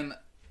 And then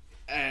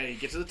I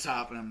get to the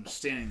top and I'm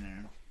standing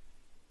there.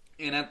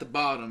 And at the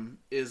bottom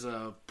is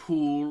a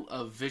pool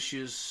of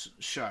vicious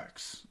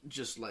sharks,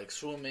 just like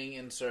swimming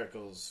in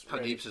circles. How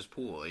deep's this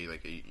pool?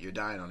 You're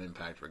dying on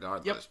impact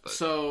regardless. Yep. But...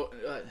 So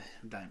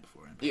I'm dying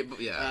before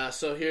impact. Yeah.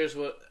 So here's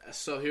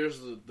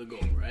the goal,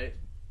 right?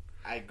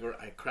 I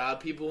crowd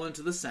people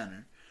into the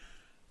center.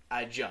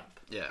 I jump.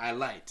 Yeah. I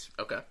light.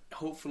 Okay.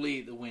 Hopefully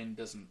the wind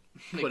doesn't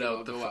put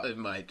out the. It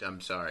might.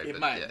 I'm sorry. It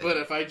might. But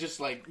if I just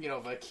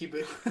if I keep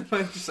it, if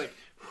I just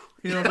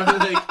if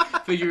I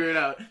figure it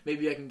out,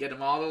 maybe I can get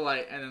them all to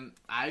light, and then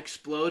I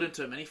explode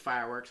into many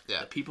fireworks.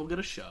 Yeah. The people get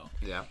a show.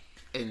 Yeah.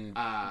 And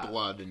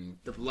blood and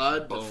the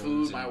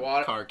food, my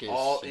water, carcass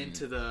all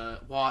into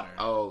the water.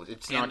 Oh,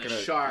 it's and not gonna.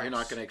 Sharks, you're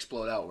not gonna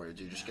explode outwards.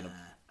 You're just gonna.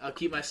 I'll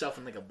keep myself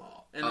in like a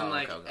ball, and then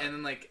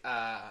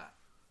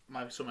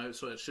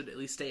so it should at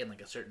least stay in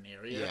like a certain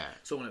area. Yeah.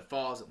 So when it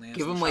falls, it lands.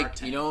 Give them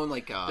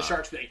the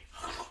sharks be like,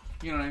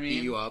 you know what I mean?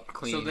 Eat you up,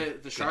 clean. So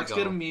the sharks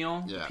get a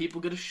meal. Yeah. The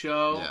people get a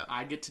show. Yeah.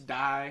 I get to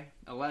die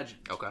a legend.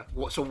 Okay.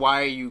 So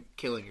why are you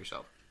killing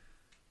yourself?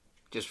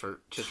 Just for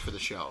the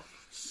show.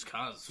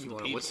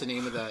 What's the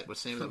name of that?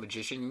 What's the name of that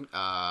magician?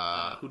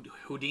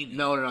 Houdini.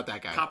 No, not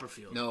that guy.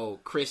 Copperfield. No,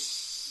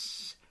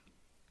 Chris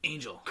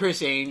Angel.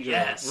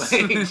 Yes.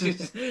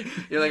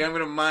 You're like, I'm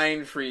gonna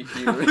mind freak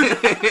you.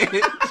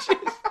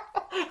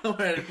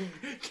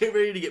 Get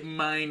ready to get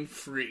mind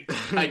freaked.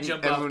 I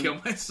jump off, kill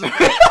myself.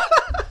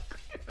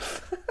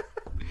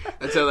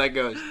 That's how that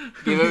goes.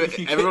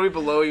 Everybody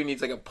below you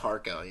needs like a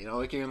parka,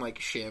 like you're in like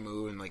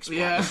Shamu and like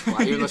splash.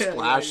 You're in the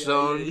splash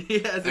zone.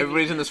 Yeah,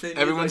 everybody's in the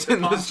everyone's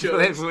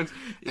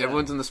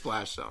in the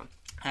splash zone.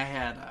 I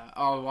had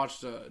I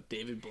watched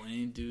David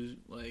Blaine do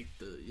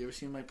you ever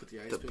seen him put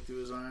the ice pick through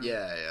his arm?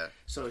 Yeah.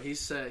 So he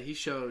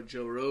showed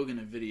Joe Rogan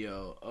a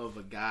video of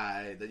a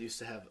guy that used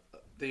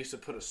to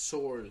put a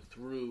sword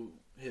through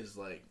his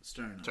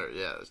sternum.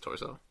 Yeah, his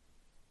torso.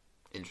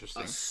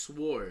 Interesting. A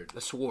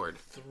sword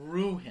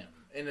through him.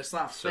 And it's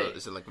not fake. So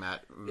is it like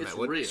It's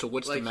real. So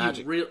what's the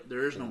magic?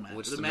 There is no magic.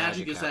 What's the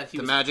magic is that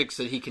the magic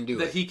that he can do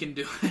that he can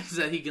do is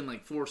that he can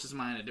force his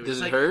mind to do it.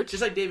 Does it hurt?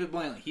 Just like David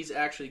Blaine, he's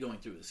actually going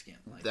through his skin.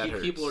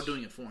 Hurts. People are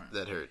doing it for him.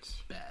 That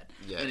hurts. Bad.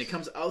 Yes. And it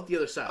comes out the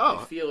other side. Oh.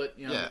 They feel it.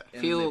 Yeah.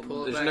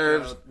 There's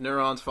nerves,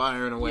 neurons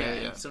firing away.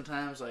 Yeah. And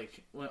sometimes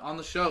when on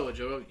the show,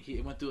 Joe he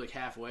went through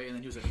halfway, and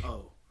then he was like,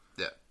 "Oh."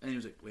 Yeah. And he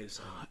was like, "Wait a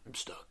second, I'm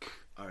stuck."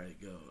 All right,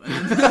 go.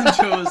 And then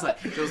Joe was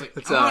like, I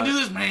want to do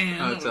this,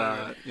 man.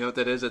 You know what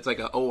that is? It's like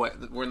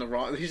we're in the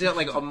wrong. He's got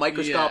like a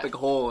microscopic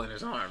hole in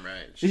his arm,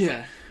 right?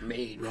 Yeah,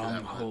 made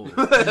wrong hole.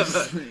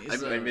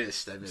 I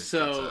missed.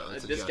 So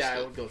this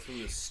guy would go through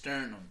his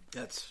sternum.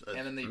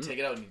 And then they take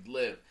it out and he'd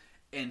live,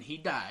 and he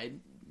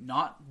died.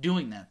 Not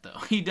doing that though.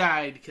 He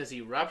died because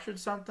he ruptured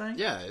something.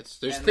 Yeah,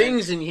 there's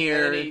things in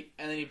here. And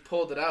then he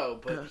pulled it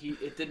out, but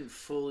it didn't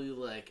fully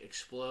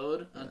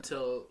explode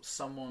until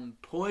someone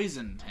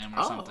poisoned him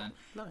or something.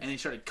 Nice. And he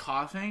started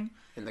coughing.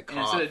 And the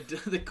cough. And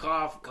instead of the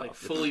cough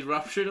fully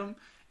ruptured him,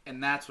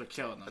 and that's what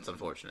killed him. That's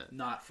unfortunate.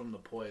 Not from the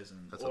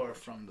poison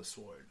from the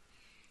sword.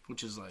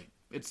 which is like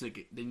it's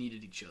like they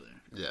needed each other.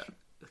 Yeah.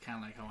 It's kind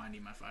of like how I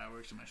need my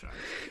fireworks and my sharks.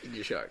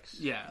 Your sharks.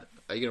 Yeah.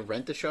 Are you gonna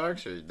rent the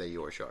sharks or are they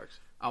your sharks?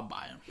 I'll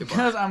buy them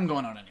because I'm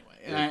going out anyway,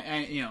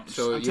 and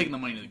so I'm taking the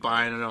money to the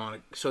buying it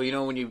on. So you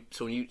know when you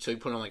put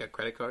it on like a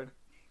credit card.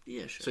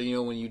 Yeah, sure. So you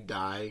know when you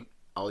die,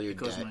 all your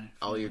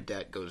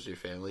debt goes to your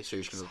family. So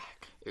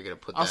you're gonna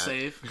put. I'll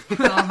save.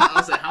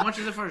 I'll say how much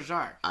is it for a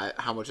shark?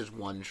 How much is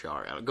one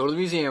shark? Go to the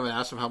museum and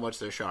ask them how much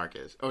their shark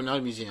is. Oh, not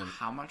a museum.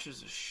 How much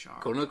is a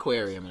shark? Go to an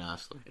aquarium and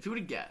ask them. If you were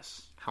to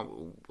guess.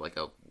 What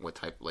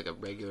type? Like a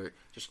regular.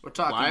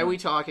 Why are we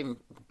talking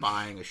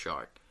buying a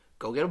shark?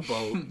 Go get a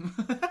boat.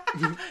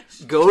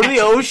 Go to the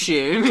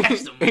ocean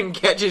and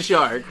catch a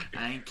shark.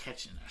 I ain't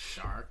catching a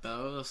shark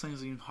though. Those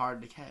things are even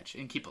hard to catch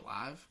and keep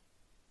alive.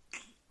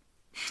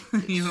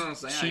 You know what I'm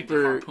saying?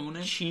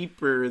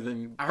 Cheaper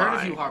than. I heard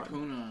if you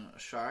harpoon a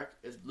shark,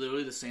 it's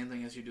literally the same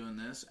thing as you doing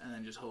this and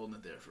then just holding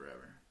it there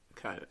forever.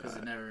 Kind of, because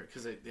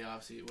they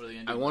obviously what are they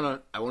gonna do?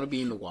 I wanna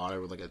be in the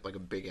water with like a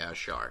big ass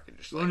shark and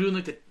just. Do you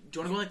want to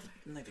go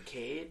in the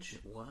cage?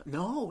 What?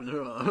 No.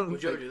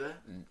 Would you ever do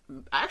that?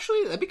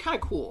 Actually, that'd be kind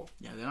of cool.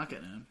 Yeah, they're not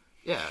getting in.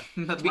 Yeah,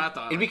 that's my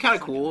thought. It'd be kind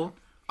of cool.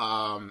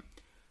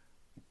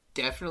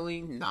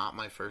 Definitely not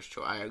my first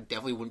choice. I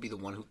definitely wouldn't be the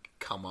one who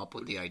come up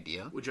with the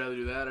idea. Would you rather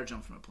do that or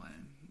jump from a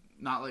plane?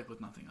 Not like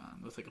with nothing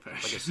on, with like a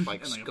parachute.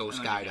 Go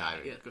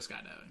skydiving. Yeah, go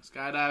skydiving.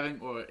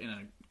 Skydiving or in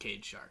a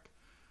cage shark.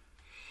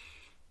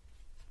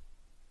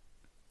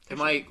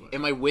 Am I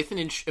with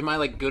am I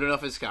like good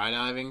enough at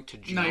skydiving to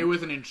jump? No, you're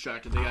with an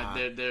instructor.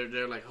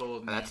 They're like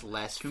holding. That's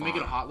less fun. Can we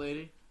make it a hot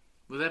lady?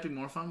 Would that be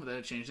more fun? Would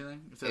that change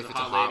anything? If it's a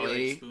hot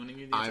lady, like, spooning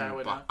you the entire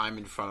way down? I'm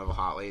in front of a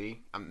hot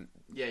lady.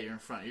 Yeah, you're in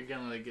front. You're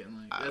getting like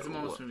that's the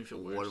moment when you feel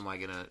worse. What am I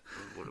gonna?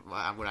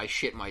 Would I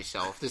shit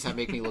myself? Does that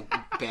make me look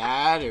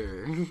bad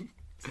or?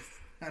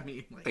 I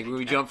mean, like when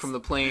we jump from the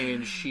plane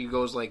and she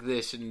goes like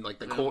this and like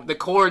the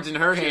cord's in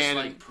her hand,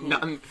 like,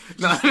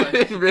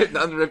 nothing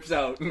rips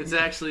out. It's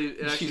actually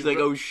she's like,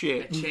 oh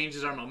shit! It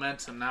changes our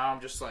momentum. Now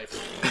I'm just like,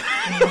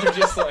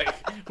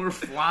 we're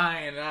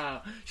flying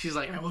now. She's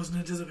like, I wasn't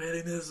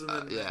anticipating this.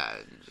 And then,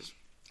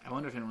 I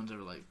wonder if anyone's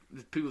ever like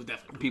people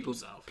definitely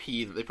themselves.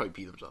 They probably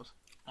pee themselves.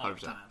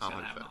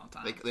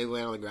 100%. They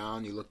land on the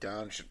ground. You look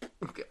down.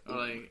 Or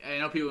like I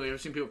know people. You ever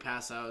seen people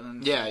pass out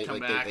and then they come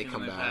back? They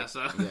come back. Pass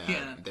out.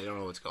 Yeah, they don't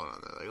know what's going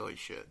on. They're like, holy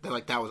shit. They're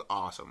like, that was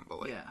awesome.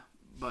 But like,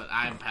 but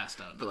I'm passed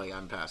out. But like,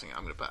 I'm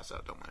gonna pass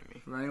out. Don't mind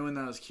me. For anyone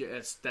that was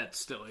curious, that's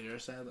still here,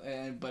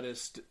 sadly. But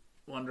it's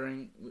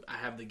wondering. I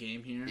have the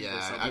game here.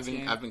 Yeah,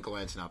 I've been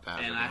glancing up at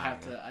it, and I have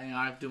to. I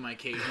have to do my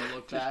occasional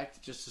look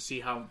back just to see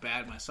how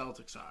bad my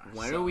Celtics are.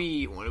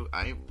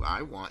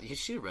 I want. You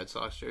see the Red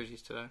Sox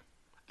jerseys today?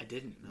 I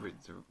didn't know.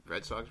 The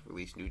Red Sox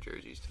released new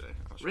jerseys today.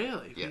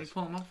 Really? Can you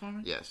pull them up for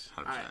me? Yes, 100%.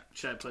 All right.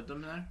 Should I put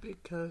them there?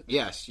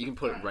 Yes, you can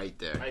put it right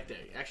there. Right there.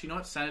 Actually, you know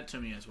what? Send it to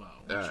me as well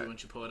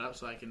once you pull it up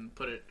so I can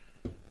put it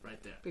right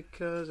there.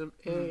 Because I'm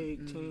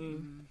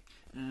 18.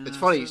 It's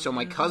funny. So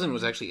my cousin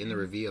was actually in the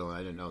reveal, and I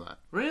didn't know that.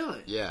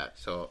 Really? Yeah.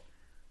 So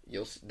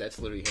that's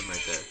literally him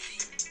right there,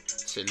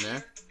 sitting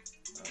there.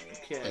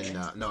 Okay.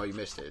 And no, you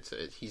missed it.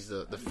 He's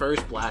the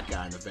first black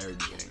guy in the very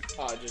beginning.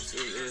 Oh,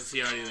 is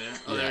he already there?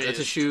 Oh, yeah, that's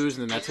his shoes,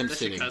 and then that's him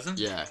sitting. Your cousin?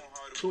 Yeah.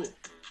 Cool.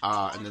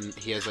 And then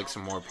he has like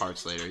some more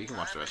parts later. You can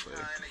watch the rest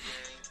later.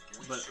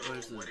 But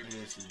where's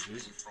the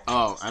jersey?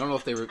 Oh, I don't know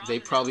if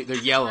they're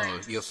yellow.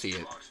 You'll see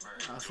it.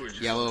 I'll see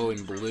it. Yellow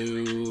and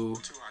blue.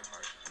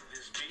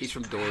 He's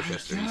from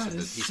Dorchester. He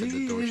said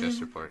the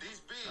Dorchester part.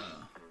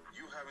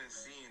 You haven't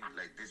seen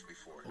like this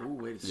before. Oh,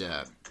 wait a second.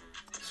 Yeah.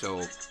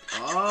 So,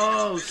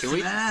 can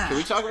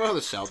we talk about how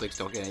the Celtics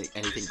don't get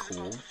anything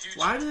cool?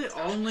 Why do they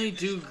only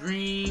do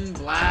green,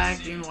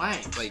 black, and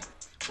white? Like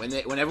when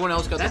everyone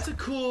else got that's a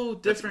cool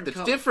different.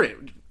 It's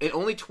different.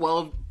 Only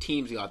 12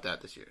 teams got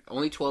that this year.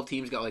 Only 12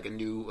 teams got like a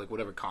new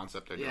whatever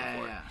concept they're doing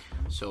for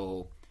it.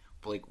 So,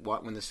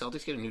 when the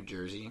Celtics get a new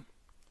jersey,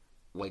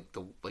 like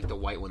the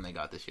white one they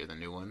got this year, the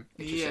new one,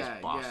 it just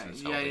says Boston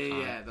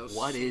Celtics.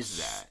 What is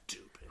that?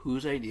 Stupid.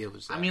 Whose idea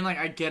was that? I mean, like,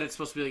 I get it's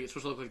supposed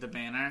to look like the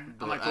banner.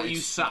 I'm like, well, you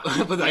suck.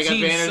 But I got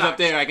banners up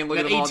there. I can look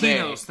at them all day.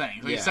 18 of those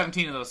things. Like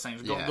 17 of those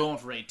things. Going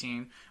for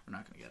 18. We're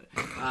not going to get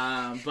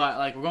it. But,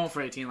 like, we're going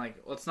for 18. Like,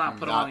 let's not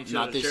put on each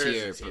other's jerseys. Not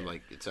this year, but,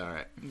 like, it's all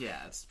right.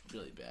 Yeah, it's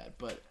really bad.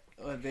 But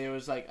there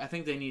was, like, I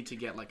think they need to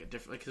get, like, a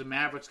different... Like, because the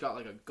Mavericks got,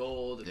 like, a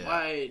gold and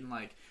white and,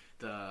 like...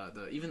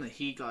 Even the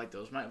Heat got like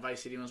those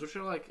Vice City ones, which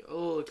are like a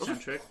little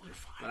eccentric,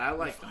 but I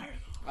like them.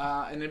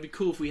 And it'd be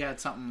cool if we had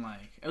something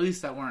like at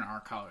least that weren't our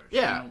colors.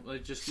 Yeah,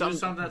 like just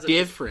something that's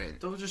different.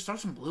 They'll just throw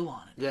some blue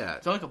on it. Yeah,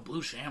 throw like a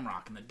blue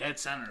shamrock in the dead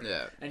center.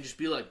 Yeah, and just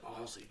be like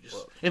ballsy.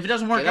 If it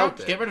doesn't work out,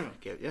 just get rid of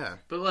them. Yeah,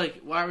 but like,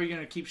 why are we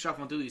gonna keep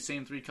shuffling through these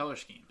same 3 color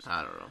schemes?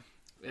 I don't know.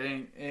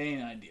 It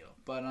ain't ideal.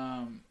 But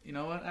you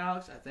know what,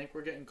 Alex? I think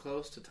we're getting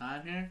close to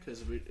time here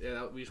because we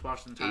just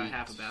watched the entire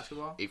half of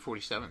basketball.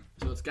 8:47.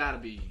 So it's got to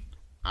be.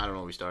 I don't know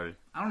when we started.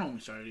 I don't know when we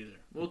started either.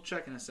 We'll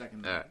check in a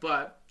second. Right.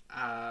 But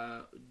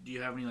Do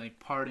you have any like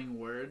parting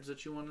words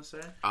that you want to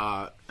say?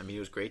 I mean, it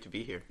was great to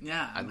be here.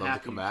 Yeah, I'd love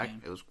to come back.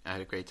 I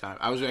had a great time.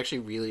 I was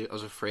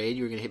afraid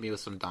you were gonna hit me with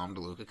some Dom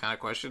DeLuca kind of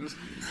questions.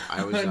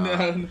 I was,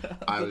 no.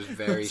 I was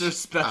very, so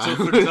special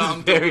for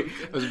Dom. I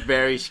was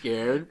very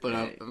scared, but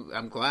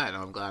I'm glad.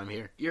 I'm glad I'm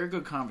here. You're a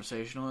good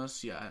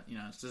conversationalist. Yeah, you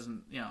know, it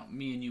doesn't. You know,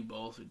 me and you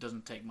both. It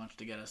doesn't take much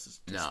to get us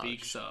to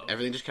speak. So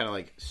everything just kind of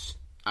like.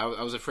 I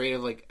was afraid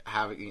of like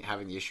having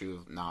the issue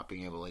of not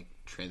being able to like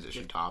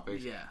transition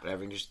topics. Yeah, but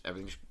everything just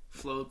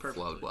flowed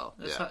perfectly. Flowed well.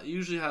 That's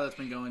usually how that's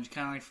been going. You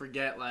kind of like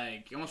forget,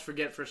 you almost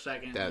forget for a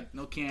second. That, like,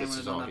 no cameras, this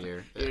is no all nothing.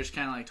 here. You're just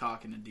kind of like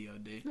talking to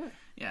DOD.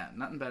 Yeah,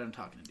 nothing better than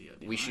talking to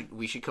DOD.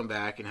 We should come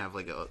back and have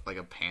like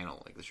a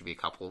panel. Like there should be a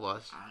couple of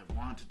us. I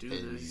want to do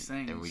these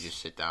things, and we just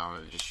sit down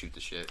and just shoot the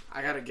shit.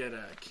 I gotta get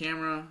a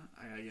camera.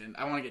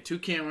 I want to get 2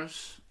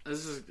 cameras.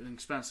 This is an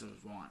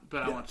expensive one,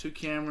 but I want 2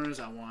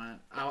 cameras. I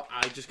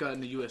just got a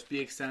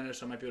USB extender,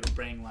 so I might be able to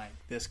bring like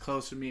this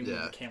closer to me,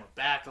 move the camera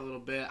back a little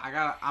bit.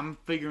 I'm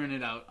figuring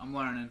it out. I'm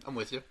learning. I'm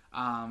with you.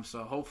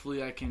 So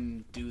hopefully I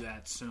can do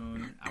that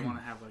soon. I want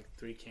to have like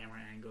 3 camera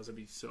angles. That'd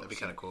be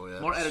kind of cool.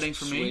 Yeah. More editing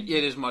for me. Yeah,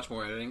 it is much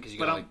more editing because you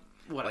got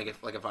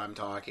if I'm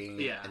talking,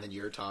 yeah. and then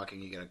you're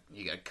talking,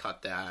 you gotta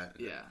cut that.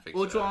 Yeah.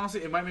 Which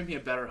honestly, it might make me a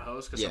better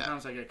host because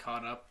sometimes I get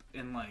caught up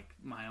in like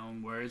my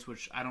own words,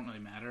 which I don't really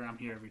matter. I'm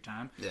here every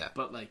time. Yeah.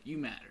 But like you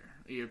matter.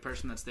 You're a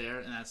person that's there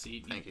in that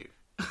seat. Thank you.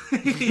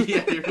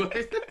 Yeah, you're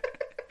right.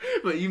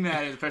 But you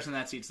matter. The person in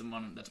that seat's the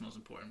one that's most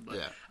important. But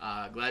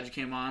glad you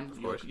came on.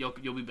 Of course. You'll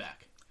be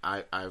back.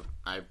 I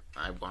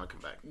want to come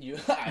back.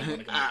 I want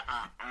to come back.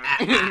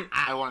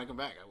 I want to come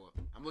back. I will.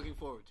 I'm looking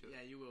forward to it.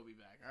 Yeah, you will be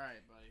back. All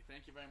right, buddy.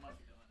 Thank you very much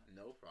for doing it.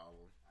 No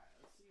problem. All right,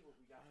 let's see what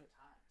we got for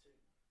time.